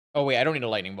 Oh, wait, I don't need a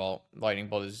Lightning Bolt. Lightning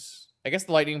Bolt is... I guess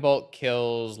the Lightning Bolt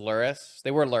kills Lurrus. They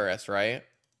were Lurrus, right?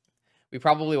 We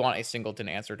probably want a singleton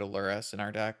answer to Lurrus in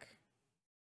our deck.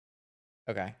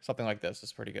 Okay, something like this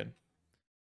is pretty good.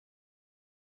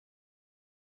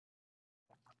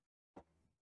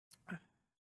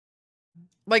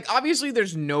 Like, obviously,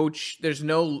 there's no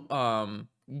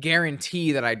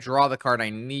guarantee that I draw the card I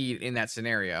need in that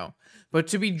scenario. But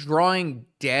to be drawing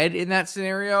dead in that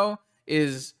scenario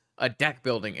is a deck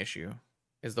building issue,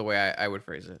 is the way I would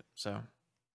phrase it. So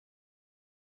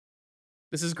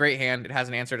this is great hand. It has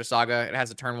an answer to Saga. It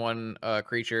has a turn 1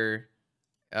 creature.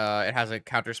 It has a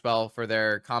counter spell for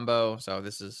their combo. So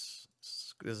this is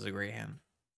a great hand.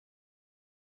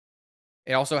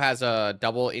 It also has a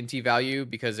double Inti value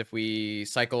because if we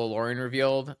cycle Lorien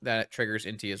revealed, that triggers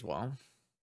Inti as well.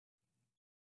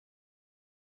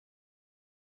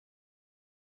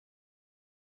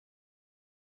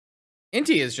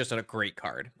 Inti is just a great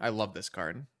card. I love this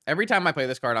card. Every time I play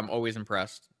this card, I'm always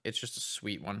impressed. It's just a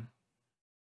sweet one.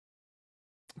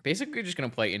 Basically just going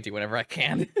to play Inti whenever I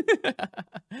can.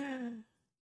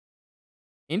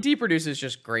 Inti produces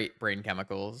just great brain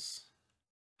chemicals.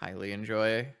 Highly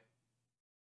enjoy.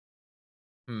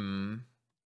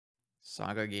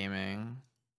 Saga Gaming.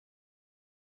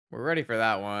 We're ready for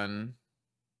that one.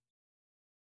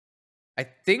 I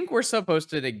think we're supposed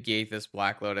to negate this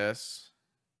Black Lotus.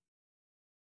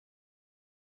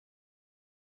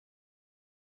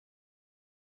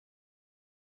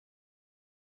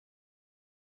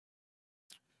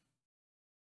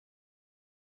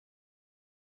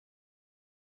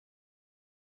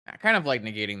 I kind of like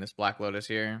negating this Black Lotus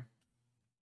here.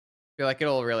 I feel like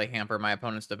it'll really hamper my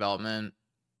opponent's development.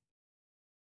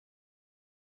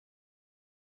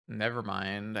 Never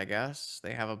mind, I guess.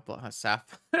 They have a Sap.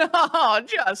 Oh,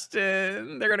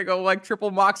 Justin! They're gonna go like triple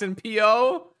Mox and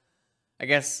PO? I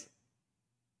guess.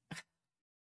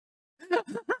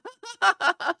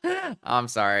 I'm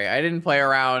sorry. I didn't play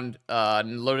around.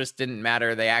 Lotus didn't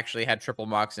matter. They actually had triple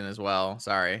Mox in as well.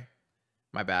 Sorry.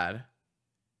 My bad.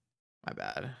 My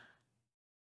bad.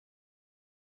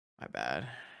 My bad.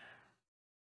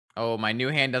 Oh, my new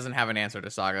hand doesn't have an answer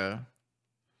to Saga.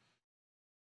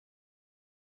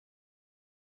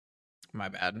 My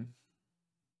bad.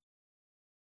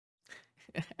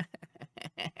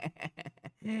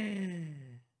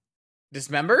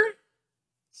 Dismember?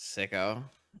 Sicko.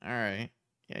 All right.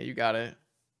 Yeah, you got it.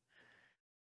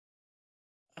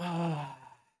 Oh.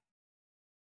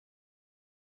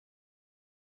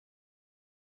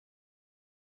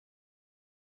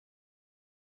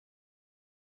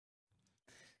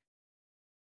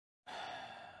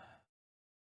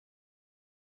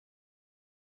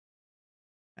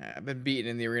 I've been beaten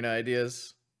in the arena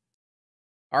ideas.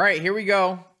 All right, here we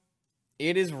go.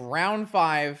 It is round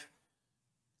 5.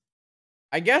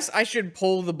 I guess I should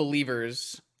poll the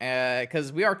believers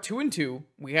because we are 2-2.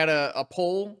 We had a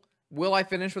poll. Will I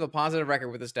finish with a positive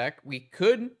record with this deck? We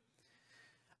could.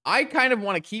 I kind of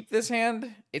want to keep this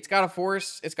hand. It's got a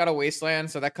force. It's got a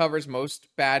wasteland. So that covers most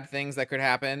bad things that could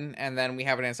happen. And then we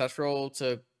have an ancestral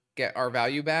to get our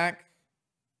value back.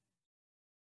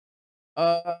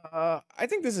 I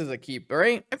think this is a keep,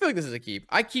 right? I feel like this is a keep.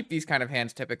 I keep these kind of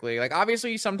hands typically. Like,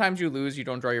 obviously, sometimes you lose. You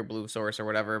don't draw your blue source or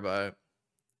whatever, but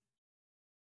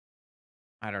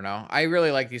I don't know. I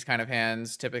really like these kind of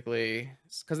hands typically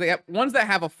because they have ones that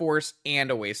have a force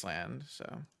and a wasteland.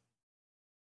 So,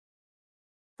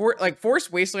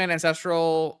 force, wasteland,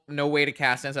 ancestral, no way to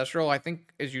cast ancestral, I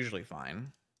think is usually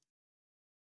fine.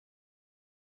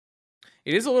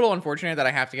 It is a little unfortunate that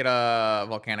I have to get a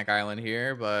volcanic island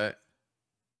here, but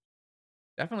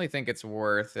definitely think it's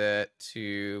worth it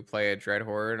to play a Dread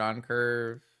Horde on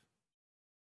curve.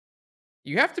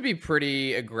 You have to be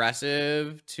pretty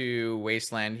aggressive to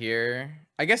wasteland here.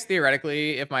 I guess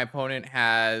theoretically, if my opponent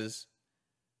has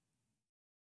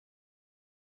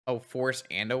a force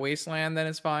and a wasteland, then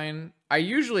it's fine. I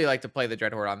usually like to play the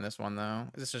Dread Horde on this one, though.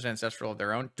 This is ancestral of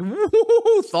their own.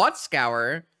 Ooh, Thought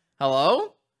Scour.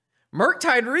 Hello?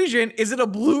 Murktide Regent. Is it a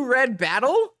blue-red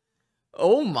battle?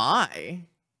 Oh my.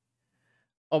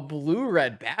 A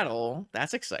blue-red battle?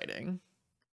 That's exciting.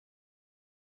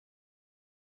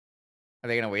 Are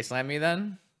they going to wasteland me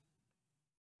then?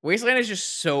 Wasteland is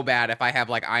just so bad if I have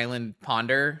like Island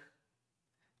Ponder.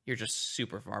 You're just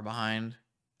super far behind.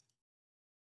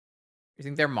 You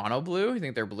think they're mono blue? You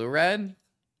think they're blue red? You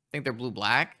think they're blue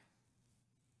black?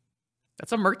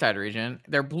 That's a Murktide Regent.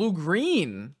 They're blue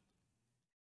green.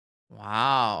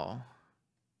 Wow.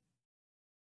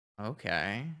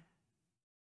 Okay.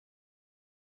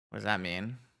 What does that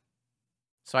mean?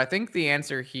 So I think the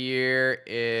answer here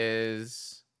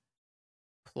is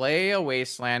play a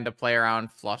Wasteland to play around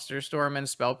Flusterstorm and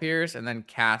Spell Pierce and then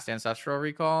cast Ancestral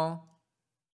Recall.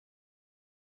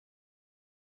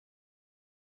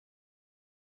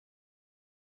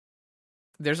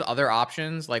 There's other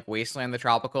options like Wasteland the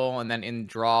Tropical and then in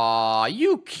draw.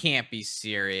 You can't be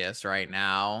serious right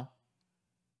now.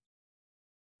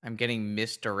 I'm getting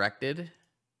misdirected.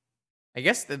 I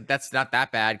guess that's not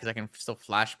that bad because I can still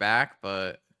flash back,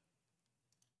 but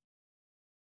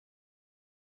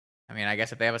I mean, I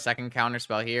guess if they have a second counter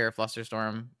spell here,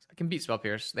 Flusterstorm, I can beat Spell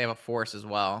Pierce. They have a force as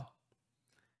well.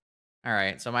 All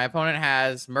right, so my opponent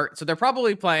has so they're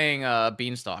probably playing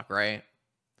Beanstalk, right?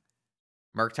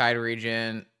 Murktide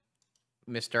Regent,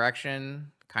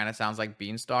 Misdirection. Kind of sounds like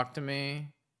Beanstalk to me.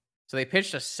 So they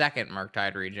pitched a second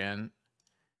Murktide Regent.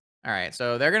 All right,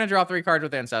 so they're going to draw 3 cards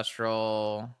with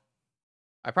Ancestral.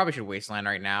 I probably should Wasteland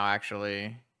right now,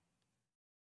 actually.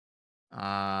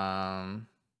 I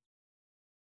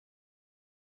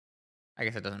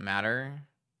guess it doesn't matter.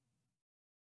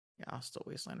 Yeah, I'll still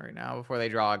Wasteland right now before they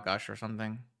draw a Gush or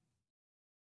something.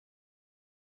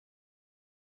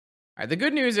 All right, the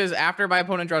good news is after my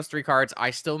opponent draws 3 cards,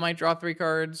 I still might draw 3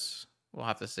 cards. We'll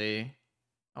have to see.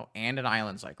 Oh, and an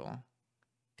Island Cycle.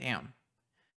 Damn.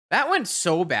 That went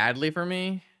so badly for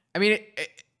me. I mean,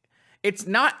 it's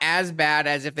not as bad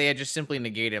as if they had just simply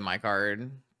negated my card,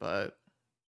 but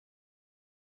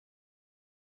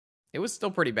it was still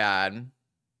pretty bad.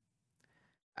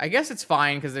 I guess it's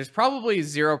fine because there's probably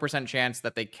 0% chance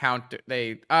that they counter.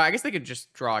 I guess they could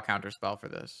just draw a counter spell for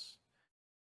this.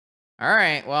 All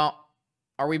right. Well,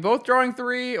 are we both drawing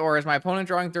 3, or is my opponent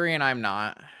drawing 3 and I'm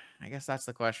not? I guess that's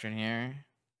the question here.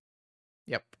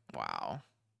 Yep. Wow.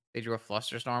 They drew a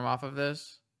Flusterstorm off of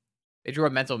this. They drew a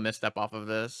Mental Misstep off of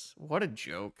this. What a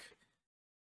joke.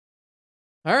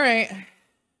 All right.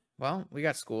 Well, we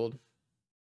got schooled.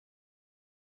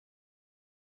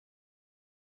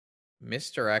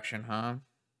 Misdirection, huh?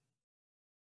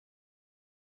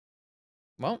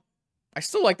 Well, I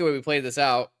still like the way we played this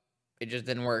out. It just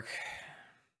didn't work.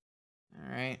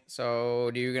 All right.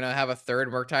 So, do you gonna have a third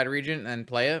Murktide Regent and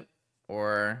play it?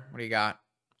 Or what do you got?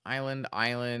 Island,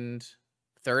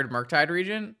 third Murktide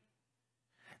Regent?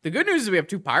 The good news is we have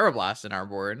 2 Pyroblasts in our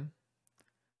board.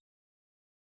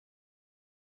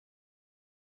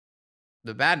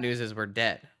 The bad news is we're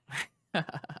dead.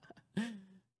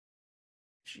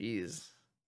 Jeez.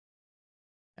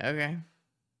 Okay.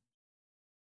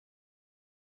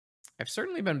 I've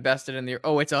certainly been bested in the...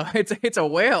 Oh, it's a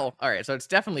whale. All right, so it's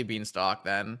definitely Beanstalk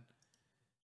then.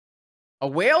 A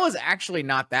whale is actually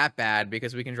not that bad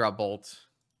because we can draw Bolt.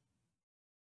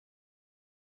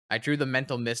 I drew the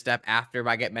Mental Misstep after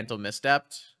I get Mental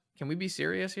Misstepped. Can we be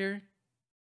serious here?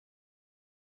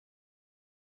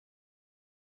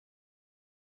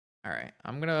 All right,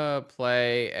 I'm gonna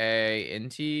play a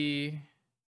Inti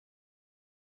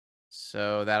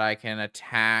so that I can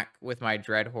attack with my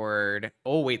Dreadhorde.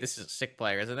 Oh wait, this is a sick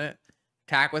player, isn't it?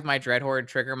 Attack with my Dreadhorde,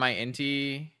 trigger my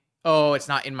Inti. Oh, it's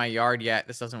not in my yard yet.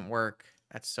 This doesn't work.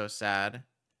 That's so sad.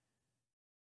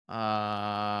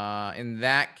 In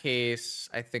that case,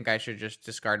 I think I should just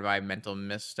discard my Mental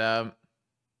Misstep. I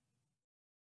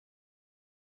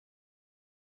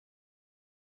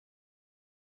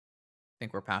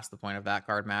think we're past the point of that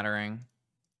card mattering.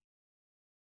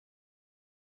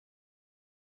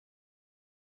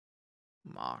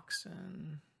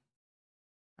 Moxen.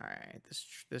 All right,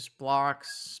 this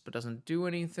blocks but doesn't do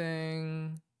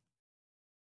anything.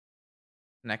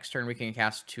 Next turn we can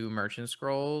cast 2 Merchant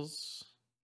Scrolls.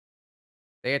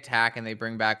 They attack and they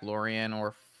bring back Lorien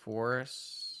or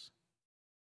Force.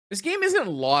 This game isn't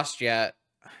lost yet,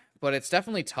 but it's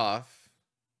definitely tough.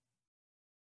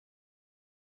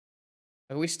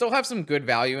 We still have some good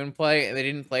value in play. They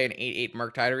didn't play an 8/8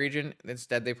 Murktide Regent.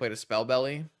 Instead, they played a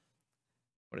Spellbelly.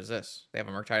 What is this? They have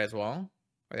a Murktide as well?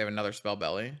 Or they have another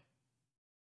Spellbelly?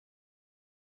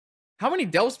 How many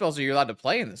Delve spells are you allowed to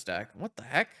play in this deck? What the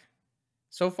heck?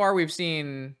 So far, we've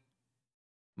seen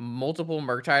multiple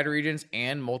Murktide Regents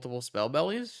and multiple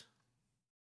Spellbellies.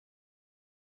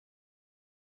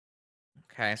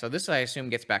 Okay, so this I assume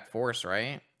gets back Force,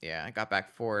 right? Yeah, I got back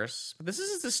Force. But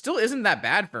this still isn't that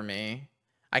bad for me.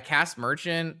 I cast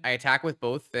Merchant. I attack with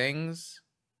both things.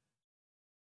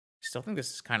 I still think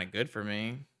this is kind of good for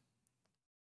me.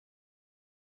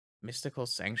 Mystical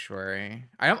Sanctuary.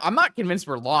 I'm not convinced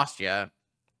we're lost yet.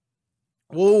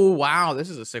 Oh, wow. This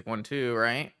is a sick one too,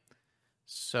 right?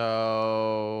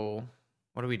 So,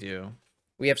 what do we do?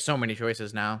 We have so many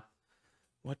choices now.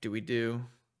 What do we do?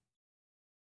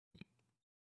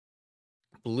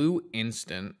 Blue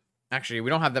instant. Actually, we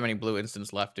don't have that many blue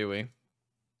instants left, do we?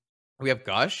 We have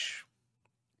Gush.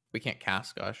 We can't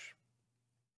cast Gush.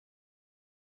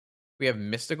 We have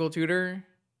Mystical Tutor.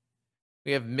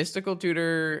 We have Mystical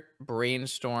Tutor,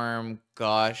 Brainstorm,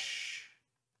 Gush.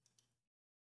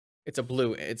 It's a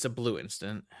blue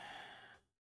instant.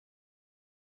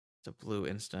 It's a blue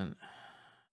instant.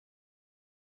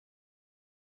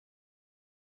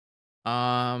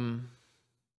 I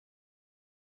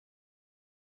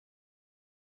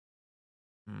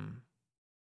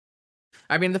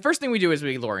mean, the first thing we do is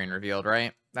we Lorien revealed,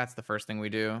 right? That's the first thing we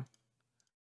do.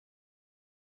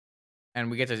 And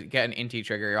we get to get an Inti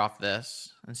trigger off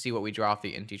this and see what we draw off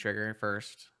the Inti trigger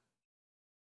first.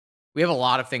 We have a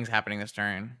lot of things happening this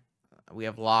turn. We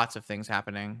have lots of things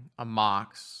happening. A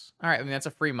Mox. All right, I mean, that's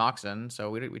a free Moxen, so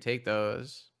we take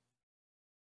those.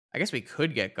 I guess we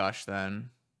could get Gush then.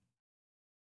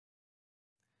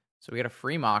 So we get a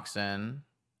free Moxen.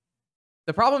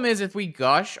 The problem is if we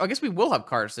Gush... I guess we will have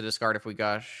cards to discard if we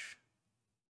Gush.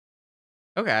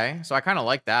 Okay, so I kind of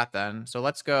like that then. So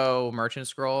let's go Merchant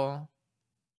Scroll.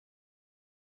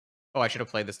 Oh, I should have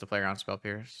played this to play around Spell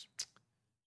Pierce.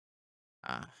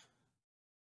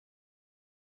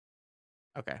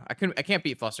 Okay, I can't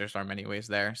beat Flusterstorm anyways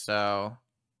there, so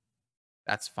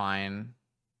that's fine.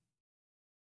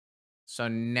 So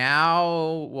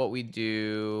now what we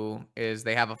do is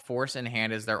they have a Force in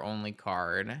hand as their only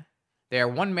card. They are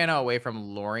 1 mana away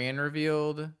from Lorien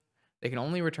revealed. They can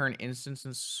only return instants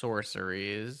and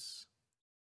sorceries.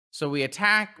 So we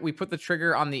attack, we put the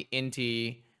trigger on the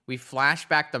Inti, we flash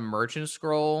back the Merchant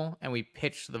Scroll, and we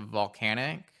pitch the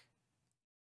Volcanic.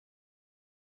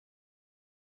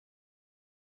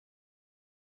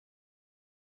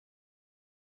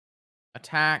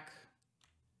 Attack.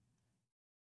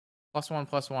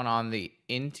 +1/+1 on the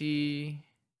Inti.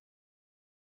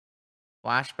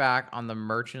 Flashback on the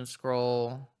Merchant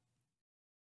Scroll.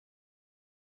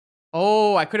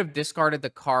 Oh, I could have discarded the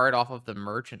card off of the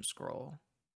Merchant Scroll.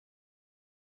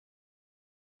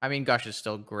 I mean, Gush is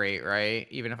still great, right?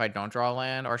 Even if I don't draw a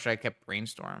land, or should I keep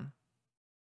Brainstorm?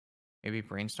 Maybe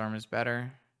Brainstorm is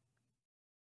better.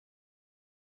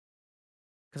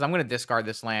 Because I'm going to discard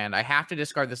this land. I have to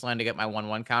discard this land to get my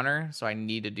 1/1 counter, so I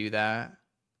need to do that.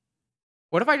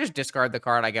 What if I just discard the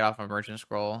card I get off a Merchant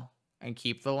Scroll and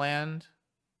keep the land?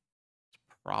 It's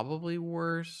probably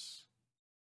worse.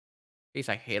 In case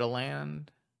I hate a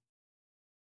land.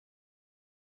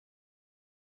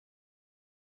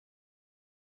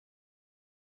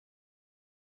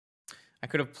 I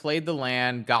could have played the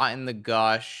land, gotten the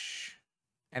Gush,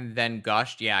 and then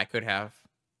Gushed. Yeah, I could have.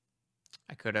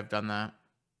 I could have done that.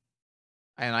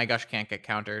 And I Gush can't get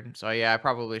countered. So yeah, I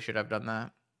probably should have done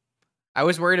that. I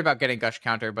was worried about getting Gush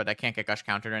countered, but I can't get Gush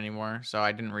countered anymore, so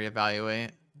I didn't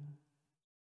reevaluate.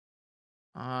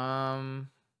 I'm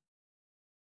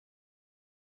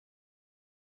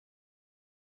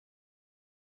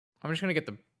just gonna get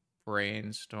the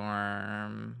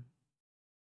Brainstorm.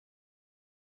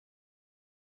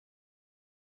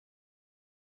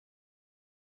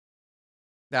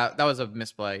 That was a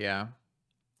misplay, yeah.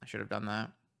 I should have done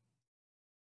that.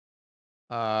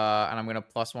 And I'm gonna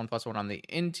 +1/+1 on the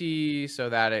Inti so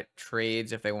that it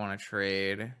trades if they want to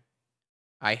trade.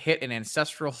 I hit an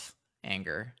Ancestral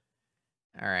Anger.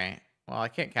 All right. Well, I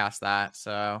can't cast that,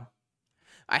 so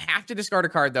I have to discard a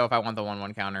card though if I want the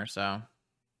 1/1 counter. So,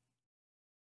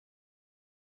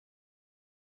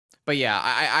 but yeah,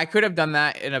 I could have done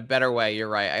that in a better way. You're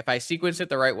right. If I sequence it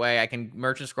the right way, I can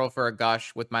Merchant Scroll for a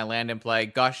Gush with my land in play.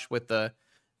 Gush with the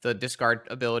discard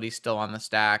ability still on the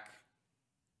stack.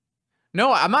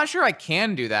 No, I'm not sure I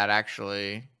can do that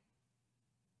actually.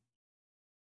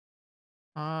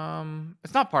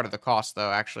 It's not part of the cost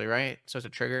though, actually, right? So it's a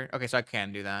trigger. Okay, so I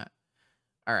can do that.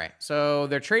 All right, so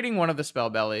they're trading one of the Spell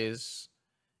Bellies,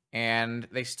 and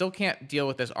they still can't deal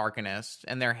with this Arcanist,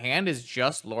 and their hand is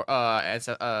just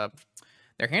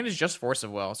their hand is just Force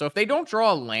of Will. So if they don't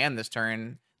draw a land this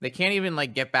turn, they can't even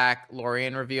like get back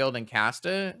Lorien revealed and cast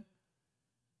it.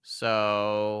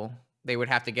 So they would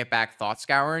have to get back Thought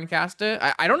Scour and cast it.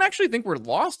 I don't actually think we're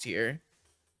lost here.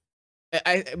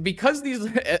 Because these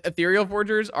Ethereal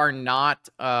Forgers are not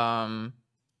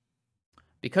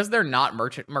because they're not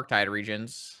Murktide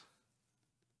regions.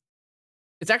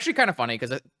 It's actually kind of funny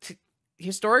because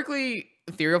historically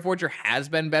Ethereal Forger has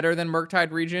been better than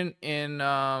Murktide region in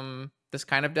this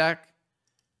kind of deck,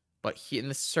 but in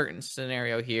this certain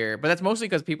scenario here, but that's mostly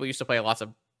because people used to play lots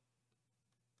of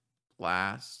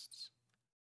blasts.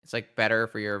 It's like better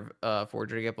for your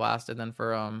Forger to get blasted than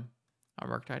for a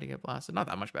Murktide to get blasted. Not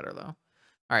that much better though.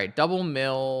 All right, double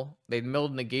mill. They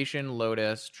milled Negation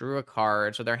Lotus, drew a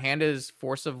card. So their hand is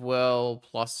Force of Will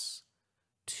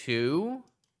 +2.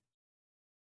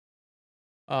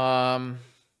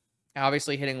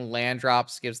 Obviously hitting land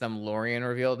drops gives them Lorien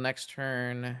revealed next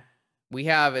turn. We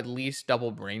have at least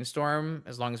double Brainstorm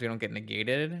as long as we don't get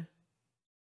negated.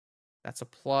 That's a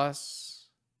plus.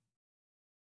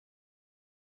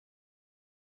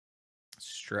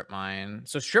 Strip Mine.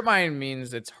 So Strip Mine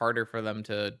means it's harder for them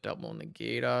to double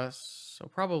negate us. So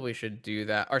probably should do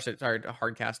that. Or sorry, to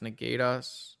hard cast negate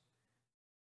us.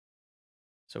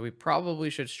 So we probably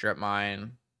should Strip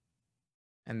Mine.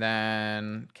 And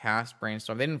then cast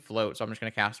Brainstorm. They didn't float, so I'm just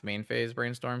going to cast main phase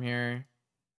Brainstorm here.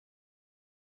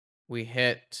 We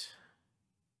hit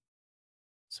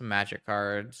some magic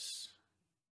cards.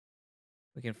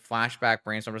 We can flashback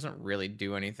Brainstorm. Doesn't really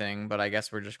do anything, but I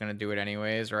guess we're just going to do it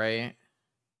anyways, right?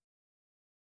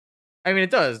 I mean,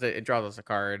 it does. It draws us a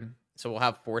card. So we'll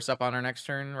have force up on our next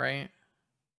turn, right?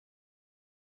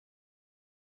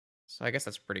 So I guess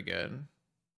that's pretty good.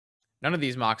 None of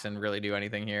these Moxen really do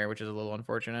anything here, which is a little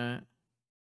unfortunate.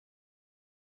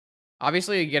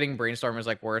 Obviously, getting Brainstorm is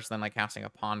like worse than like casting a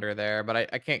Ponder there, but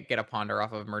I can't get a Ponder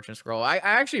off of Merchant Scroll. I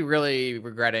actually really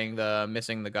regretting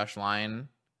missing the Gush line.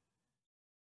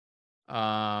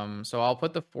 So I'll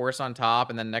put the Force on top,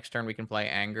 and then next turn we can play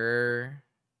Anger.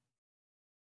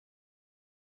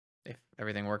 If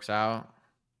everything works out.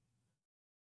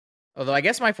 Although I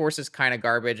guess my Force is kind of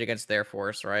garbage against their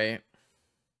Force, right?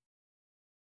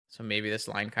 So maybe this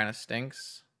line kind of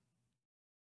stinks.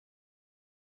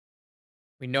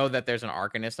 We know that there's an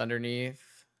Arcanist underneath.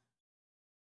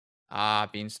 Ah,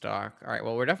 Beanstalk. All right,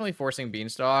 well, we're definitely forcing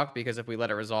Beanstalk, because if we let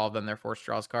it resolve, then their Force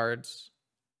draws cards.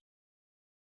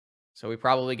 So we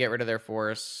probably get rid of their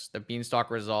Force. The Beanstalk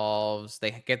resolves.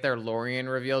 They get their Lorien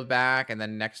revealed back, and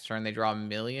then next turn they draw a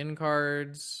million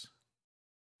cards.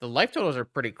 The life totals are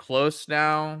pretty close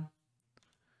now.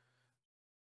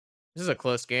 This is a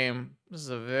close game. This is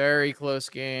a very close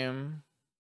game.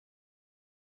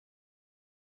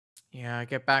 Yeah,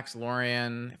 get back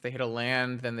Lorien. If they hit a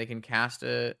land, then they can cast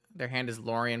it. Their hand is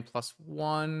Lorien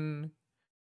 +1.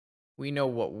 We know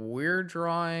what we're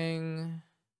drawing.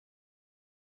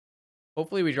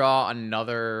 Hopefully we draw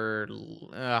another...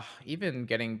 even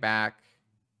getting back...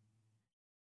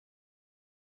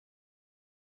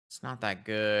 It's not that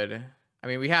good. I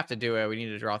mean, we have to do it. We need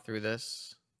to draw through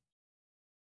this.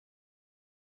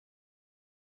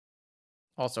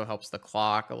 Also helps the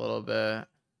clock a little bit.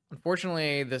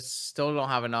 Unfortunately, this still don't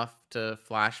have enough to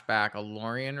flash back a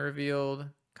Lorien revealed.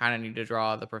 Kind of need to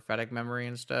draw the Prophetic Memory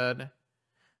instead.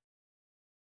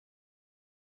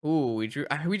 Ooh, we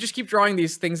just keep drawing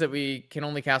these things that we can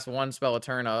only cast one spell a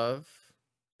turn of.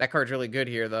 That card's really good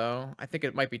here, though. I think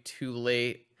it might be too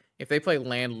late. If they play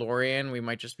land Lorien, we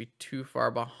might just be too far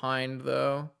behind,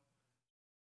 though.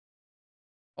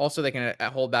 Also, they can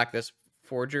hold back this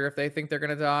Forger if they think they're going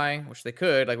to die, which they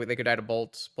could. Like, they could die to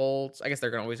Bolts. I guess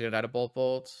they're always going to die to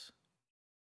Bolts.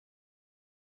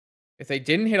 If they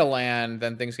didn't hit a land,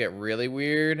 then things get really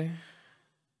weird.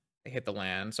 They hit the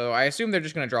land. So I assume they're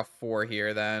just going to draw 4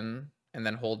 here then, and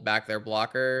then hold back their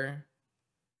blocker.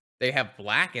 They have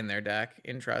black in their deck.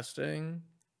 Interesting.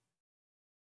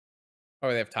 Oh,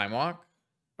 they have Time Walk?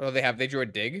 Oh, they drew a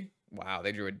dig? Wow,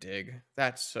 they drew a dig.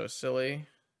 That's so silly.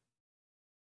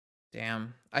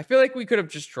 Damn. I feel like we could have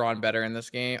just drawn better in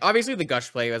this game. Obviously, the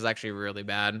Gush play was actually really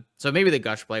bad. So maybe the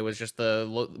Gush play was just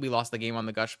we lost the game on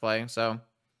the Gush play. So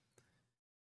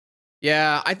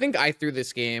yeah, I think I threw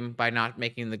this game by not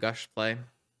making the Gush play.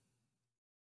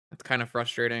 That's kind of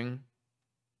frustrating.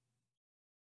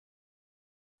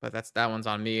 But that one's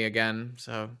on me again,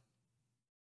 so.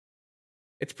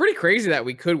 It's pretty crazy that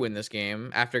we could win this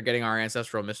game after getting our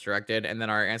Ancestral misdirected and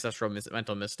then our Ancestral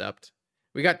mental misstepped.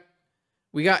 We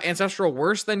got Ancestral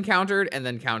worse than countered and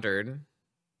then countered.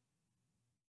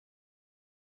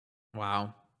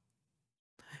 Wow.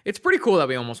 It's pretty cool that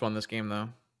we almost won this game, though.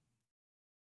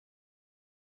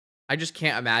 I just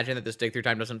can't imagine that this dig through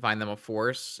time doesn't find them a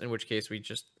Force, in which case we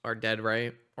just are dead,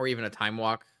 right? Or even a Time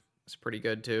Walk. It's pretty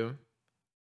good, too.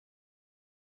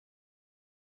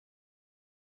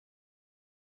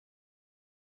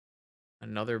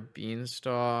 Another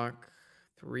Beanstalk.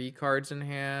 3 cards in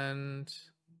hand.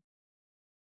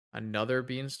 Another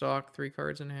Beanstalk. 3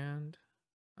 cards in hand.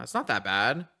 That's not that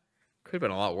bad. Could have been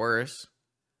a lot worse.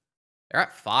 They're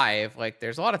at 5. Like,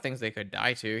 there's a lot of things they could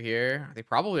die to here. They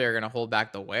probably are going to hold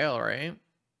back the whale, right?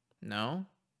 No?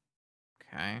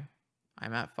 Okay.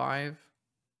 I'm at 5.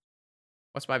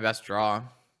 What's my best draw?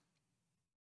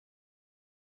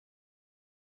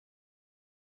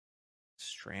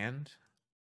 Strand?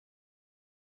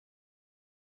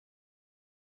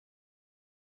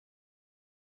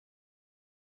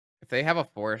 If they have a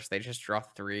Force, they just draw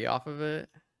 3 off of it.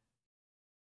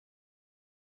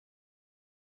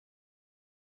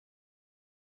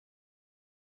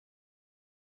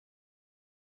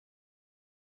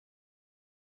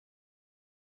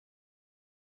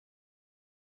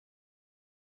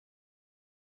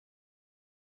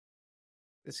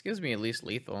 This gives me at least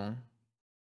lethal.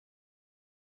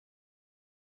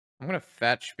 I'm going to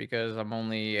fetch because I'm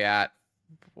only at...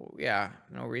 Yeah,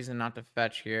 no reason not to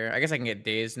fetch here. I guess I can get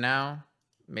dazed now.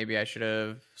 Maybe I should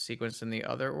have sequenced in the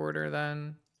other order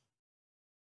then.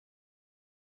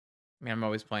 I mean, I'm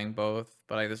always playing both,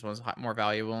 but this one's more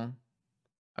valuable.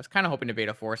 I was kind of hoping to bait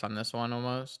a Force on this one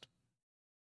almost.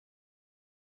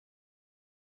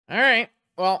 All right.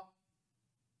 Well,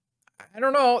 I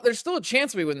don't know. There's still a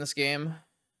chance we win this game.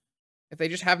 If they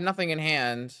just have nothing in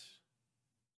hand.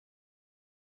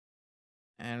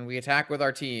 And we attack with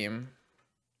our team.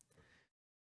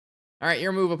 All right,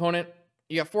 your move, opponent.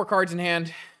 You got 4 cards in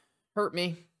hand. Hurt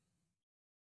me.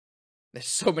 There's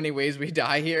so many ways we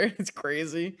die here. It's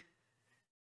crazy.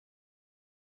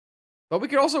 But we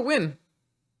could also win.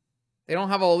 They don't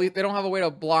have a way to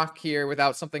block here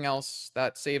without something else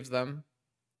that saves them.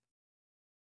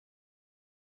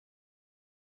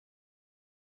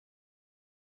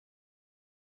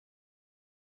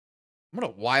 What a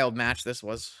wild match this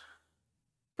was.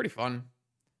 Pretty fun.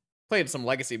 Played some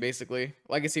Legacy, basically.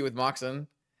 Legacy with Moxen.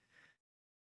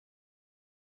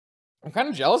 I'm kind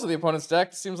of jealous of the opponent's deck.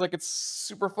 It seems like it's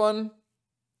super fun.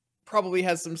 Probably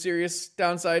has some serious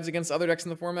downsides against other decks in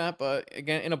the format, but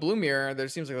again, in a blue mirror, there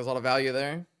seems like there's a lot of value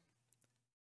there.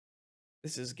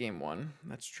 This is game 1.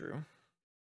 That's true.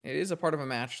 It is a part of a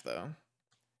match, though.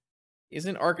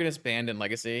 Isn't Arcanist banned in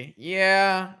Legacy?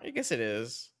 Yeah, I guess it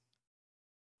is.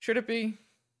 Should it be?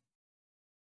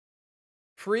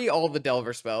 Free all the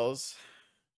Delver spells.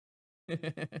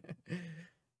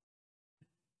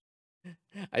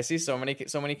 I see so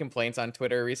many complaints on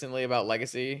Twitter recently about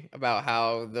Legacy, about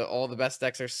how all the best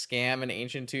decks are Scam and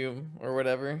Ancient Tomb or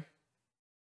whatever.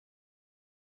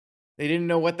 They didn't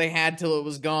know what they had till it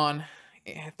was gone.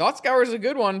 Thought Scour is a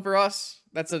good one for us.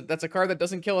 That's a card that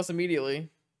doesn't kill us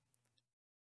immediately.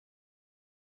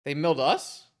 They milled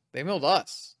us? They milled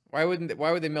us. Why would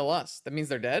they mill us? That means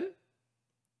they're dead?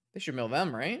 They should mill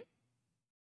them, right?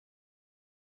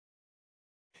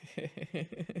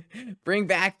 Bring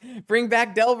back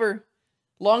Delver.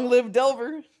 Long live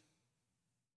Delver.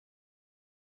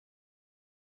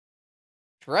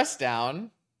 Dress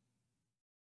down.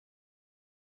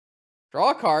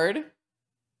 Draw a card.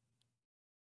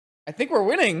 I think we're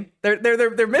winning.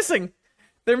 They're missing.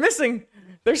 They're missing.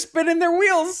 They're spinning their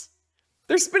wheels.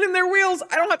 They're spinning their wheels.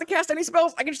 I don't have to cast any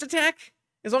spells. I can just attack.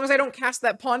 As long as I don't cast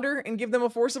that Ponder and give them a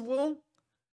Force of Will.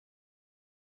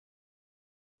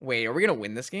 Wait, are we going to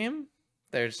win this game?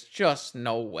 There's just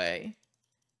no way.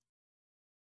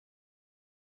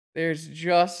 There's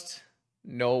just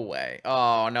no way.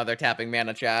 Oh, no, they're tapping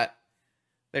mana, chat.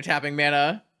 They're tapping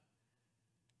mana.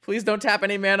 Please don't tap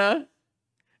any mana.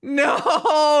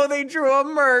 No, they drew a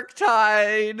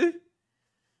Murktide.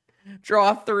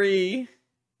 Draw 3.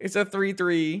 It's a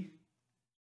 3/3.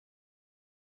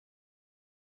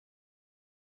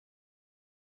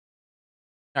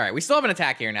 All right, we still have an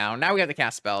attack here now. Now we have to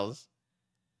cast spells.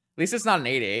 At least it's not an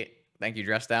 8/8. Thank you,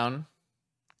 Dress Down.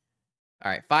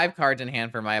 All right, 5 cards in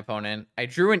hand for my opponent. I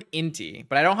drew an Inti,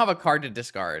 but I don't have a card to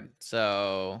discard.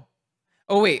 So,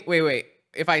 oh wait. Well,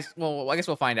 I guess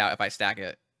we'll find out if I stack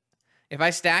it. If I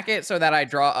stack it so that I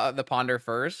draw the Ponder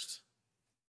first.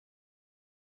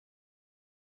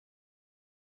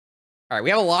 All right,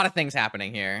 we have a lot of things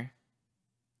happening here.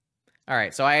 All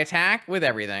right, so I attack with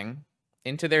everything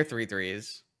into their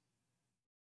 3/3s.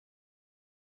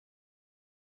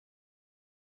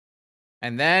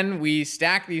 And then we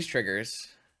stack these triggers.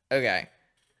 Okay.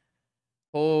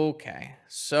 Okay.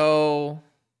 So...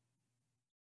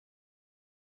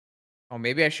 oh,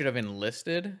 maybe I should have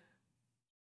enlisted.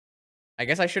 I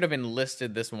guess I should have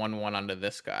enlisted this 1/1 onto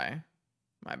this guy.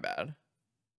 My bad.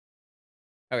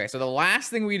 Okay, so the last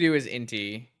thing we do is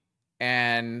Inti.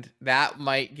 And that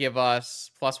might give us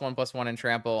 +1/+1 and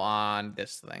trample on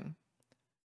this thing.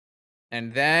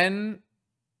 And then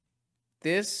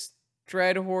this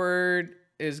Dreadhorde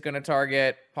is going to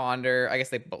target Ponder. I guess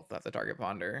they both have to target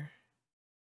Ponder.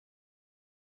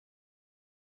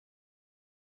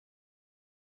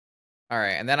 All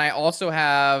right, and then I also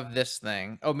have this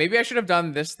thing. Oh, maybe I should have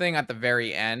done this thing at the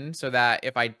very end so that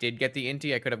if I did get the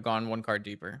Inti, I could have gone 1 card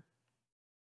deeper.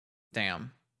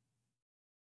 Damn.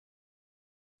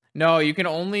 No, you can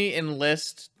only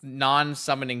enlist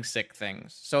non-summoning sick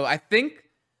things. So I think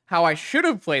how I should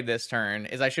have played this turn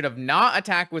is I should have not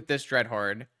attacked with this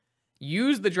Dreadhorde,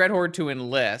 used the Dreadhorde to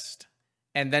enlist,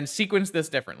 and then sequence this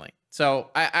differently.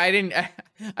 So I didn't...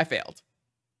 I failed.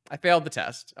 I failed the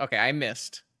test. Okay, I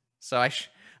missed. So I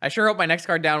sure hope my next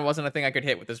card down wasn't a thing I could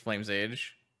hit with this Flame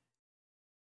Sage.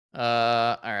 All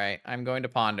right, I'm going to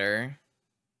Ponder.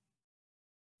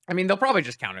 I mean, they'll probably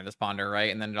just counter this Ponder,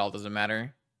 right? And then it all doesn't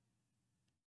matter.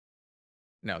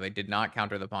 No, they did not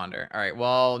counter the Ponder. All right,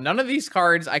 well, none of these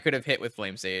cards I could have hit with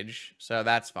Flame Sage, so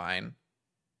that's fine.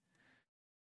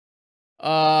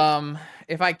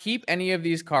 If I keep any of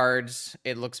these cards,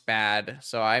 it looks bad.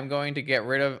 So I'm going to get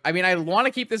rid of... I mean, I want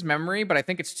to keep this memory, but I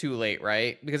think it's too late,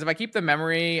 right? Because if I keep the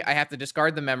memory, I have to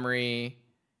discard the memory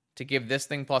to give this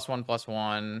thing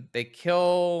 +1/+1. They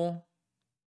kill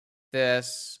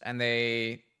this, and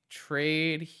they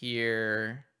trade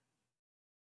here.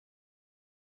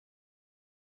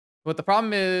 But the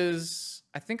problem is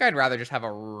I think I'd rather just have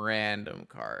a random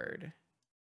card.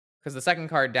 Because the second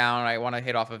card down, I want to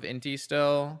hit off of Inti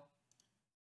still.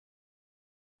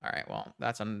 All right, well,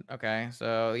 that's okay.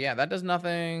 So yeah, that does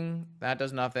nothing. That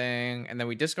does nothing. And then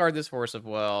we discard this Force of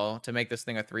Will to make this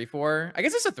thing a 3/4. I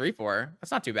guess it's a 3/4.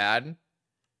 That's not too bad.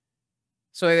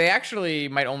 So they actually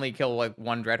might only kill like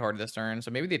one Dreadhorde this turn. So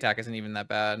maybe the attack isn't even that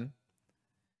bad.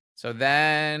 So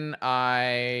then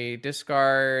I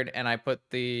discard and I put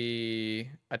the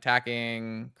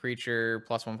attacking creature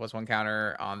 +1/+1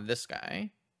 counter on this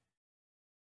guy.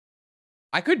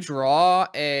 I could draw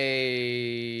a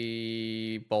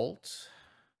bolt.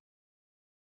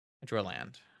 I drew a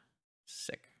land.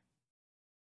 Sick.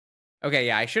 Okay,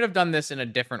 yeah, I should have done this in a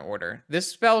different order. This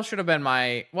spell should have been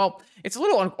my... Well, it's a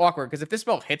little awkward, because if this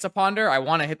spell hits a Ponder, I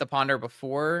want to hit the Ponder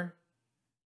before...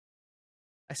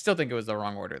 I still think it was the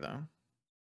wrong order, though.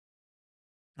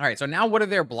 All right, so now what are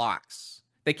their blocks?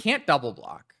 They can't double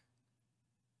block,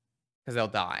 because they'll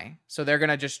die. So they're going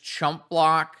to just chump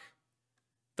block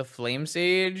the Flame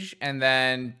Sage, and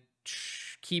then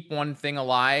keep one thing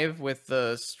alive with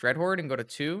the Dreadhorde and go to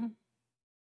 2.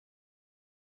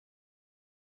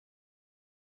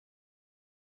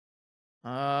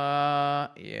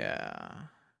 Yeah.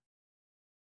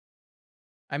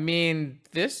 I mean,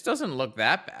 this doesn't look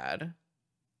that bad.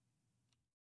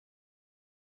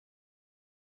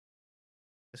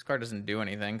 This card doesn't do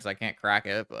anything because I can't crack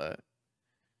it, but...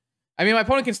 I mean, my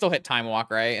opponent can still hit Time Walk,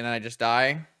 right? And then I just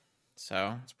die.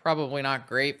 So, it's probably not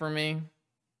great for me.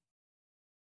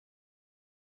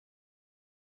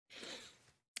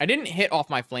 I didn't hit off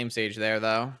my Flame Sage there,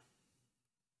 though.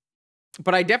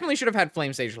 But I definitely should have had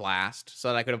Flame Sage last, so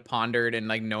that I could have pondered and,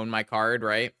 like, known my card,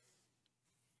 right?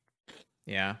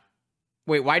 Yeah.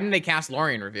 Wait, why didn't they cast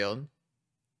Lorien Revealed?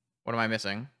 What am I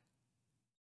missing?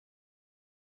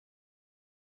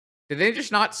 Did they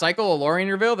just not cycle a Lorien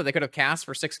Reveal that they could have cast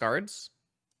for 6 cards?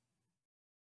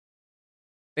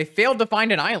 They failed to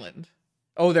find an island.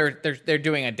 Oh, they're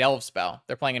doing a Delve spell.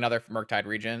 They're playing another Murktide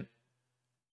Regent.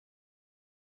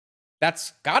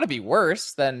 That's got to be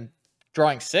worse than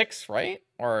drawing 6, right?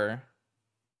 Or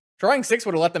drawing 6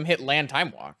 would have let them hit land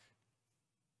Time Walk.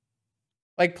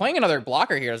 Like, playing another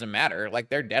blocker here doesn't matter. Like,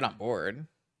 they're dead on board.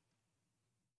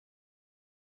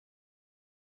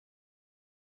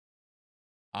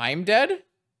 I'm dead?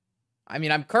 I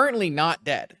mean, I'm currently not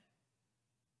dead.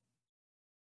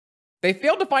 They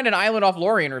failed to find an island off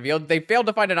Lorien Revealed. They failed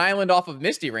to find an island off of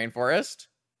Misty Rainforest.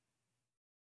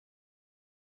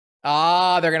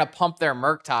 Ah, they're going to pump their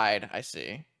Murktide. I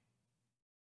see.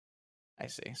 I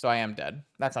see. So I am dead.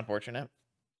 That's unfortunate.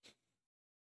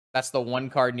 That's the one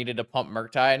card needed to pump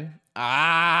Murktide.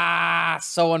 Ah,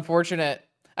 so unfortunate.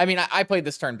 I mean, I played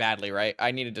this turn badly, right? I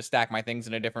needed to stack my things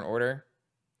in a different order.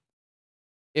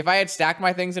 If I had stacked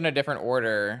my things in a different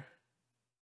order...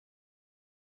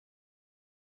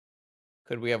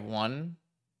 Could we have won?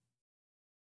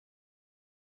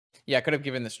 Yeah, I could have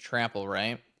given this trample,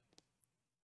 right?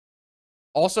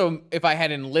 Also, if I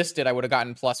had enlisted, I would have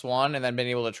gotten +1 and then been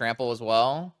able to trample as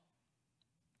well.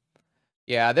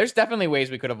 Yeah, there's definitely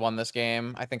ways we could have won this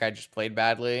game. I think I just played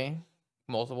badly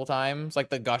multiple times. Like,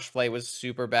 the Gush play was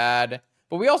super bad.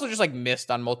 But we also just, like, missed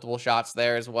on multiple shots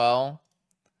there as well.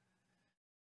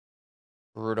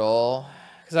 Brutal.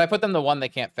 Because I put them the one they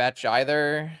can't fetch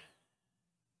either.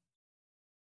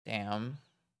 Damn.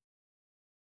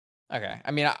 Okay.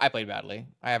 I mean, I played badly.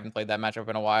 I haven't played that matchup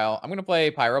in a while. I'm going to play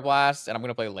Pyroblast, and I'm going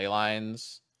to play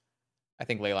Leylines. I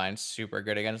think Leyline's super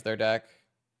good against their deck.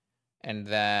 And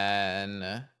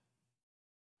then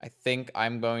I think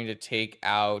I'm going to take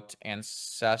out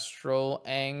Ancestral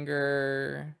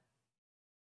Anger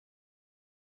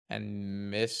and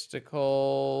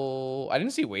Mystical. I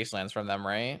didn't see Wastelands from them,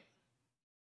 right?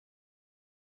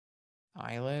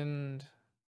 Island.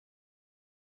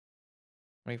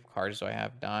 How many cards do I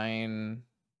have? 9,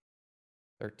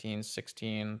 13,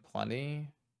 16, plenty.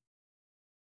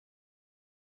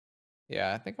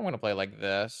 Yeah, I think I'm going to play like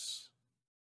this.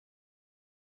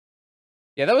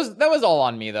 Yeah, that was all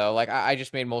on me, though. Like, I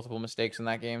just made multiple mistakes in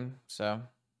that game, so...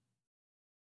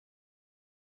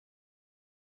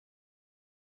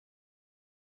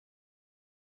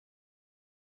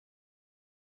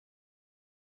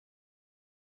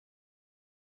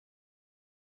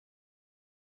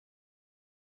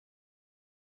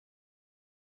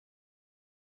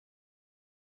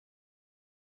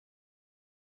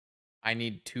 I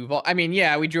need 2 Volks. I mean,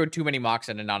 yeah, we drew too many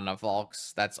Moxen and not enough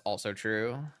Volks. That's also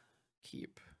true.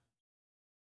 Keep.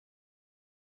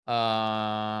 All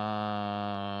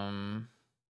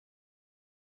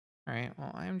right,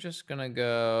 well, I'm just gonna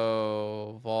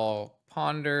go Volk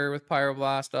Ponder with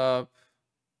Pyroblast up.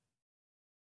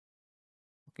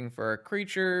 Looking for a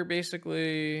creature,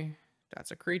 basically.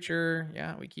 That's a creature.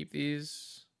 Yeah, we keep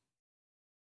these.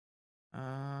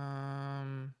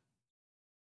 In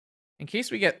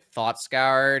case we get Thought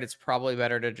Scoured, it's probably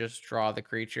better to just draw the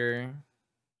creature.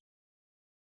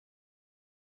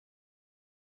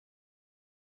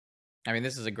 I mean,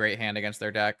 this is a great hand against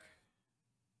their deck.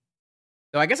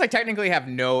 Though I guess I technically have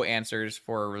no answers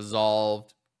for a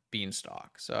resolved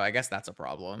Beanstalk, so I guess that's a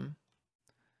problem.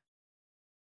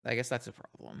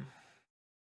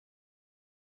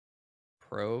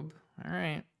 Probe. All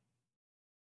right.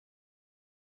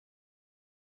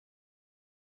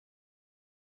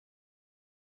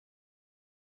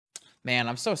 Man,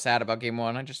 I'm so sad about game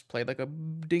one. I just played like a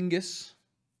dingus.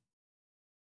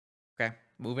 Okay,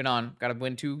 moving on. Gotta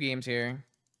win 2 games here.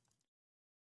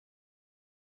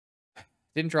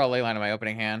 Didn't draw a ley line in my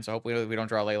opening hand, so hopefully we don't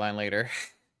draw a ley line later.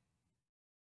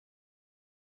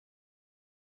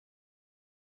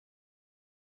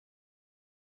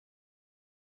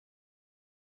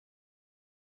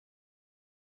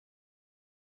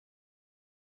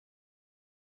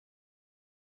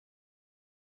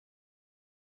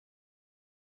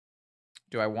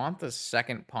 Do I want the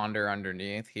second ponder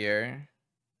underneath here?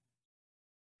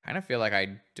 Kind of feel like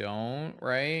I don't,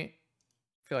 right?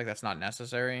 I feel like that's not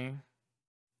necessary.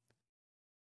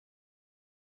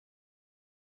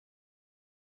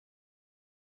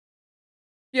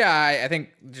 Yeah, I think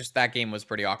just that game was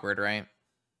pretty awkward, right?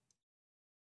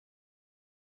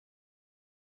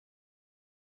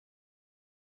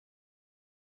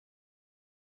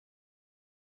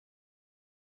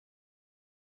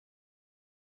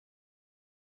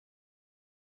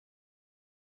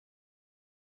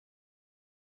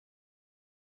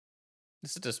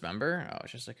 This is Dismember? Oh,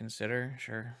 it's just a consider,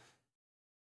 sure.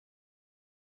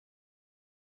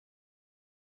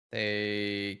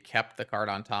 They kept the card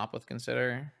on top with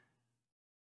consider.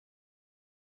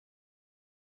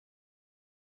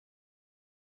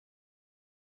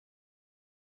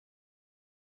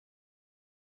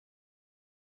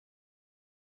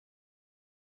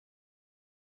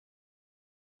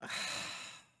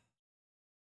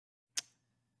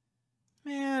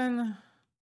 Man.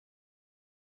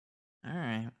 All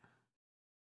right.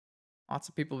 Lots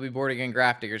of people will be bored again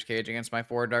Grafdigger's Cage against my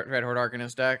 4 Red Horde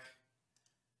Arcanist deck.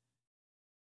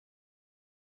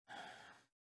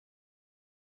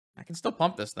 I can still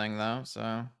pump this thing, though,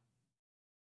 so...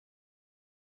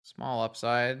 Small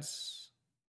upsides.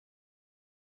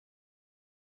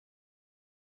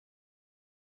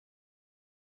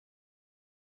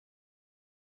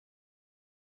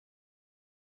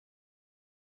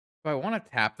 If I want to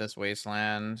tap this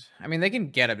Wasteland... I mean, they can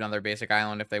get another basic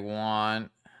island if they want.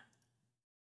 I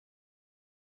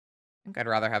think I'd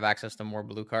rather have access to more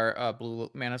blue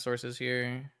mana sources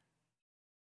here.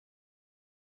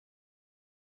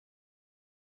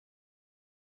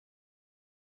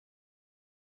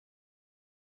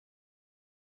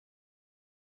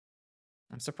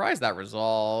 I'm surprised that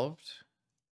resolved.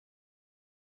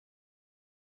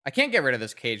 I can't get rid of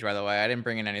this cage, by the way. I didn't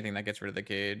bring in anything that gets rid of the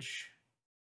cage.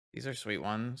 These are sweet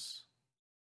ones.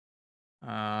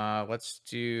 Let's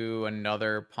do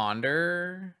another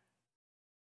Ponder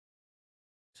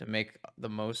to make the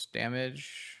most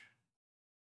damage.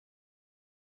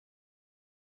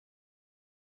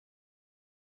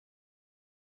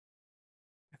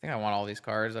 I think I want all these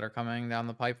cards that are coming down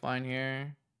the pipeline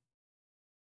here.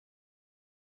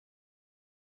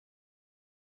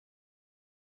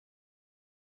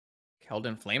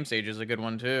 Keldon Flame Sage is a good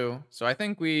one too. So I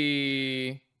think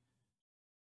we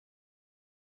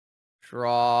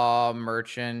draw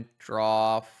Merchant,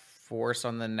 draw Force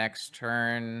on the next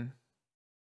turn.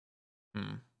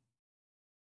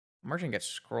 Merchant gets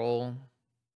Scroll.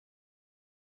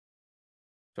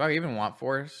 Do I even want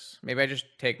Force? Maybe I just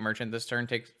take Merchant this turn,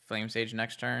 take Flame Sage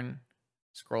next turn.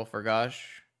 Scroll for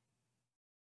Gush.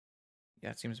 Yeah,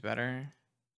 it seems better.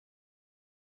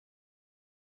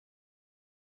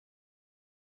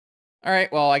 All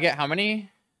right, well, I get how many?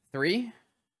 3?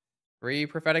 3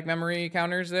 Prophetic Memory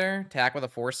counters there. Attack with a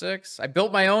 4/6. I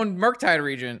built my own Murktide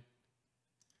Regent.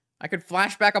 I could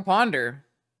flashback a Ponder.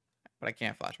 But I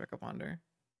can't flashback a Ponder.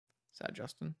 Sad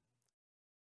Justin.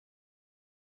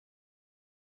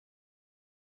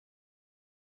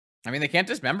 I mean, they can't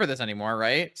dismember this anymore,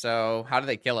 right? So how do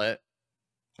they kill it?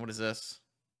 What is this?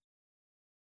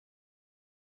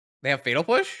 They have Fatal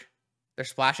Push? They're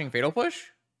splashing Fatal Push?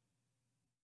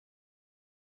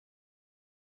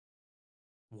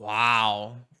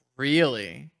 Wow.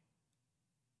 Really?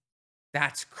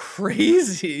 That's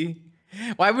crazy.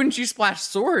 Why wouldn't you splash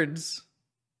Swords?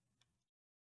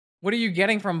 What are you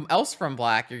getting from else from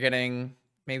black? You're getting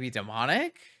maybe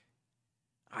Demonic?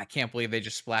 I can't believe they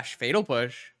just splashed Fatal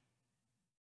Push.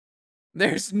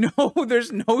 There's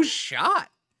no shot.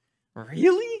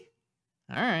 Really?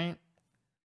 All right.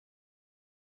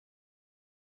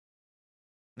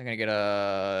 They're gonna get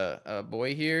a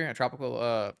boy here, a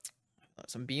tropical,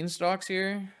 some beanstalks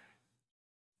here.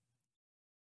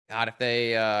 God, if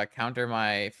they counter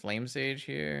my Flame Sage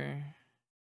here.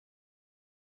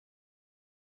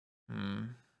 I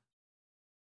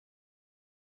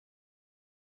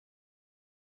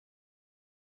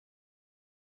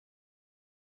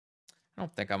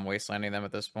don't think I'm wastelanding them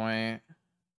at this point.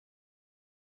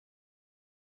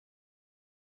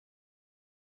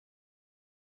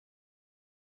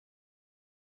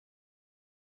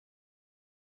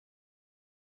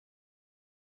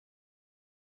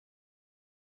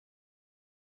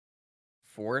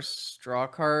 Force, draw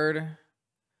card.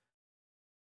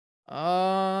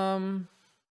 I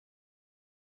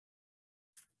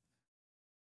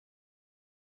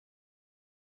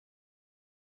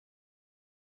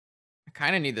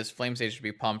kind of need this Flame Sage to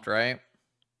be pumped, right?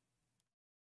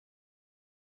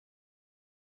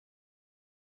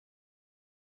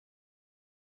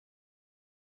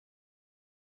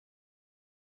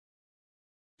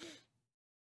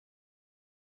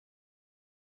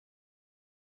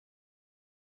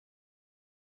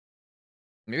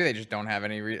 Maybe they just don't have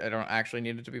any I don't actually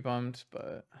need it to be pumped,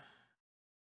 but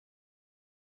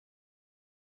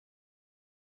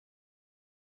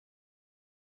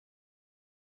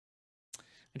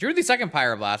I drew the second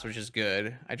Pyroblast, which is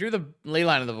good. I drew the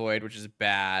Leyline of the Void, which is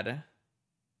bad.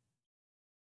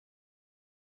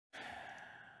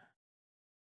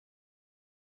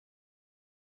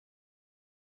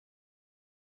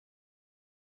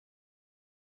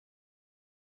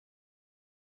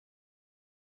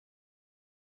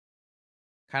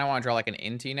 Kind of want to draw like an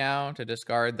Inti now to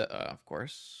discard the... of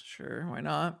course. Sure, why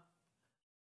not?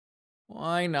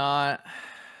 Why not?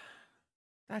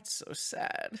 That's so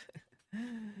sad. They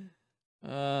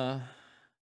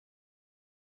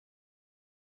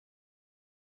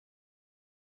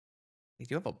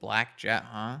do have a black jet,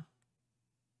 huh?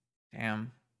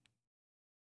 Damn.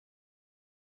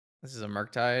 This is a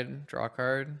Murktide draw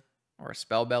card. Or a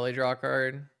Spellbelly draw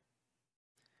card.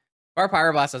 If our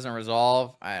Pyroblast doesn't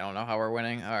resolve, I don't know how we're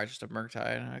winning. Alright, just a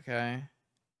Murktide. Okay.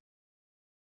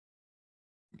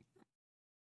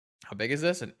 How big is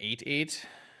this? An 8/8?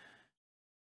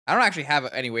 I don't actually have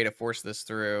any way to force this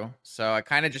through, so it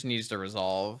kind of just needs to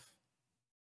resolve.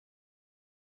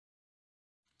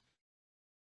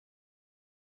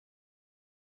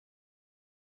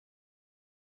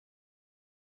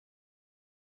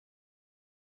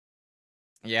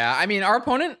 Yeah, I mean, our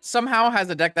opponent somehow has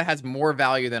a deck that has more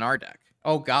value than our deck.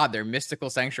 Oh god, they're Mystical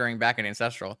Sanctuarying back in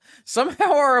Ancestral.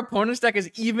 Somehow our opponent's deck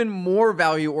is even more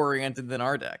value-oriented than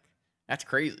our deck. That's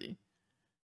crazy.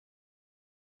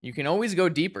 You can always go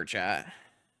deeper, chat.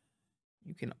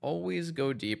 You can always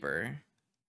go deeper.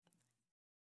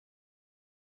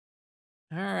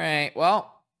 Alright,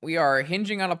 well, we are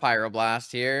hinging on a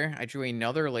Pyroblast here. I drew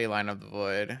another Leyline of the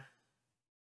Void.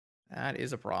 That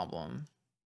is a problem.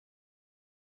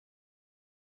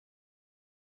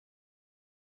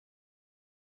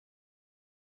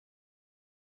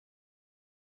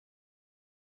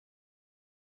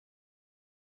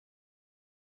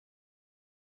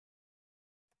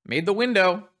 Made the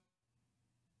window.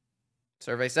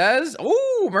 Survey says,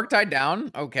 oh, Murktide down.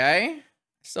 Okay.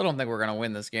 Still don't think we're going to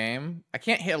win this game. I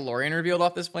can't hit Lorien revealed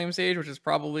off this Flame Sage, which is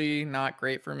probably not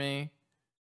great for me.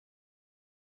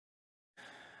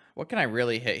 What can I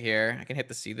really hit here? I can hit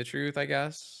the See the Truth, I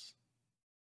guess.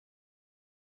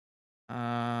 All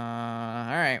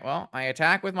right. Well, I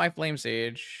attack with my Flame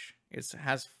Sage. It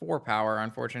has 4 power,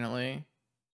 unfortunately.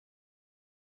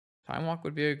 Time Walk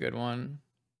would be a good one.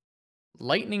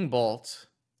 Lightning Bolt.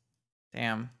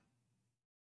 Damn.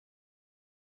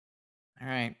 All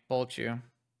right, bolt you.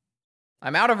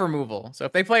 I'm out of removal, so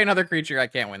if they play another creature, I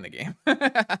can't win the game.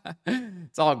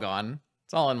 It's all gone.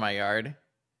 It's all in my yard.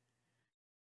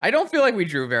 I don't feel like we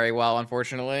drew very well,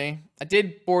 unfortunately. I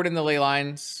did board in the ley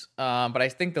lines, but I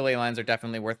think the ley lines are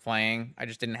definitely worth playing. I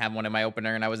just didn't have one in my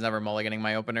opener, and I was never mulliganing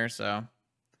my opener, so...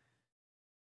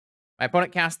 My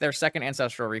opponent cast their second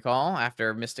Ancestral Recall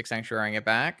after Mystic Sanctuarying it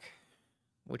back,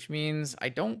 which means I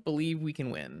don't believe we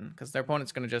can win, because their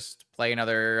opponent's going to just play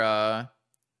another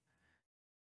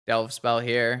Delve spell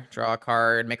here, draw a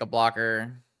card, make a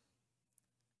blocker.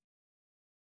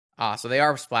 Ah, so they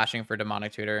are splashing for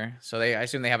Demonic Tutor. So I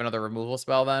assume they have another removal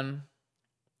spell then.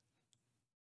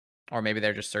 Or maybe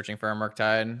they're just searching for a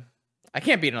Murktide. I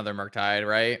can't beat another Murktide,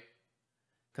 right?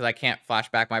 Because I can't flash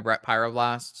back my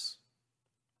Pyroblasts.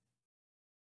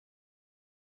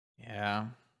 Yeah.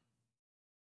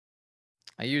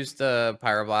 I used the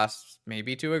Pyroblast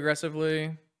maybe too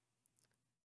aggressively.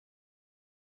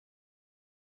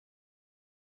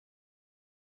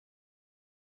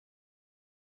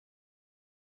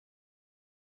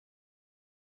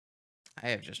 I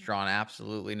have just drawn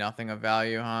absolutely nothing of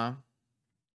value, huh?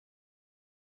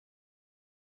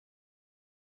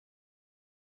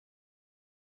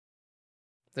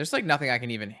 There's like nothing I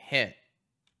can even hit.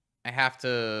 I have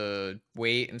to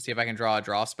wait and see if I can draw a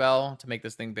draw spell to make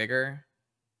this thing bigger.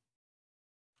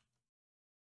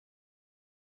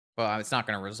 But it's not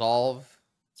going to resolve.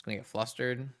 It's going to get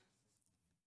flustered.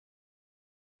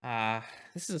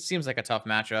 Seems like a tough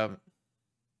matchup.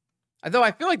 Though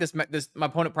I feel like my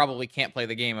opponent probably can't play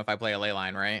the game if I play a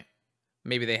Leyline, right?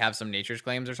 Maybe they have some Nature's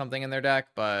Claims or something in their deck,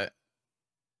 but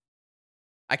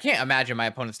I can't imagine my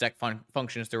opponent's deck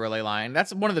functions through a Leyline.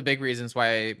 That's one of the big reasons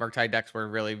why Murktide decks were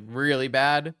really, really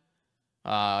bad.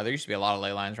 There used to be a lot of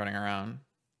Leylines running around.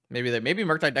 Maybe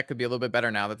Murktide deck could be a little bit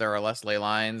better now that there are less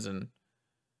Leylines,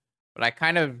 but I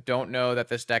kind of don't know that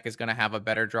this deck is going to have a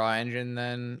better draw engine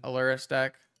than a Lurrus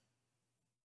deck.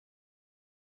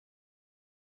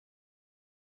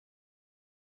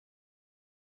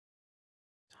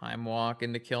 Time Walk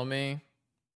into kill me.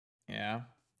 Yeah.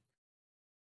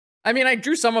 I mean, I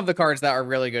drew some of the cards that are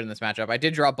really good in this matchup. I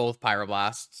did draw both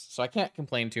Pyroblasts, so I can't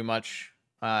complain too much.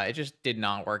 It just did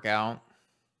not work out.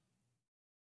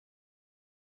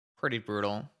 Pretty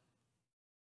brutal.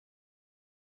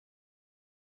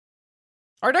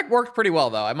 Our deck worked pretty well,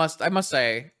 though. I must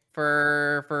say,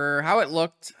 for how it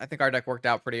looked, I think our deck worked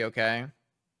out pretty okay.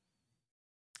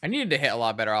 I needed to hit a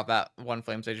lot better off that one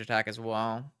Flame Sage attack as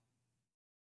well.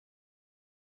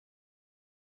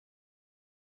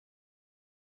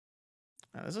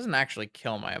 Now, this doesn't actually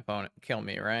kill my opponent, kill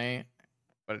me, right?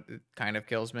 But it kind of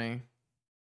kills me.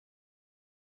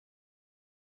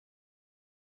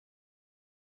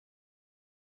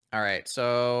 All right,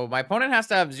 so my opponent has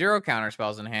to have 0 counter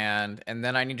spells in hand, and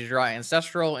then I need to draw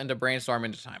Ancestral into Brainstorm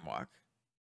into Time Walk.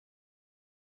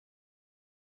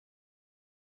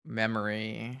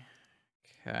 Memory.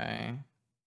 Okay.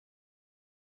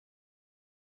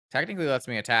 Technically lets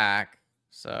me attack,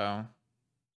 so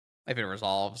if it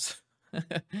resolves,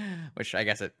 which I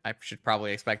guess I should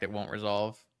probably expect it won't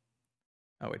resolve.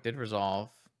 Oh, it did resolve.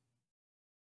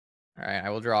 All right, I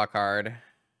will draw a card.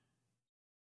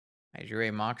 I drew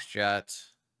a Mox Jet.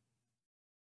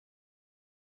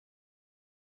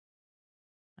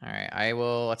 All right, I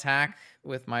will attack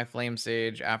with my Flame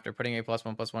Sage after putting a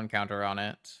 +1/+1 counter on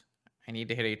it. I need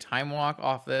to hit a Time Walk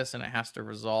off this, and it has to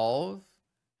resolve,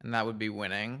 and that would be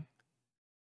winning.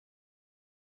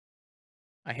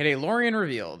 I hit a Lorien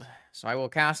Revealed, so I will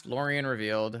cast Lorien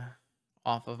Revealed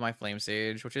off of my Flame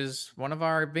Sage, which is one of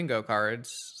our bingo cards,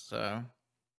 so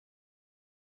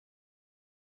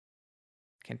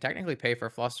can technically pay for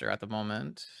Fluster at the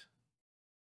moment.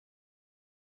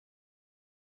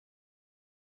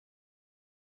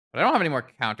 But I don't have any more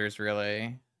counters,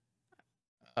 really.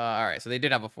 All right, so they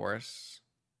did have a Force.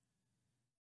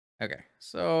 Okay,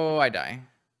 so I die.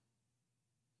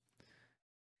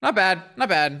 Not bad, not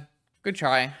bad. Good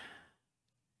try.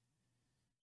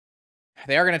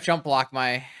 They are going to jump block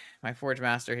my Forge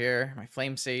Master here, my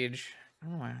Flame Sage. I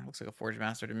don't know why it looks like a Forge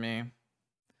Master to me.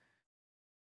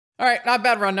 All right, not a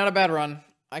bad run, not a bad run.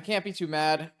 I can't be too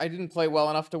mad. I didn't play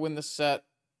well enough to win this set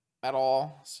at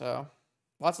all, so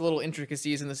lots of little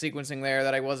intricacies in the sequencing there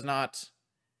that I was not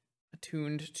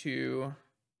attuned to.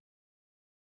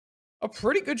 A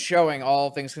pretty good showing, all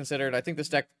things considered. I think this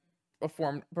deck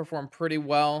performed pretty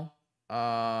well.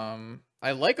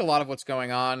 I like a lot of what's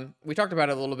going on. We talked about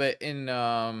it a little bit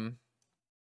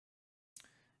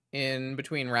in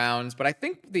between rounds, but I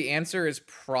think the answer is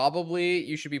probably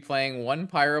you should be playing 1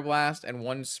 Pyroblast and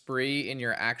 1 Spree in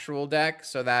your actual deck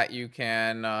so that you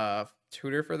can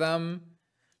tutor for them.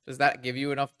 Does that give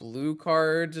you enough blue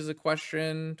cards is a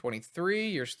question. 23,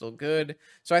 you're still good.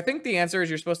 So I think the answer is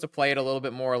you're supposed to play it a little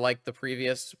bit more like the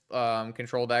previous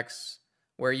control decks,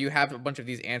 where you have a bunch of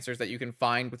these answers that you can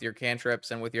find with your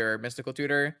cantrips and with your mystical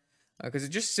tutor. Because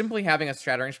just simply having a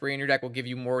Shattering Spree in your deck will give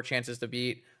you more chances to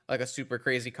beat like a super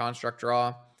crazy construct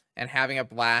draw. And having a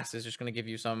blast is just going to give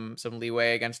you some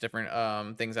leeway against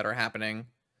different things that are happening.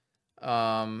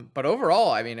 But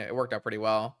overall, I mean, it worked out pretty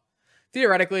well.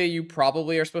 Theoretically, you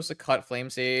probably are supposed to cut Flame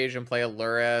Sage and play a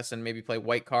Lurrus and maybe play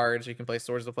white cards so you can play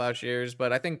Swords of Plowshares,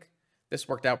 but I think this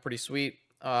worked out pretty sweet.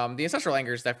 The Ancestral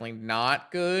Anger is definitely not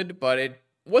good, but it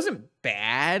wasn't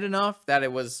bad enough that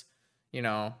it was, you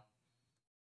know,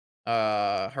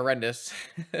 horrendous.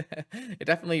 It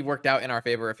definitely worked out in our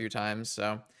favor a few times,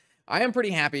 so I am pretty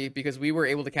happy because we were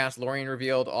able to cast Lorien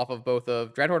Revealed off of both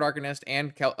of Dreadhorde Arcanist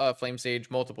and Flame Sage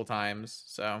multiple times.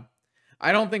 So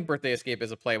I don't think Birthday Escape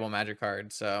is a playable Magic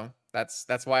card. So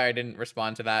that's why I didn't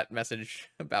respond to that message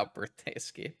about Birthday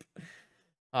Escape.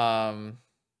 I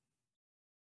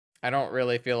don't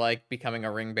really feel like becoming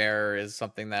a Ring Bearer is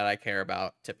something that I care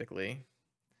about typically.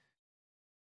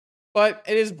 But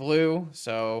it is blue,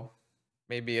 so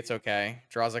maybe it's okay.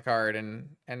 Draws a card and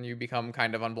you become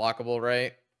kind of unblockable,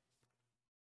 right?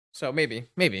 So maybe.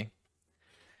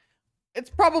 It's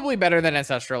probably better than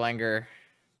Ancestral Anger.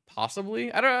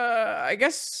 Possibly. I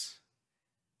guess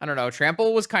I don't know.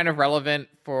 Trample was kind of relevant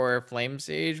for Flame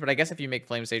Sage, but I guess if you make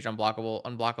Flame Sage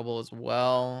unblockable as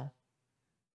well.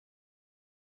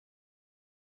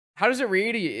 How does it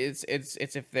read? It's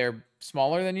if they're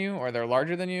smaller than you or they're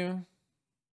larger than you.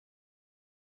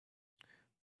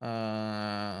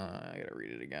 I gotta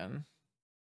read it again.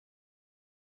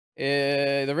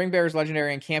 The Ring Bearer is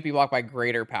legendary and can't be blocked by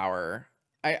greater power.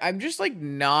 I'm just like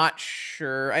not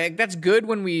sure. That's good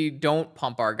when we don't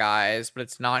pump our guys, but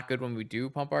it's not good when we do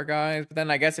pump our guys. But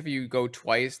then I guess if you go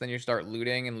twice, then you start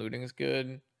looting, and looting is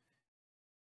good.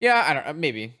 Yeah, I don't know.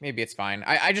 Maybe it's fine.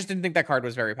 I just didn't think that card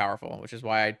was very powerful, which is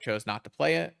why I chose not to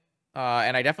play it.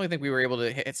 And I definitely think we were able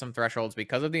to hit some thresholds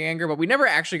because of the anger, but we never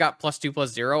actually got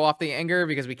 +2/+0 off the anger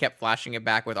because we kept flashing it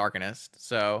back with Arcanist.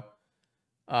 So,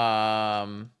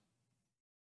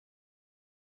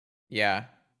 yeah.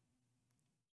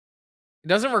 It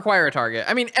doesn't require a target.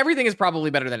 I mean, everything is probably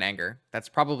better than anger. That's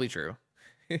probably true.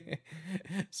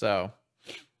 So,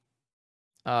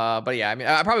 but yeah, I mean,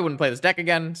 I probably wouldn't play this deck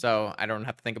again, so I don't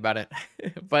have to think about it.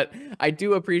 But I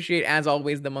do appreciate, as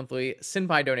always, the monthly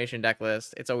Senpai donation deck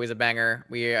list. It's always a banger.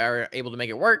 We are able to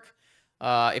make it work.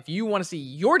 If you want to see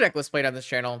your deck list played on this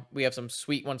channel, we have some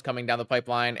sweet ones coming down the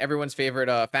pipeline. Everyone's favorite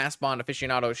Fast Bond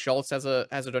aficionado Schultz has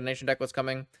a donation deck list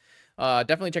coming.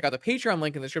 Definitely check out the Patreon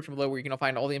link in the description below where you can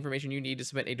find all the information you need to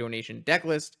submit a donation deck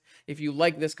list. If you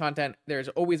like this content, there's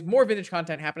always more vintage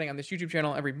content happening on this YouTube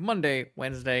channel every Monday,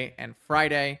 Wednesday, and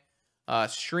Friday.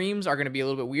 Streams are going to be a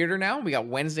little bit weirder now. We got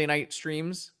Wednesday night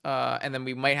streams, and then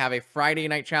we might have a Friday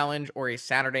night challenge or a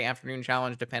Saturday afternoon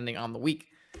challenge depending on the week.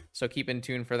 So keep in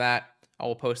tune for that. I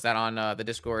will post that on the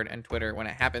Discord and Twitter when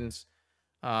it happens.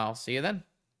 I'll see you then.